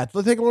it. Yeah.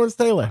 Let's take Lawrence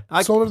Taylor.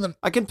 I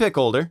can pick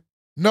older.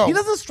 No, He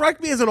doesn't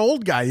strike me as an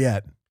old guy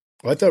yet.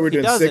 Well, I thought we were He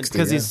doing doesn't 60.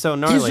 because he's so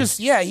gnarly. he's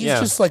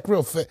just like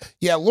real fit.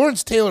 Yeah,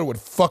 Lawrence Taylor would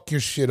fuck your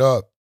shit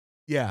up.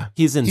 Yeah.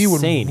 He's He would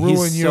insane. ruin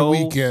He's your so,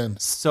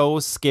 weekend. so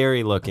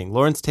scary looking.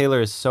 Lawrence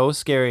Taylor is so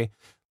scary.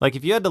 Like,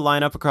 if you had to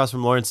line up across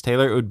from Lawrence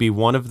Taylor, it would be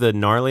one of the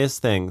gnarliest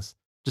things.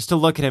 Just to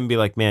look at him and be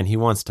like, man, he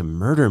wants to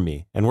murder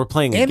me. And we're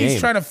playing a And game. he's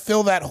trying to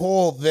fill that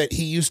hole that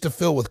he used to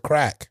fill with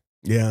crack.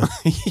 Yeah.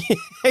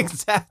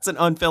 Exactly. It's an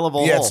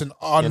unfillable Yeah, hole. it's an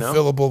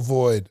unfillable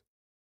void.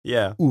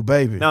 Yeah. Ooh,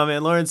 baby. No,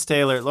 man, Lawrence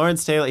Taylor,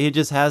 he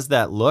just has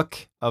that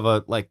look of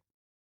a, like,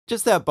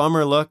 just that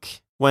bummer look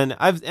when it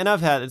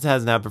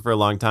hasn't happened for a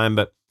long time,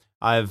 but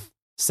I've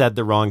said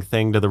the wrong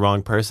thing to the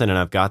wrong person and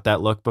I've got that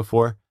look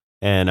before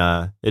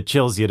and it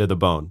chills you to the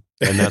bone.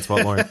 And that's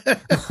what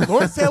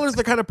Lawrence Taylor's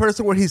the kind of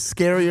person where he's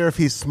scarier if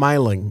he's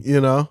smiling, you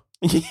know?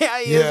 Yeah,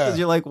 he is, because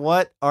you're like,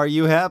 what are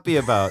you happy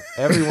about?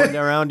 Everyone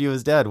around you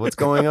is dead. What's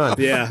going on?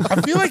 Yeah. I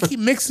feel like he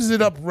mixes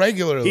it up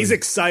regularly. He's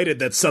excited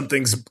that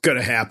something's going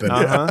to happen.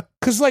 Uh-huh.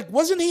 Because, like,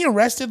 wasn't he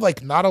arrested,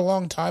 like, not a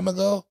long time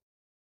ago?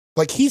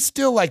 Like, he's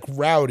still, like,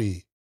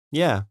 rowdy.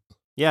 Yeah.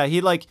 Yeah,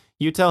 he, like,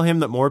 you tell him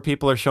that more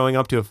people are showing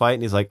up to a fight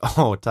and he's like,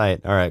 oh,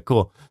 tight. All right,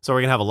 cool. So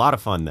we're going to have a lot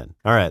of fun then.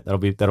 All right, that'll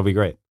be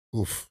great.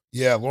 Oof.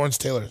 Yeah, Lawrence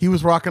Taylor. He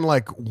was rocking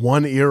like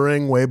one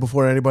earring way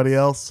before anybody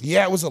else.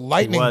 Yeah, it was a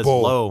lightning It was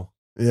bolt. low.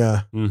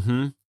 Yeah.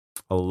 Mm-hmm.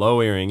 A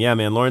low earring. Yeah,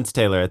 man, Lawrence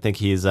Taylor, I think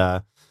he's,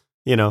 a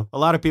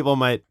lot of people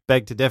might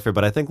beg to differ,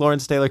 but I think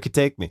Lawrence Taylor could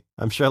take me.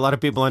 I'm sure a lot of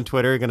people on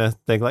Twitter are going to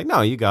think like,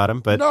 no, you got him,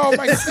 but... No,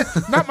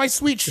 not my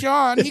sweet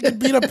Sean. He could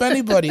beat up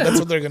anybody. That's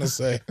what they're going to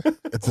say.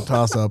 It's a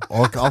toss-up.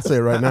 I'll say it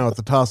right now. It's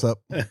a toss-up.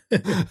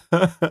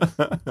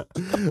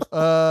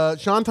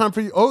 Sean, time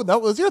for you. Oh,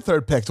 that was your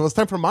third pick, so it's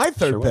time for my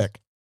third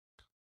pick.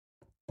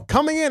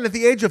 Coming in at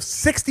the age of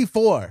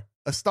 64,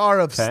 a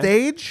star of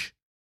stage,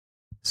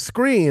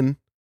 screen,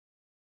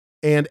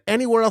 and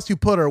anywhere else you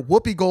put her,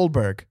 Whoopi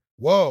Goldberg.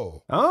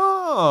 Whoa.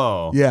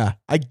 Oh. Yeah,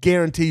 I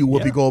guarantee you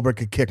Whoopi Goldberg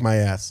could kick my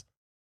ass.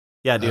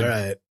 Yeah, dude. All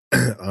right.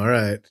 All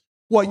right.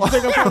 What, you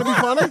think I'm trying to be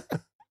funny?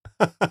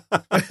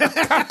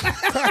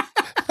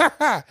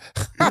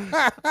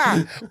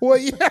 Well,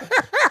 yeah.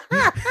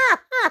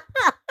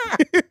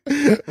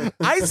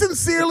 I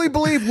sincerely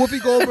believe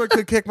Whoopi Goldberg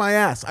could kick my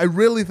ass. I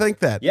really think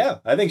that. Yeah,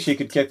 I think she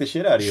could kick the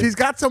shit out of you. She's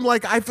got some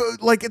like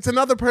it's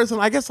another person.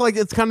 I guess like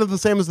it's kind of the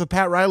same as the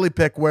Pat Riley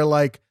pick, where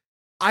like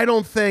I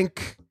don't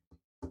think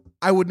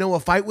I would know a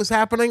fight was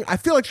happening. I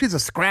feel like she's a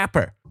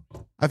scrapper.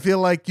 I feel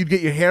like you'd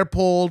get your hair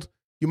pulled.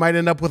 You might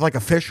end up with like a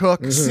fish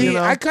hook. See, you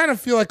know? I kind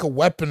of feel like a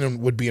weapon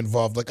would be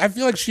involved. Like, I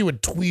feel like she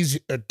would tweeze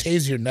or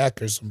tase your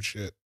neck or some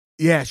shit.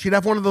 Yeah, she'd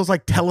have one of those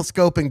like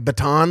telescoping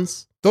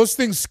batons. Those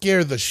things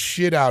scare the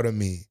shit out of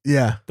me.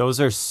 Yeah. Those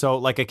are so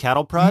like a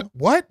cattle prod?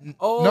 What?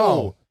 Oh.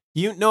 No.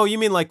 You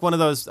mean like one of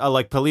those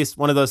like police,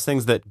 one of those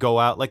things that go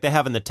out like they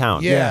have in the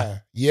town. Yeah.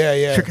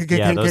 Yeah,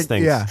 those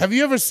things. Yeah. Have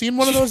you ever seen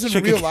one of those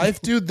in real life,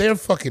 dude? They're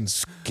fucking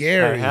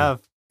scary. I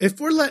have. If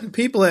we're letting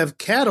people have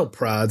cattle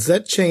prods,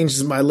 that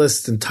changes my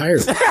list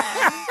entirely.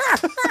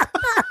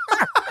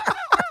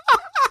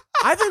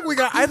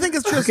 I think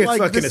it's just Look at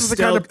like fucking this is the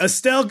kind of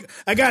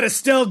I got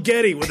Estelle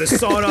Getty with a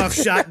sawed-off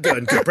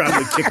shotgun could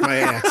probably kick my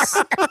ass.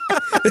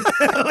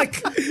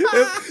 Like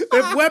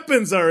if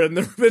weapons are in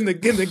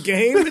the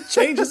game, it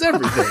changes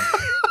everything.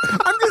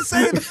 I'm just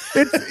saying,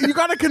 you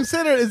got to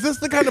consider, is this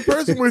the kind of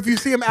person where if you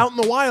see him out in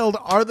the wild,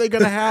 are they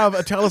going to have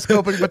a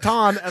telescoping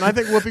baton? And I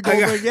think Whoopi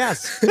Goldberg,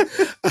 yes.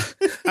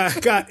 I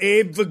got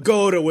Abe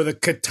Vigoda with a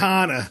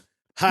katana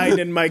hiding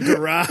in my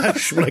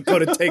garage when I go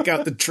to take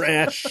out the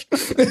trash.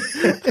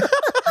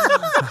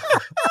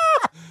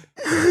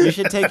 You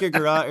should take your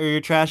garage or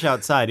your trash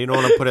outside. You don't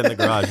want to put it in the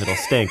garage; it'll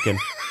stink. And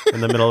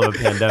in the middle of a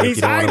pandemic, He's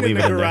you don't want to hiding in leave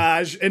the it in there.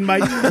 garage, and my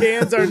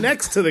cans are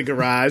next to the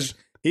garage.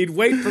 He'd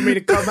wait for me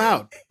to come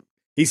out.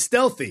 He's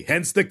stealthy,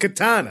 hence the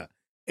katana.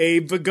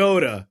 Abe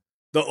Vigoda,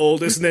 the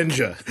oldest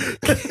ninja.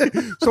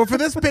 So for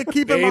this pick,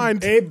 keep in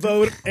mind. Abe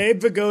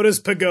Vigoda's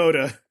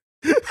pagoda.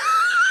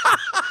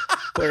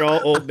 They're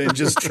all old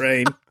ninjas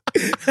trained.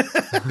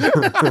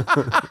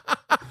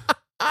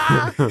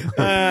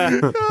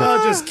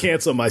 I'll just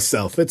cancel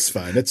myself. It's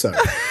fine. It's all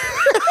right.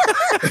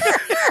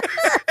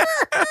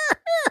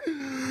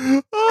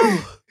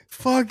 Oh,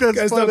 fuck, that's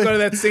You guys funny. don't go to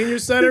that senior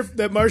center,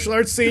 that martial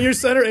arts senior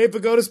center, Abe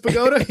Vigoda's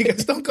pagoda? You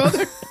guys don't go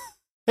there?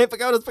 Hey,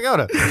 pagoda's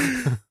pagoda.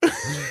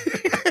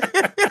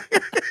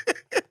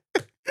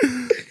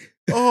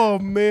 Oh,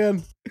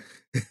 man.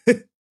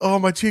 Oh,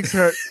 my cheeks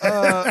hurt.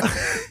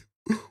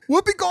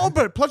 Whoopi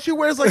Goldberg. Plus, she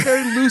wears like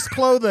very loose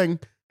clothing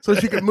so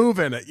she can move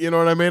in it. You know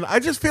what I mean? I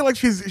just feel like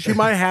she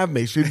might have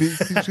me. She'd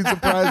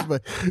surprise me.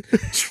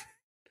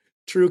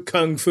 True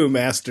Kung Fu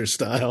master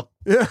style.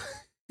 Yeah.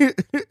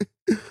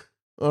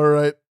 All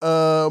right.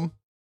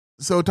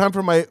 So time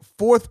for my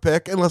fourth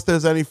pick, unless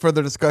there's any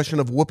further discussion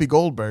of Whoopi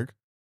Goldberg.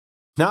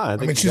 No, I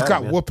mean, she's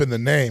got whoop in the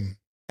name.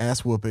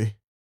 Ass Whoopi.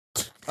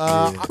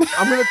 I'm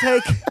going to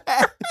take...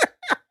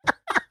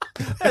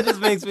 That just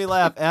makes me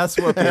laugh. Ass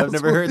whooping. I've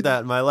never heard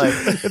that in my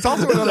life. It's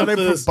also another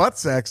name for butt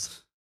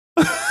sex.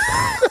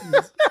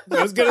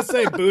 I was gonna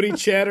say booty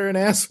chatter and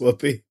ass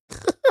whoopee.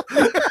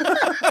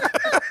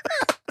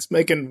 It's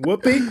making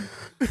whoopee.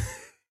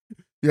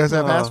 You guys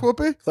have ass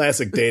whoopee?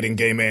 Classic dating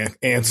game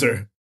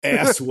answer.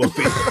 Ass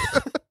whoopee.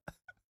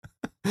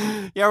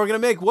 Yeah, we're gonna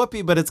make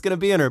whoopee, but it's gonna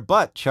be in her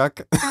butt,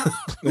 Chuck.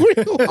 I'm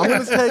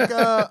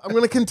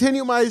gonna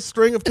continue my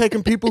string of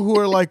taking people who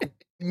are like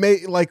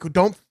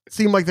don't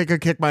seem like they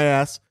could kick my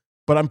ass,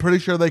 but I'm pretty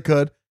sure they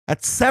could.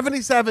 At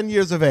 77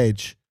 years of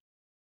age,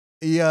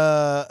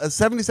 at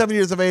 77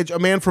 years of age, a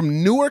man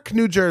from Newark,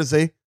 New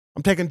Jersey.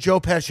 I'm taking Joe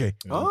Pesci.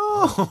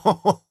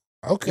 Oh,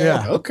 Okay.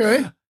 Yeah.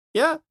 Okay.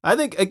 yeah. I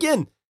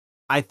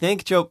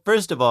think Joe.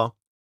 First of all,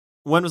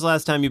 when was the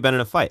last time you've been in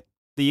a fight?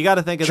 You got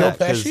to think of Joe that.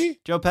 'cause Pesci?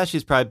 Joe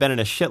Pesci's probably been in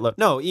a shitload.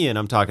 No, Ian,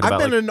 I'm talking I've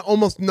about. been in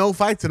almost no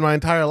fights in my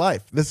entire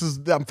life.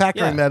 I'm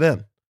factoring that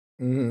in.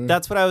 Mhm.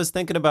 That's what I was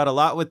thinking about a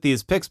lot with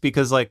these picks,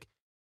 because like,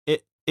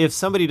 if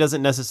somebody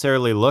doesn't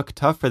necessarily look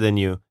tougher than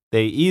you,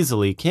 they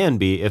easily can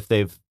be if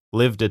they've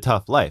lived a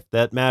tough life.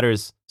 That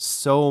matters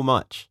so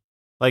much.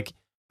 Like,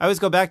 I always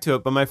go back to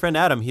it, but my friend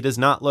Adam, he does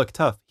not look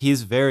tough.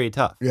 He's very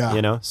tough. Yeah.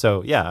 You know?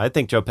 So, yeah, I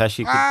think Joe Pesci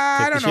could I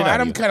kick the don't shit know. out of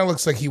Adam you. kind of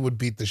looks like he would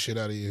beat the shit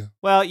out of you.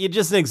 Well, you're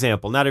just an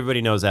example. Not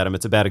everybody knows Adam.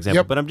 It's a bad example.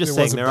 Yep, But I'm just it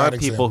saying was a there are bad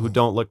people who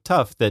example. don't look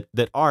tough that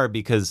are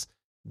because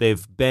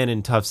they've been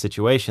in tough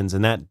situations.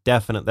 And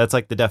that's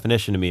like the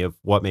definition to me of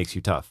what makes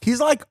you tough. He's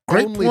like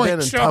Great only point, been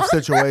in Sean. tough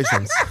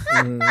situations.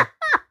 Mhm.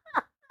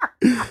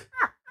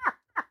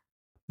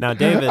 Now,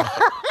 David,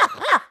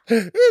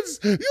 He's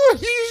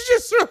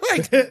just sort of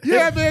like,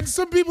 yeah, man,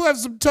 some people have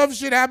some tough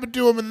shit happen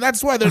to them, and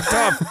that's why they're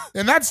tough.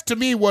 And that's, to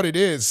me, what it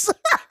is.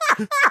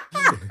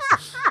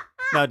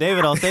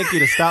 I'll thank you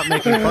to stop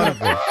making fun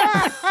of me.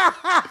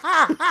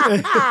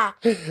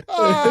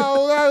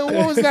 Oh,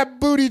 what was that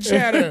booty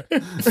chatter?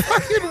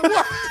 Fucking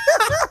what?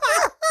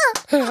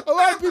 A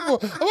lot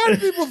of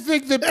people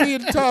think that being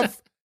tough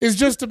is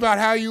just about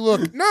how you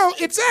look. No,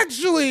 it's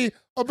actually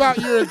about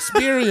your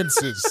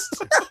experiences.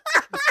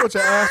 Bunch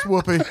of ass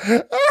whooping.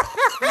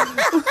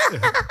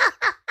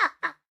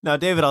 Now,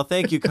 David, I'll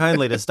thank you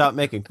kindly to stop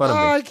making fun of Oh,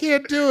 me. I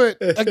can't do it.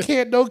 I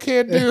can't. No,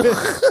 can't do.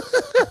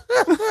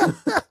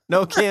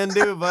 No can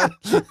do, bud.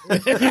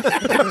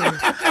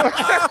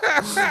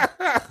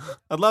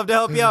 I'd love to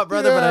help you out,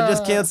 brother, but I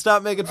just can't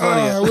stop making fun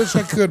I of you. wish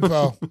I could,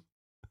 pal.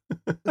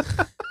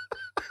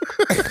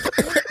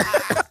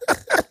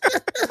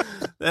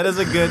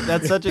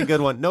 That's such a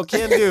good one. No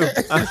can do.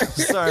 I'm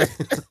sorry.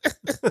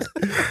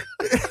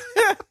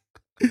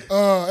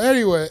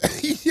 Anyway,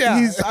 yeah.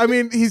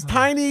 He's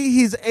tiny.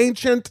 He's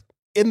ancient.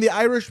 In The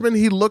Irishman,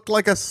 he looked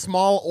like a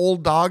small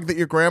old dog that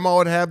your grandma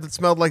would have that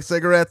smelled like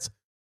cigarettes.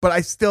 But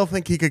I still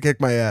think he could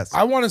kick my ass.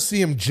 I want to see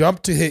him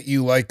jump to hit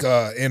you like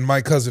in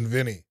My Cousin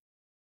Vinny.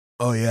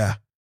 Oh yeah,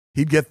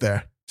 he'd get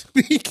there.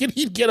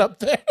 He'd get up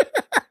there.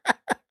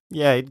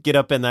 Yeah, he'd get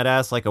up in that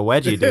ass like a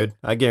wedgie, dude.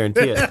 I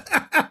guarantee it.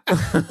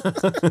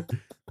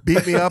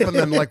 Beat me up and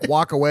then like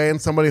walk away,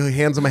 and somebody who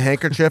hands him a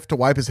handkerchief to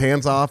wipe his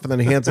hands off, and then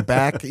he hands it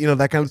back. You know,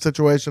 that kind of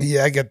situation.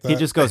 Yeah, I get that. He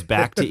just goes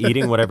back to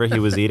eating whatever he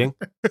was eating.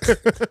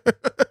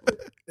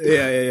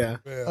 Yeah.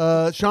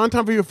 Sean,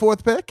 time for your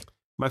fourth pick.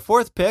 My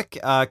fourth pick,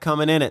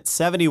 coming in at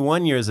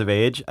 71 years of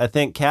age, I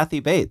think Kathy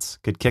Bates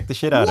could kick the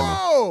shit out of me.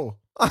 Whoa!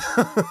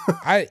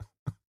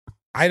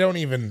 I don't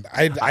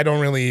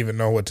really even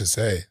know what to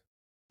say.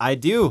 I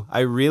do. I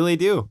really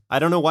do. I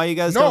don't know why you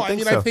guys don't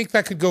think so. I think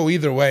that could go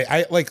either way.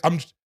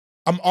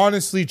 I'm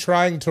honestly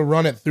trying to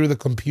run it through the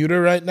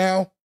computer right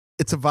now.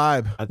 It's a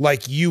vibe.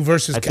 Like you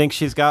versus. I think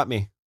she's got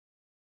me.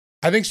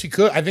 I think she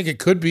could. I think it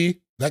could be.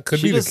 That could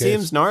She be the just case.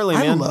 seems gnarly,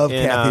 I man. love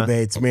And, Kathy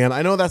Bates, man.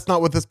 I know that's not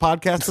what this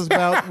podcast is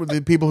about, with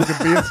the people who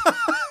can beat.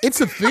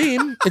 It's a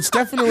theme. It's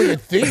definitely a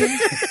theme.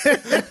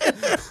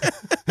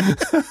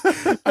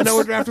 I know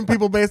we're drafting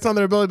people based on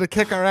their ability to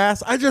kick our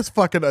ass. I just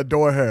fucking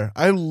adore her.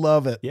 I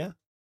love it. Yeah.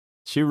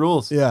 She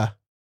rules. Yeah.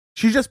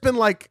 She's just been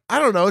like, I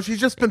don't know, she's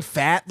just been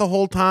fat the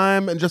whole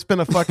time and just been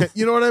a fucking,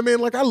 you know what I mean?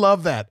 Like, I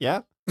love that.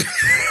 Yeah.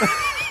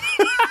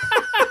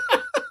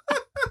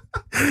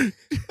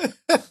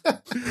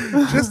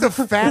 Just a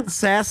fat,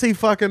 sassy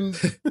fucking,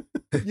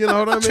 you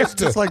know what I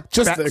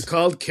mean? They're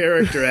called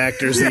character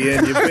actors,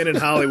 Ian. You've been in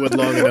Hollywood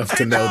long enough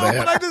to know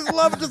But I that. just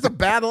love just a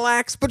battle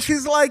axe, but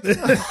she's like,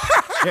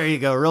 There you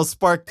go. Real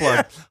spark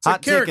plug. It's a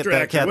Hot ticket, character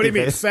that actor. Kathy What do you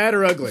mean, Bates. fat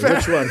or ugly?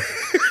 Which one?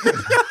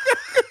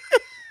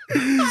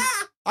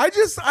 I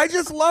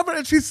just love her,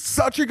 and she's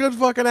such a good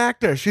fucking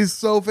actor. She's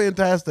so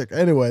fantastic.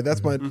 Anyway,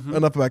 that's my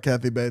enough about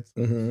Kathy Bates.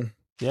 Mm-hmm.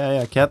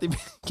 Yeah.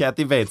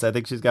 Kathy Bates. I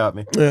think she's got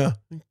me. Yeah,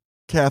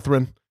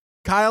 Catherine.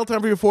 Kyle, time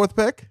for your fourth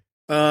pick.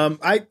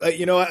 I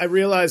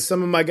realized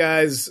some of my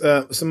guys,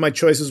 some of my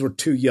choices were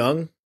too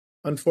young.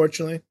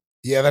 Unfortunately,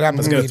 Yeah, that I happens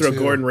was to going me to throw too.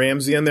 Gordon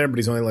Ramsay in there, but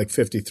he's only like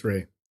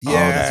 53. Oh,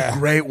 that's a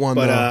great one.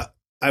 But though.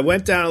 I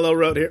went down a little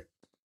road here.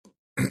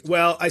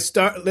 Well,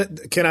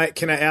 Can I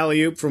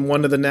alley oop from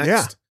one to the next?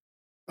 Yeah.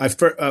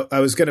 I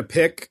was going to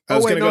pick. I Oh,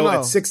 was wait, going to go no.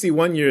 at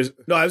 61 years.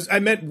 No, I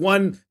meant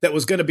one that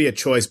was going to be a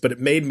choice, but it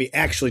made me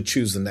actually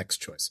choose the next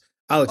choice.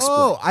 I'll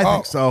explain. I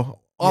think so.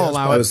 I'll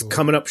allow I it. was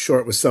coming up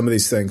short with some of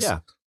these things. Yeah.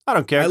 I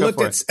don't care. I Go looked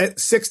for at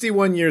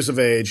 61 years of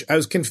age. I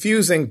was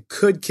confusing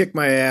could kick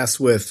my ass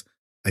with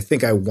I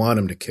think I want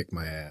him to kick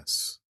my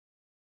ass.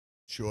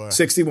 Sure.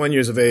 61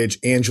 years of age,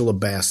 Angela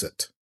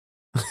Bassett.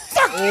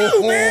 Fuck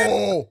you,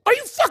 man. Are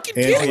you fucking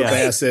kidding Angela me?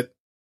 Bassett.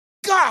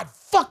 God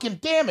fucking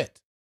damn it.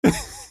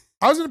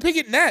 I was going to pick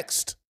it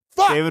next.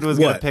 Fuck. David was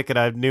going to What? pick it.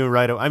 I knew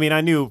right away. I mean,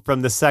 I knew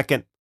from the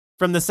second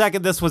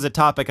this was a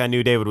topic, I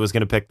knew David was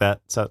going to pick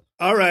that. So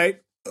All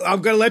right.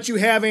 I'm going to let you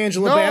have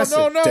Angela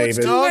Bassett, no, David.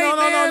 it's too late,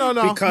 man.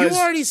 No. Because You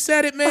already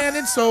said it, man.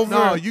 It's over.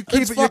 No, you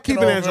keep It's it. You're fucking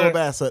keeping over. Angela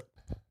Bassett.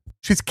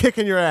 She's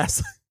kicking your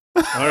ass.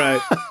 all right.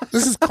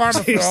 This is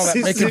karma for all that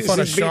making fun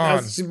of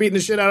Sean. She's beating the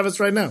shit out of us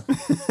right now.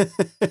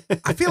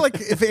 I feel like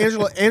if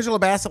Angela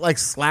Bassett like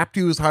slapped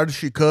you as hard as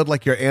she could,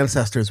 like your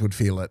ancestors would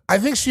feel it. I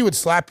think she would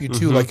slap you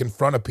too, like in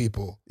front of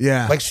people.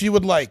 Yeah. Like she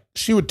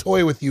would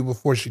toy with you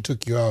before she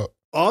took you out.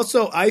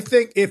 Also, I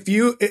think if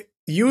you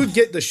would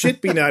get the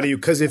shit beaten out of you,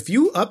 because if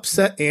you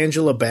upset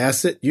Angela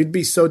Bassett, you'd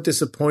be so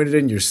disappointed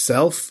in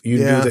yourself. You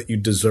Yeah. knew that you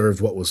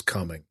deserved what was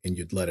coming, and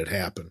you'd let it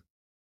happen.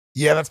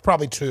 Yeah, that's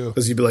probably true.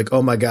 Because you'd be like,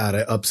 "Oh my god,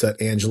 I upset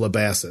Angela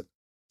Bassett."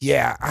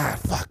 Yeah.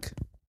 Fuck.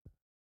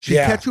 She'd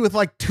Yeah. catch you with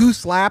like 2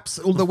 slaps.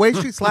 Well, the way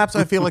she slaps,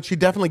 I feel like she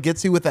definitely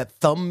gets you with that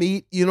thumb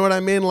meat. You know what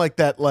I mean? Like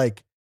that,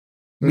 like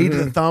meat of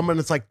the thumb, and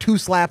it's like 2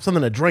 slaps and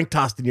then a drink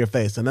tossed in your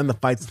face, and then the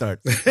fight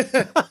starts.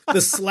 The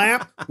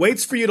slap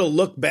waits for you to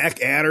look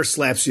back at her,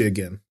 slaps you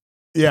again.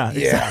 Yeah. Yeah.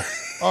 exactly.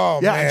 Oh,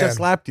 Yeah. man. I just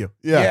slapped you.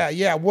 Yeah.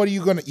 Yeah. What are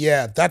you going to...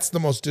 Yeah, that's the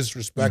most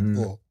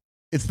disrespectful.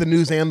 It's the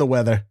news and the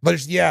weather.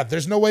 But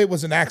there's no way it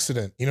was an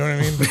accident. You know what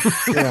I mean?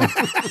 Yeah.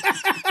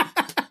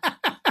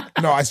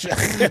 No,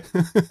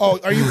 oh,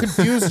 are you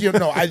confused?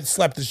 No, I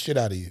slapped the shit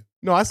out of you.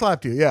 No, I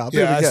slapped you. Yeah. I'll do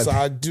Yeah, it again.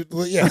 I do.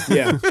 Yeah.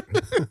 Yeah.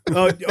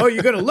 Oh,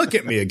 you're gonna look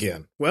at me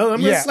again. Well,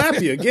 I'm gonna Yeah.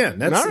 slap you again.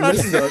 That's All right.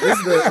 this is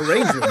the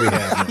arrangement we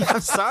have. Now.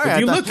 I'm sorry. If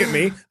you I look at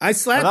me, I I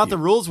slap thought you. the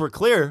rules were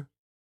clear.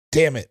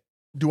 Damn it.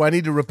 Do I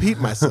need to repeat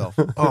myself?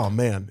 Oh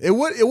man, it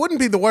wouldn't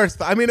be the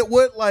worst. I mean, it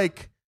would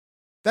like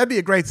that'd be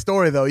a great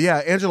story though. Yeah,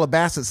 Angela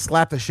Bassett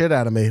slapped the shit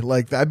out of me.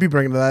 Like I'd be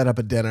bringing that up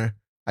at dinner.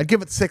 I'd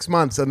give it 6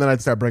 months and then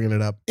I'd start bringing it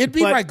up. It'd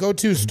be But- my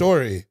go-to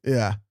story.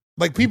 Yeah,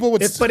 Like people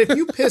would... But if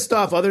you pissed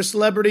off other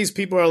celebrities,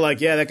 people are like,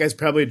 "Yeah, that guy's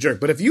probably a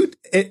jerk." But if you,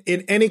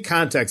 in any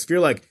context, if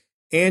you're like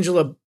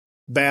Angela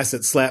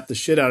Bassett slapped the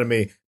shit out of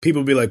me,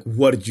 people would be like,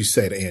 "What did you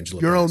say to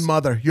Angela?" your own Bassett?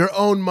 mother. Your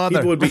own mother.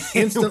 People would be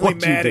instantly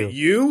What'd you mad do? at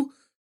you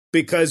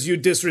because you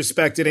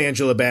disrespected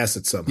Angela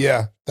Bassett somehow.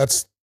 Yeah,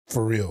 that's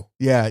for real.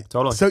 Yeah,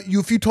 Totally. So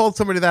if you told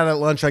somebody that at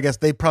lunch, I guess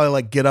they'd probably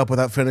like get up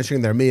without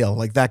finishing their meal,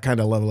 like that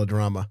kind of level of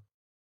drama.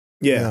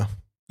 Yeah.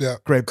 Yeah.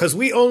 Great. Because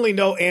we only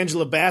know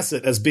Angela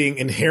Bassett as being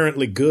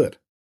inherently good,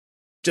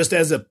 just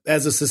as a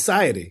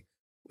society.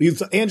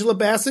 Angela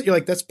Bassett, you're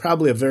like, that's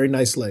probably a very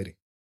nice lady.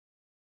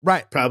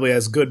 Right. Probably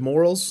has good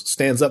morals,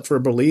 stands up for her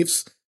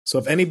beliefs. So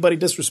if anybody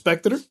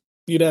disrespected her,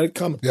 you'd had it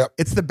coming. Yep.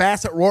 It's the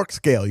Bassett Rourke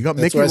scale. You got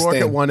That's Mickey where I Rourke at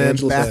stand. one end,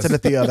 Angela Bassett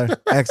at the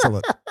other.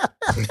 Excellent.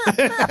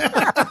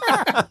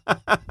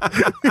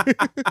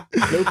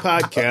 No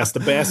podcast,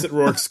 the Bassett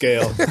Rourke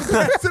scale.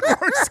 Bassett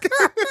Rourke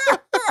scale.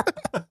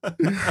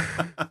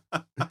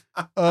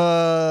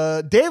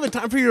 David,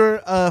 time for your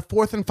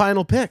 4th and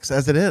final picks,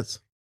 as it is.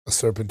 A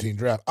serpentine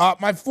draft.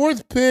 My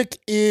 4th pick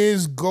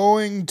is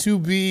going to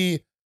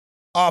be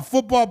a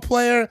football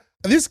player.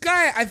 This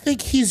guy, I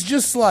think he's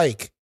just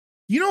like,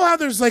 you know how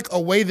there's like a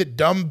way that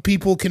dumb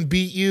people can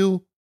beat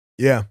you,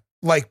 Yeah.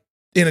 like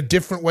in a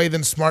different way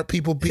than smart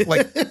people beat.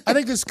 Like, I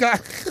think this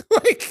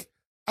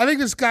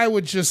guy,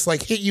 would just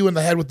like hit you in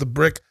the head with the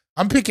brick.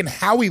 I'm picking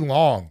Howie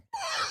Long.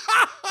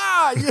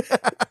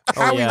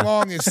 Howie yeah.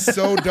 Long is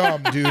so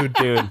dumb, dude.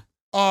 Dude,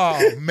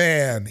 Oh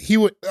man, he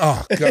would.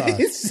 Oh god.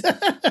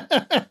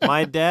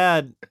 my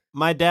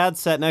dad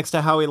sat next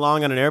to Howie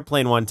Long on an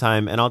airplane one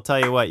time, and I'll tell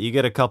you what, you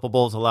get a couple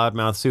bowls of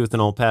loudmouth Sooth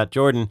and old Pat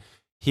Jordan,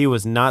 he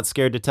was not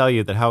scared to tell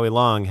you that Howie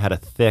Long had a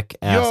thick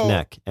ass Yo.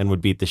 neck and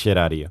would beat the shit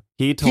out of you.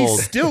 He told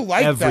He's still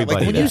like that. Like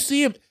everybody when that. you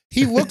see him,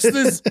 he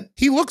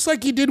looks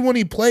like he did when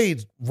he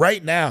played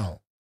right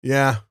now.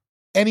 Yeah.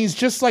 And he's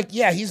just like,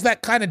 yeah, he's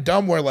that kind of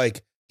dumb where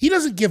like he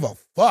doesn't give a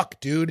fuck,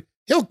 dude.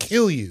 He'll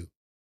kill you.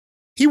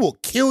 He will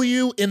kill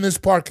you in this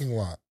parking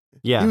lot.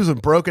 Yeah. He was a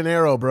Broken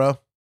Arrow, bro.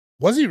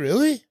 Was he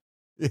really?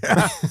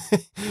 Yeah.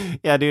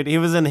 Yeah, dude, he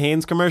was in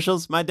Hanes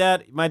commercials. My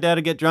dad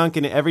would get drunk,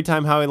 and every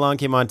time Howie Long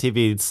came on TV,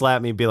 he'd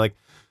slap me and be like,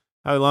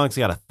 Howie Long's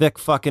got a thick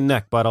fucking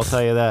neck, bud, I'll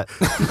tell you that.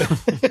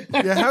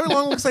 Yeah, Howie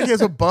Long looks like he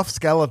has a buff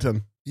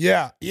skeleton.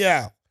 Yeah,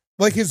 yeah.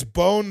 Like his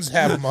bones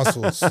have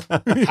muscles.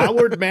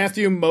 Howard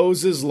Matthew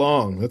Moses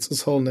Long. That's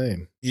his whole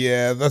name.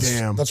 Yeah,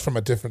 Damn. that's from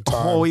a different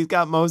time. Oh, he's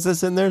got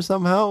Moses in there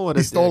somehow? What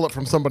He a stole dick. it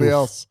from somebody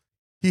else.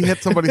 He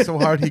hit somebody so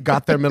hard he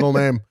got their middle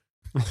name.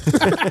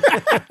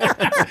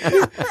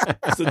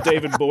 It's the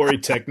David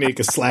Gborie technique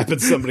of slapping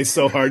somebody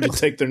so hard you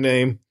take their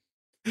name.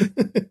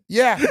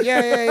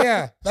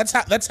 Yeah.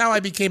 That's how I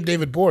became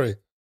David Gborie.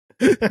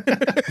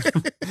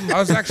 I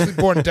was actually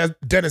born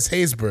Dennis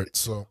Haysbert,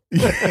 so.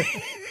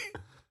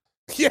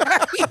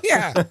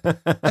 Yeah.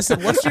 I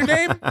said, "What's your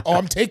name?" Oh,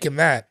 I'm taking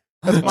that.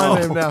 That's my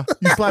name now.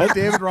 You slapped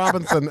David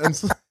Robinson. And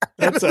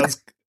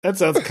That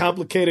sounds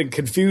complicated and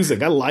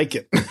confusing. I like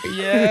it.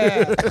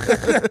 Yeah.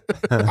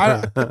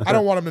 I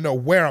don't want him to know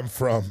where I'm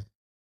from.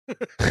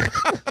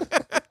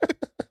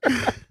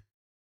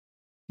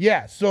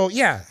 Yeah, so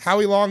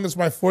Howie Long is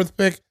my fourth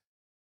pick.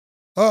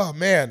 Oh,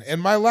 man. And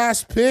my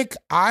last pick,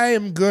 I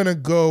am going to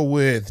go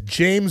with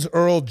James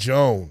Earl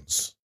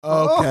Jones.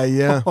 okay,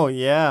 yeah. Oh,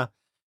 yeah.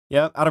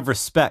 Yep, out of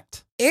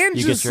respect. And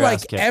You just get your ass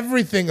like kicked.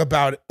 everything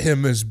about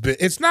him is big.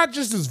 It's not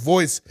just his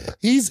voice.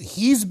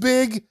 He's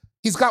big.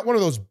 He's got one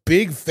of those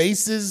big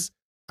faces.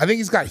 I think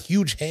he's got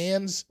huge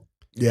hands.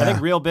 Yeah. I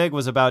think Real Big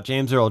was about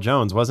James Earl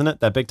Jones, wasn't it?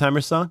 That Big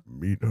Timers song?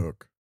 Meat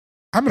hook.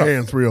 I'm gonna.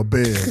 Hands real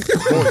big.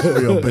 Voice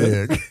real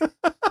big.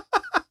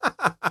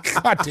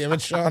 God damn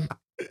it, Sean.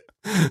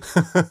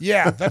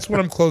 Yeah, that's what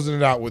I'm closing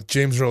it out with.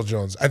 James Earl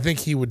Jones. I think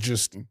he would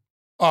just.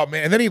 Oh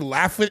man, and then he'd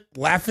laugh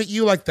at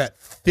you like that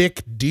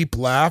thick, deep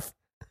laugh.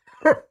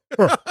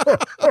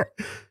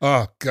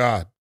 Oh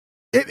God.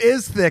 It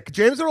is thick.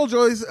 James Earl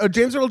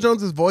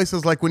Jones's voice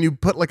is like when you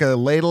put like a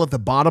ladle at the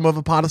bottom of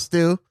a pot of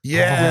stew.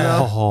 Yeah.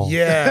 Oh.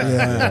 Yeah.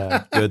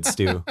 Yeah, good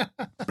stew.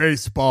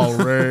 Baseball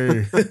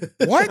Ray.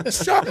 What?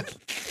 Sean?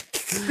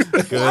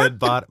 Good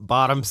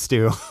bottom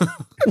stew.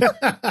 What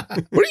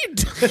are you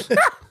doing?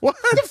 What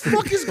the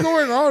fuck is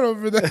going on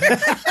over there?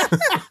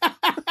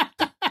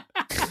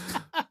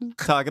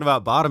 Talking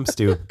about bottom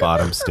stew.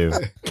 Bottom stew.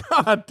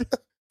 God.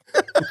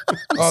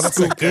 Oh, that's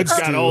a good It's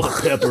got stew. all the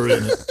pepper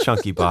in it.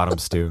 Chunky bottom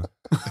stew.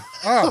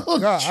 Oh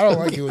God, I don't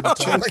like it when you talk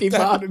Chunky like that.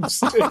 bottom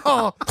stew.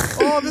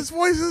 Oh, this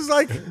voice is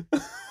like.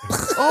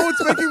 Oh,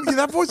 it's making me.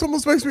 That voice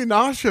almost makes me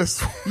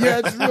nauseous.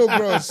 Yeah, it's real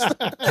gross.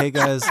 Hey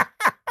guys,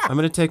 I'm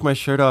gonna take my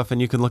shirt off and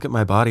you can look at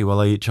my body while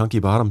I eat chunky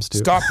bottom stew.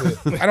 Stop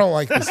it. I don't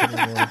like this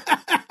anymore.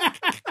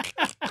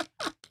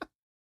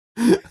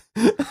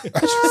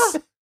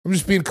 I'm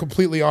just being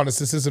completely honest.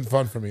 This isn't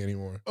fun for me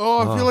anymore. Oh,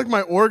 I feel like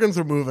my organs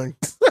are moving.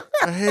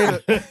 I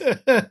hate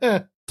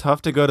it.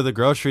 Tough to go to the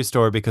grocery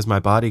store because my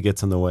body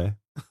gets in the way.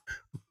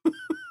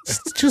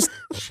 Just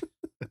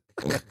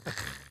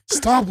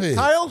stop it.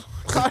 Kyle,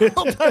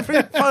 time for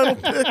your final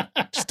pick.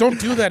 Just don't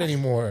do that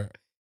anymore.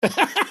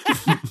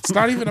 It's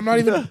not even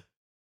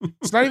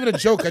a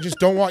joke. I just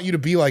don't want you to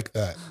be like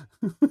that.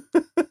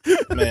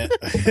 Man.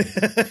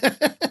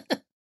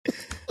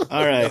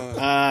 All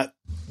right.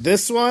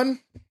 This one.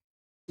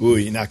 Ooh,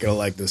 you're not going to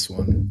like this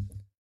one.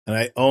 And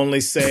I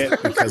only say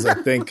it because I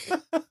think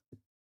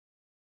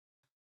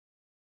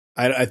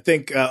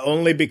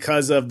only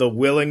because of the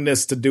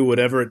willingness to do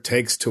whatever it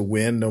takes to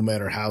win, no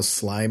matter how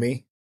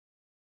slimy.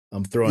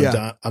 I'm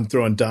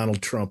throwing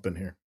Donald Trump in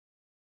here.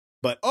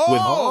 But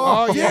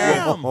Oh,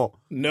 yeah. Oh.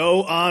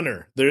 no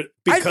honor.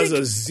 Because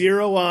of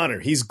zero honor.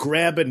 He's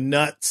grabbing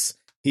nuts.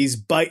 He's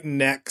biting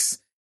necks.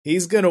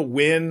 He's going to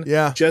win.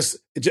 Yeah.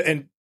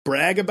 And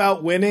brag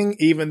about winning,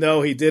 even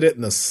though he did it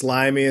in the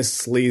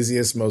slimiest,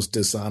 sleaziest, most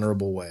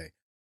dishonorable way.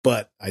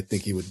 But I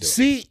think he would do it.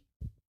 See,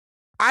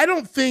 I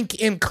don't think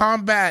in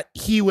combat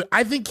he would.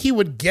 I think he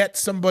would get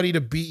somebody to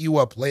beat you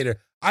up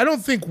later. I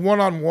don't think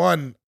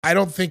one-on-one. I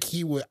don't think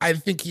he would. I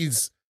think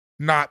he's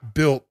not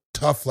built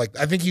tough like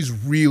that. I think he's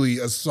really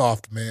a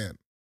soft man.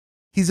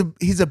 He's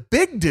a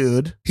big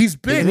dude. He's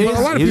big. But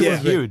a lot of He's people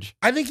are big. huge.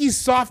 I think he's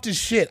soft as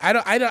shit.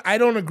 I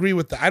don't agree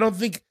with that.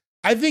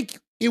 I think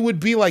it would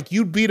be like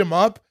you'd beat him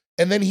up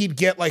and then he'd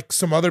get like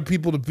some other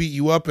people to beat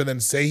you up and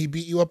then say he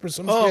beat you up or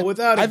something. Oh,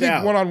 without a I think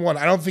doubt. one-on-one.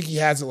 I don't think he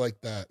has it like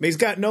that. He's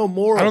got no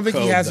moral I don't think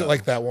he code, has though. it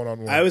like that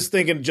one-on-one. I was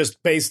thinking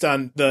just based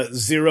on the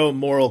zero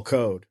moral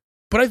code.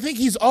 But I think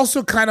he's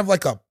also kind of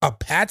like a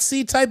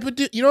patsy type of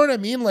dude. You know what I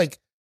mean? Like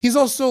he's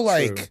also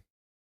like True.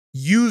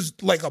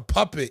 used like a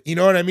puppet. You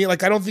know what I mean?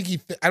 Like I don't think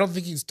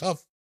he's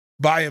tough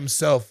by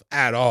himself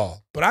at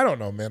all. But I don't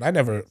know, man. I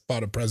never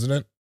fought a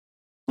president.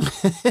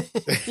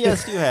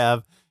 Yes, you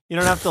have. You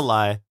don't have to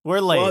lie.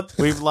 We're late. Well,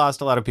 We've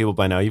lost a lot of people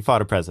by now. You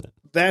fought a president.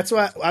 That's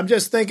why I'm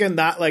just thinking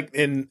not like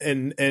in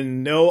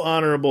no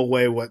honorable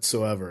way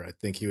whatsoever. I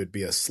think he would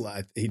be a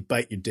slut. He'd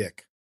bite your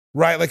dick.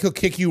 Right? Like he'll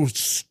kick you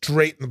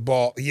straight in the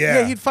ball. Yeah.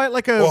 Yeah, he'd fight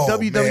like a Oh,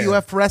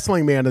 WWF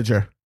wrestling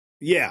manager.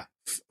 Yeah.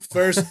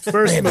 First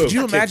Man, move. could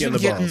you kick imagine in the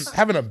getting balls.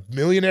 having a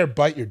millionaire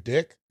bite your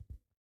dick?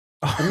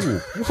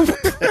 I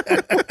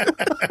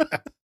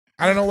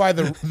don't know why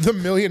the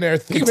millionaire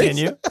thing.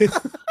 Continue.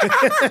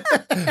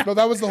 No,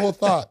 that was the whole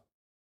thought.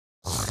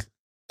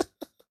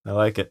 I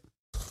like it.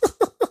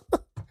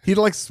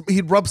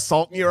 He'd rub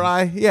salt in your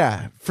eye.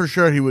 Yeah, for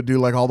sure he would do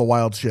like all the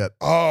wild shit.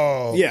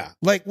 Oh. Yeah.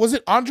 Like, was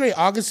it Andre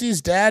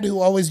Agassi's dad who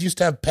always used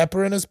to have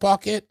pepper in his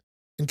pocket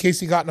in case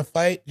he got in a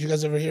fight? Did you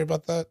guys ever hear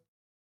about that?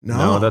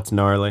 No, that's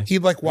gnarly.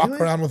 He'd like walk Really?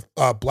 around with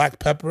black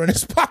pepper in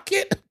his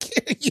pocket.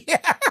 Yeah.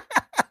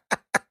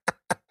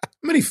 How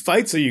many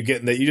fights are you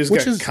getting that you just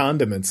Which got is-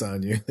 condiments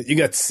on you? That you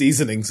got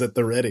seasonings at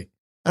the ready.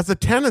 That's a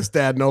tennis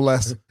dad, no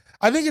less.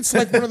 I think it's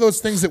like one of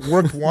those things that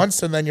worked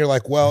once and then you're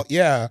like, well,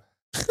 yeah.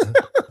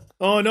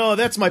 Oh no,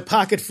 that's my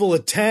pocket full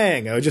of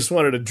Tang. I just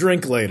wanted a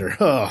drink later.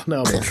 Oh,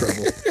 now I'm in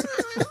trouble.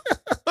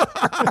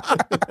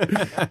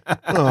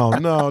 Oh,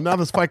 no. Now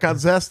this fight got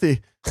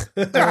zesty.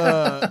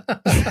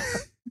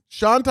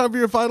 Sean, time for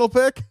your final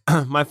pick?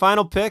 My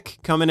final pick,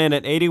 coming in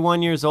at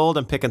 81 years old,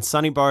 I'm picking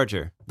Sonny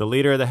Barger, the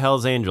leader of the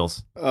Hells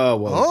Angels. Oh,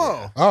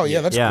 well. Oh,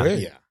 yeah, that's Yeah. great.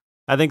 Yeah.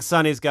 I think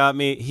Sonny's got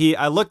me.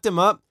 I looked him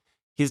up.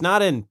 He's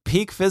not in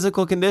peak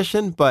physical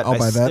condition, but I'll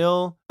buy that.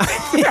 still.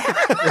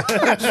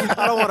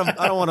 I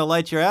don't want to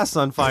light your ass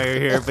on fire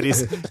here, but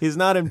he's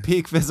not in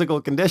peak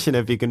physical condition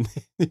if you can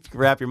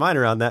wrap your mind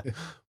around that.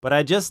 But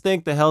I just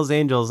think the Hells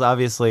Angels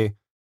obviously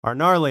are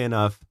gnarly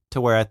enough to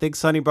where I think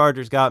Sonny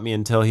Barger's got me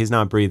until he's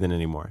not breathing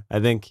anymore.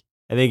 I think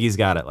he's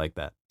got it like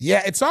that.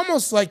 Yeah, it's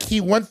almost like he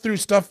went through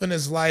stuff in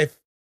his life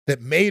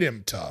that made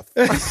him tough.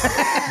 You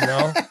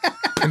know?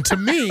 And to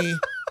me,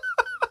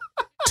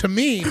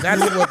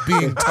 that's what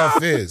being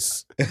tough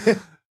is.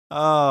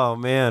 Oh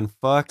man,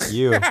 fuck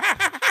you. And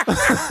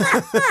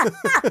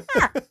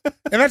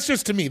that's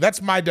just to me.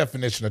 That's my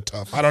definition of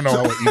tough. I don't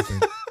know what you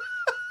think.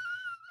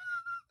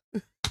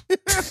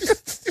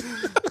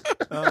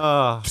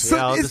 So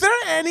yeah,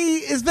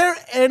 is there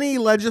any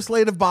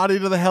legislative body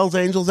to the Hells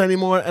Angels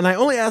anymore? And I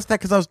only asked that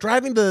because I was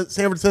driving to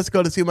San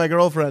Francisco to see my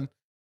girlfriend,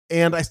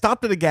 and I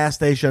stopped at a gas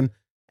station,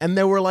 and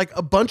there were like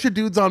a bunch of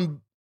dudes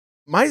on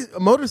my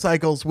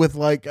motorcycles with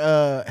like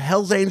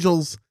Hells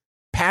Angels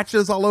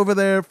patches all over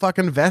their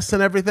fucking vests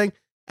and everything,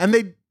 and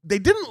they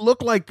didn't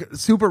look like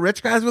super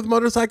rich guys with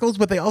motorcycles,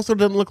 but they also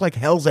didn't look like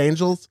Hells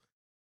Angels.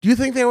 Do you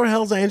think they were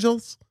Hells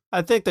Angels?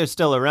 I think they're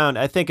still around.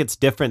 I think it's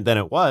different than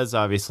it was,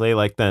 obviously.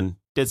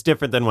 It's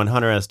different than when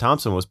Hunter S.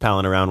 Thompson was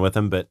palling around with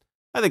them, but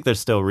I think they're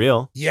still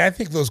real. Yeah, I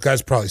think those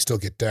guys probably still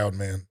get down,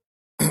 man.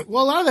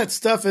 Well, a lot of that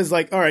stuff is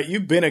like, all right,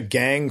 you've been a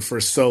gang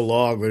for so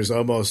long. There's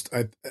almost,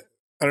 I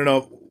don't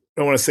know, I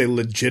don't want to say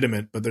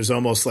legitimate, but there's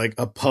almost like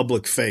a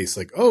public face.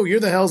 Like, oh, you're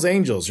the Hells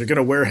Angels. You're going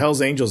to wear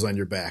Hells Angels on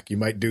your back. You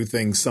might do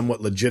things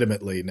somewhat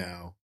legitimately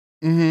now.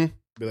 Mm-hmm.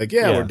 Be like,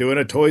 yeah, we're doing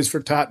a Toys for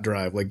Tot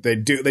drive. Like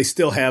they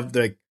still have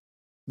that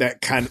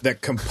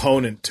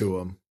component to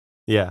them.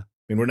 Yeah.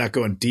 I mean, we're not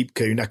going deep.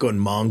 You're not going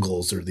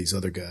Mongols or these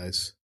other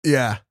guys.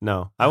 Yeah.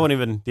 No, I won't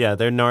even. Yeah,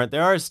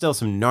 there are still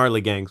some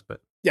gnarly gangs, but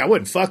Yeah, I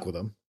wouldn't fuck with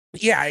them.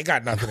 Yeah, I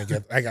got nothing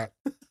against.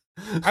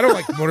 I don't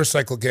like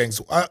motorcycle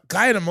gangs. A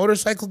guy in a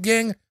motorcycle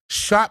gang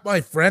shot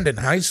my friend in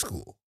high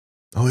school.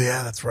 Oh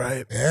yeah, that's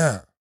right.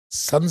 Yeah,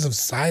 Sons of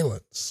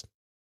Silence.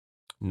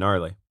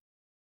 gnarly.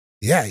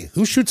 Yeah,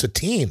 who shoots a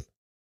teen?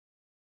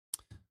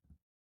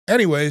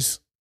 Anyways.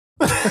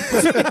 I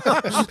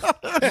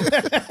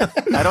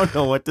don't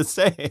know what to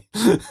say.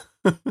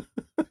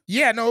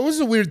 Yeah, no, it was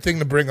a weird thing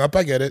to bring up.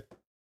 I get it.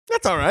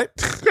 That's all right.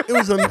 It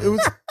was in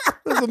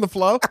the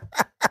flow.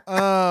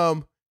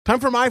 Time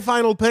for my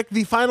final pick,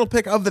 the final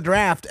pick of the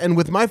draft. And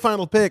with my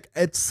final pick,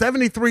 at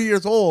 73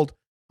 years old,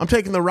 I'm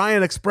taking the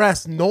Ryan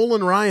Express,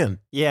 Nolan Ryan.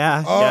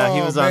 Yeah,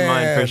 he was on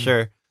mine for man.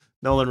 sure.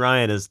 Nolan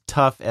Ryan is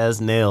tough as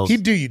nails.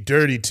 He'd do you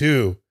dirty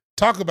too.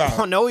 Talk Oh,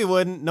 about. no, he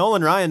wouldn't.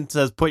 Nolan Ryan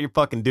says, put your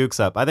fucking dukes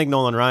up. I think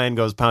Nolan Ryan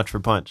goes punch for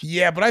punch.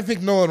 Yeah, but I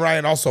think Nolan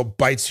Ryan also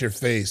bites your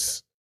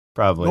face.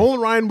 Probably. Nolan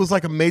Ryan was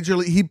like a major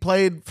league. He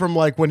played from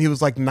like when he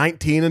was like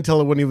 19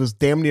 until when he was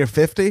damn near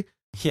 50.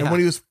 Yeah. And when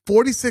he was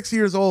 46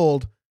 years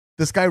old,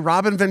 this guy,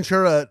 Robin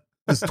Ventura,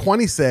 was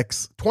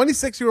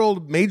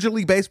 26-year-old Major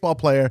League Baseball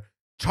player,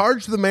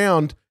 charged the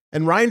mound,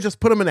 and Ryan just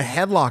put him in a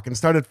headlock and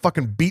started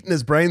fucking beating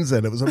his brains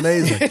in. It was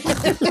amazing.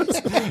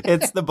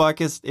 It's the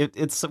buckest.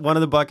 It's one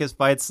of the buckest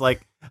fights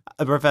like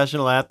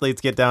professional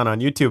athletes get down on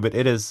YouTube, but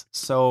it is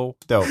so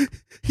dope.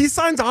 He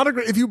signs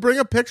autograph. If you bring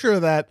a picture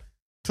of that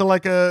to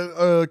like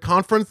a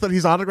conference that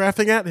he's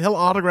autographing at, he'll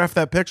autograph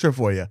that picture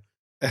for you.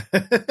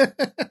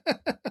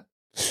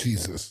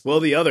 Jesus. Well,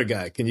 the other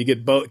guy, can you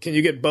get both? Can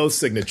you get both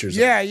signatures?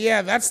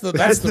 Yeah, that's the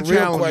real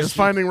challenge, question. is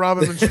finding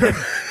Robin Ventura.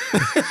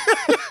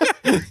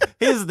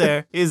 He's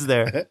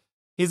there.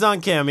 He's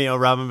on Cameo,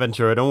 Robin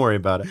Ventura. Don't worry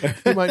about it.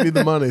 He might need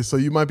the money, so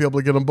you might be able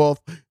to get them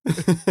both.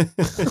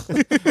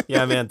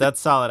 Yeah, man, that's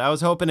solid. I was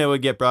hoping it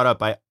would get brought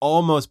up. I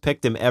almost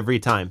picked him every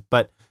time,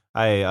 but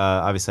I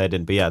obviously I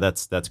didn't. But yeah,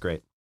 that's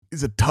great.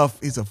 He's a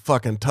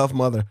fucking tough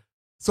mother.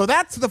 So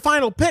that's the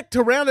final pick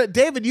to round it.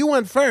 David, you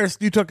went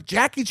first. You took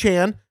Jackie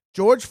Chan,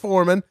 George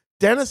Foreman,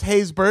 Dennis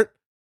Haysbert,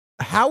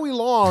 Howie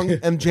Long,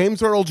 and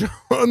James Earl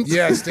Jones.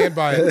 Yeah, stand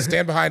by it.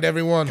 Stand behind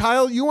everyone.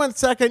 Kyle, you went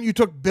second. You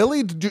took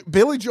Billy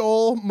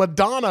Joel,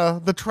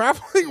 Madonna, the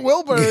Traveling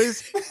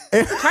Wilburys.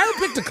 And Kyle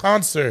picked a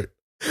concert.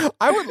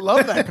 I would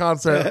love that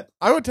concert.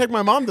 I would take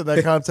my mom to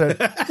that concert.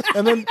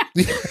 And then,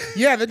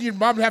 Yeah, then your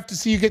mom would have to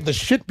see you get the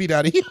shit beat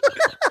out of you.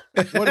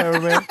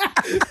 whatever, man.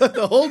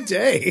 The whole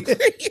day.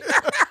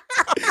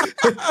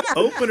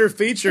 Opener,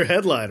 feature,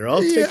 headliner.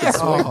 I'll take the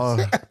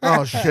swing.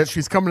 Oh, shit.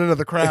 She's coming into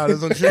the crowd,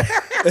 isn't she?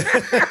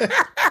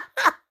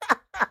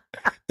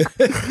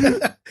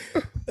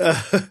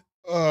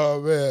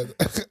 Oh, man.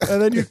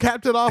 And then you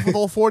capped it off with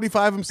old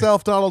 45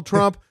 himself, Donald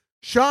Trump.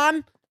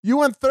 Sean, you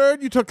went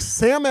third. You took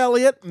Sam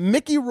Elliott,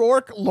 Mickey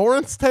Rourke,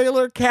 Lawrence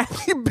Taylor,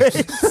 Kathy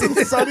Bates, and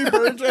Sonny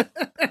Berger.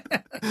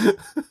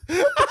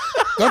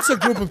 That's a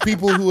group of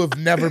people who have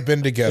never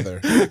been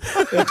together.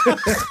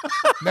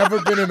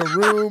 Never been in a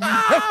room.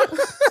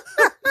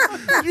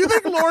 Do you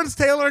think Lawrence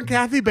Taylor and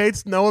Kathy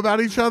Bates know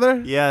about each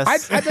other? Yes,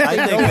 I I bet they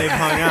think know. they've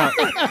hung out.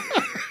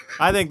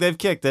 I think they've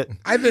kicked it.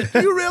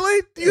 Do you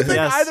really? Do you think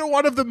Yes. either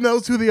one of them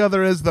knows who the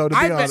other is, though, to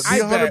be honest?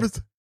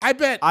 I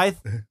bet.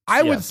 100%.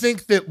 I would Yes.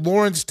 think that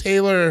Lawrence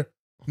Taylor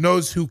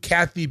knows who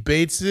Kathy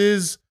Bates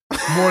is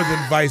more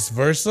than vice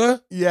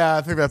versa. Yeah,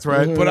 I think that's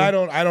right. But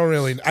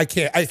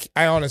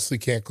I honestly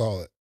can't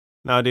call it.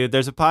 No, dude,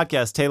 there's a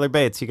podcast, Taylor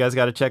Bates. You guys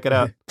got to check it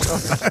out.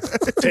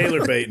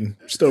 Taylor Baiting.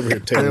 Just over here,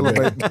 Taylor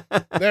Baiting.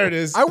 There it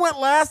is. I went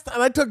last,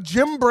 and I took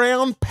Jim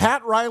Brown,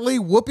 Pat Riley,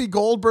 Whoopi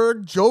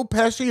Goldberg, Joe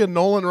Pesci, and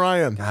Nolan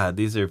Ryan. God,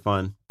 these are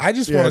fun. I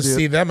just Yeah, want to dude.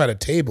 see them at a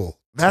table.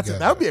 That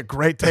together. would be a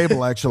great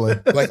table, actually.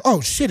 Like,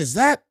 oh shit, is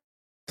that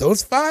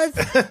those five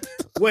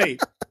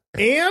Wait,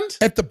 and?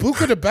 at the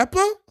Buca de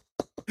Beppo?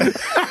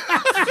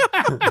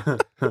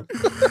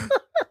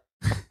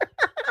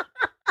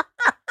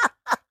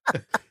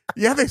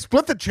 Yeah, they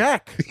split the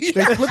check. They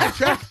split the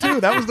check, too.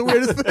 That was the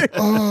weirdest thing.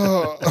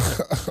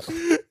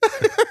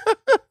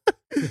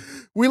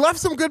 We left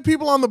some good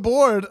people on the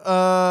board.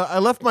 I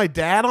left my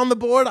dad on the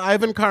board,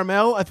 Ivan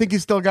Carmel. I think he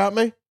still got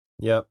me.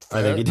 Yep,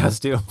 I think he does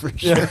too, for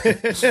sure.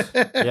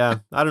 Yeah,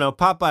 I don't know.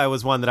 Popeye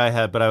was one that I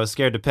had, but I was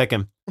scared to pick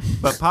him.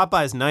 But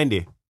Popeye's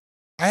 90.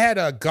 I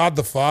had God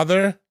the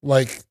Father,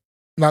 like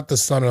not the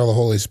Son or the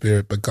Holy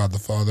Spirit, but God the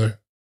Father.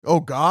 Oh,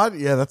 God?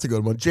 Yeah, that's a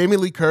good one. Jamie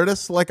Lee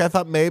Curtis, like I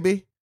thought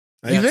maybe.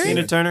 You think?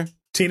 Tina Turner?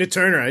 Tina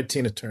Turner. I had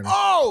Tina Turner.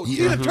 Oh,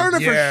 Tina Turner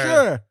for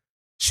sure.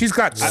 She's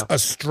got a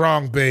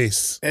strong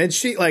base. And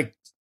she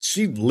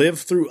lived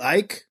through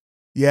Ike.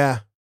 Yeah,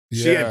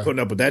 She ain't putting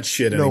up with that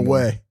shit no anymore.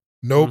 way.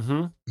 Nope.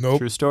 Mhm. Nope.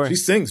 True story. She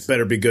sings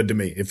Better Be Good to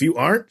Me. If you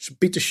aren't, she'll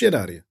beat the shit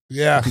out of you.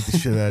 Yeah. Beat the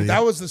shit out of you.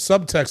 That was the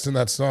subtext in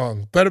that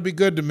song. Better be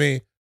good to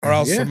me, or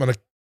else Yeah. I'm gonna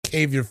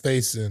cave your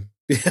face in.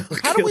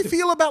 How do we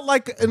feel about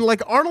like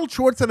Arnold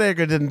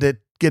Schwarzenegger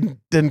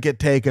didn't get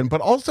taken,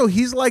 but also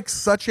he's like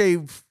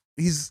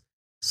he's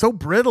so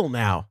brittle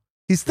now.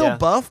 He's still Yeah.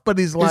 buff, but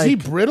he's like Is he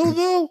brittle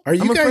though? Are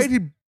you I'm guys? afraid he.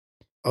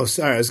 Oh,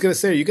 sorry. I was gonna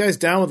say, are you guys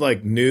down with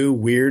like new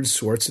weird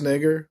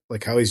Schwarzenegger?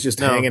 Like how he's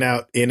just No. hanging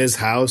out in his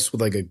house with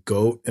like a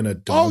goat and a Oh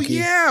donkey.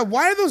 yeah.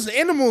 Why are those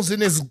animals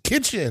in his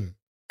kitchen?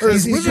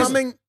 He's he's just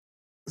becoming. old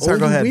Sorry,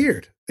 go and ahead.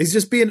 weird. He's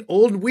just being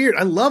old and weird.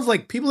 I love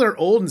like people that are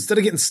old, instead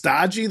of getting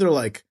stodgy, they're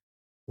like,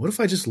 what if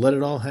I just let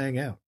it all hang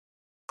out?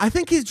 I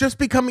think he's just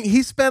becoming.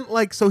 He spent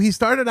so he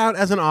started out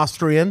as an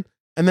Austrian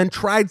and then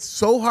tried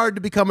so hard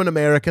to become an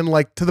American,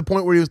 like to the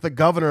point where he was the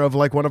governor of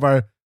like one of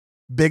our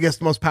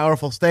biggest, most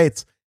powerful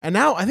states. And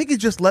now I think he's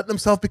just letting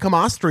himself become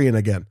Austrian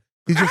again.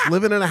 He's just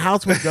living in a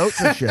house with goats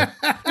and shit.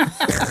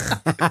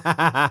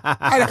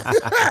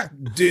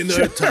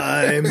 Dinner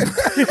time.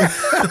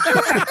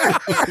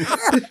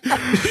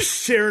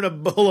 Sharing a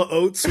bowl of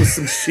oats with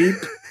some sheep.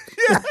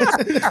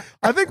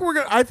 I think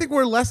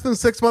we're less than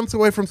 6 months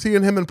away from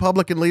seeing him in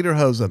public in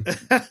Lederhosen.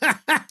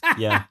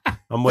 Yeah,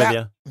 I'm with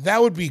you.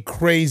 That would be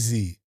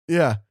crazy.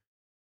 Yeah.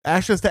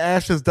 Ashes to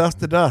ashes, dust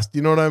to dust.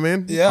 You know what I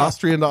mean? Yeah.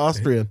 Austrian to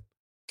Austrian.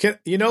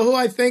 You know who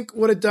I think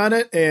would have done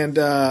it? And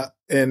on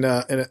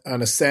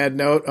a sad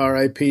note,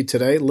 R.I.P.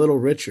 today, Little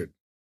Richard.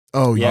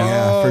 Oh,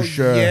 yeah, for Oh,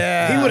 sure.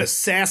 Yeah. He would have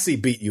sassy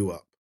beat you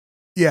up.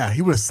 Yeah,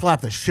 he would have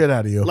slapped the shit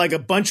out of you. Like a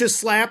bunch of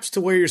slaps to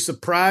where you're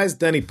surprised,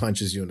 then he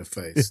punches you in the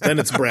face. Then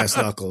it's brass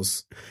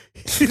knuckles.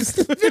 It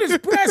is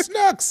brass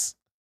knucks.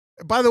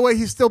 By the way,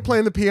 he's still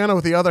playing the piano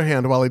with the other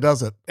hand while he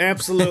does it.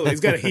 Absolutely. He's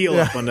got a heel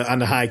up on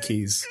the high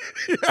keys.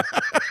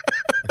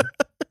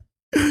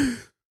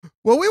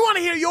 Well, we want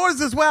to hear yours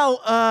as well.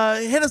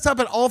 Hit us up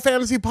at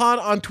allfantasypod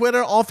on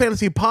Twitter,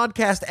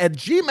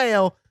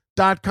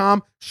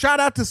 allfantasypodcast@gmail.com. Shout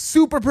out to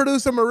super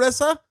producer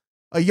Marissa,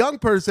 a young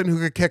person who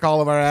could kick all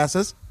of our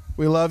asses.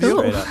 We love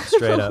you.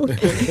 Straight up.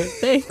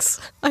 Thanks,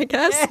 I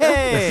guess.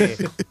 Hey!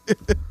 Oh,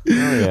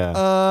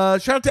 yeah.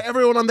 Shout out to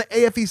everyone on the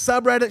AFE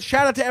subreddit.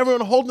 Shout out to everyone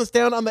holding us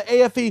down on the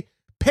AFE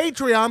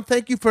Patreon.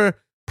 Thank you for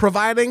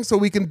providing so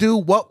we can do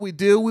what we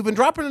do. We've been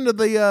dropping into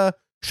the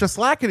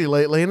Shaslackity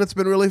lately, and it's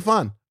been really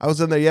fun. I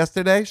was in there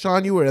yesterday.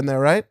 Sean, you were in there,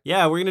 right?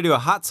 Yeah, we're going to do a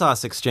hot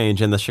sauce exchange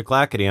in the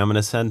Shaklackity. I'm going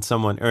to send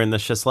someone, or in the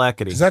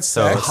Shaslackity. Is that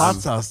sex? Hot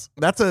sauce.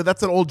 That's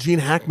an old Gene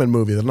Hackman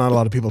movie that not a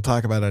lot of people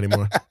talk about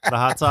anymore. The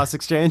hot sauce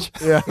exchange?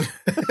 Yeah.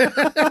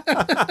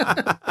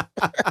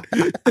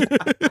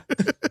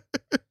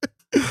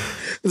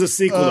 There's a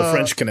sequel to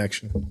French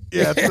Connection.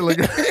 Yeah, it's really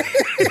good.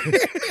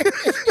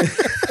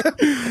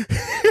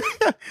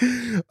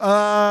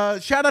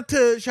 Shout out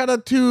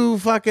to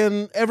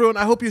fucking everyone.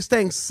 I hope you're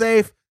staying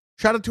safe.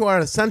 Shout out to our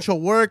essential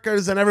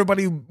workers and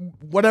everybody,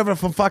 whatever,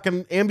 from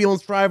fucking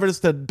ambulance drivers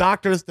to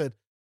doctors to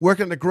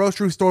working at the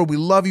grocery store. We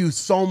love you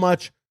so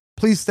much.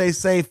 Please stay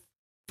safe.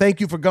 Thank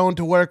you for going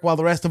to work while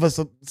the rest of us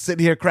are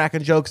sitting here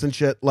cracking jokes and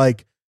shit.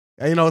 Like,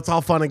 you know, it's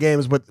all fun and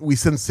games, but we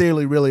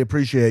sincerely really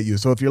appreciate you.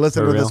 So if you're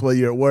listening For to this real. while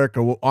you're at work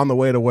or on the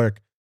way to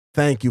work,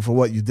 thank you for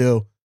what you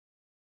do.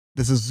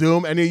 This is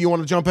Zoom. Any of you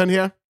want to jump in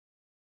here?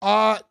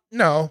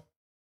 No.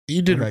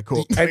 You did. Okay,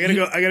 cool. I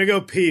gotta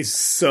go pee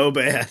so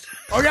bad.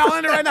 Okay, I'll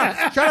end it right now.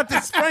 Shout out to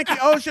Frankie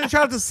Ocean.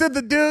 Shout out to Sid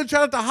the Dude.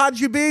 Shout out to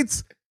Haji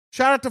Beats.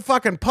 Shout out to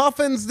fucking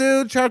Puffins,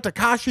 dude. Shout out to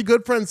Kashi,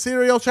 Good Friend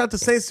Cereal. Shout out to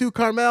Saint Sue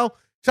Carmel.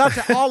 Shout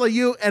out to all of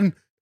you. And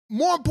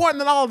more important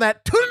than all of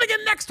that, tune in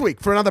again next week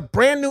for another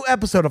brand new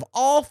episode of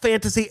All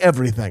Fantasy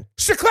Everything.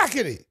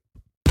 Shaklackety.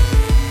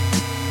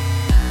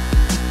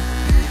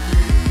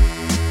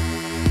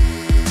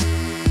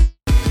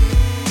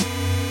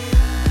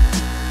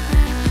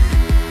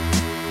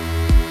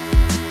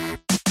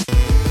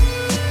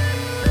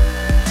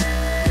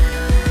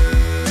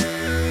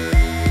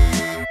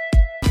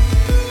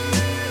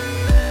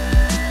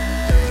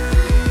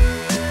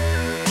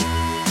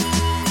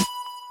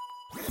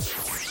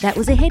 That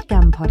was a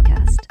HeadGum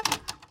podcast.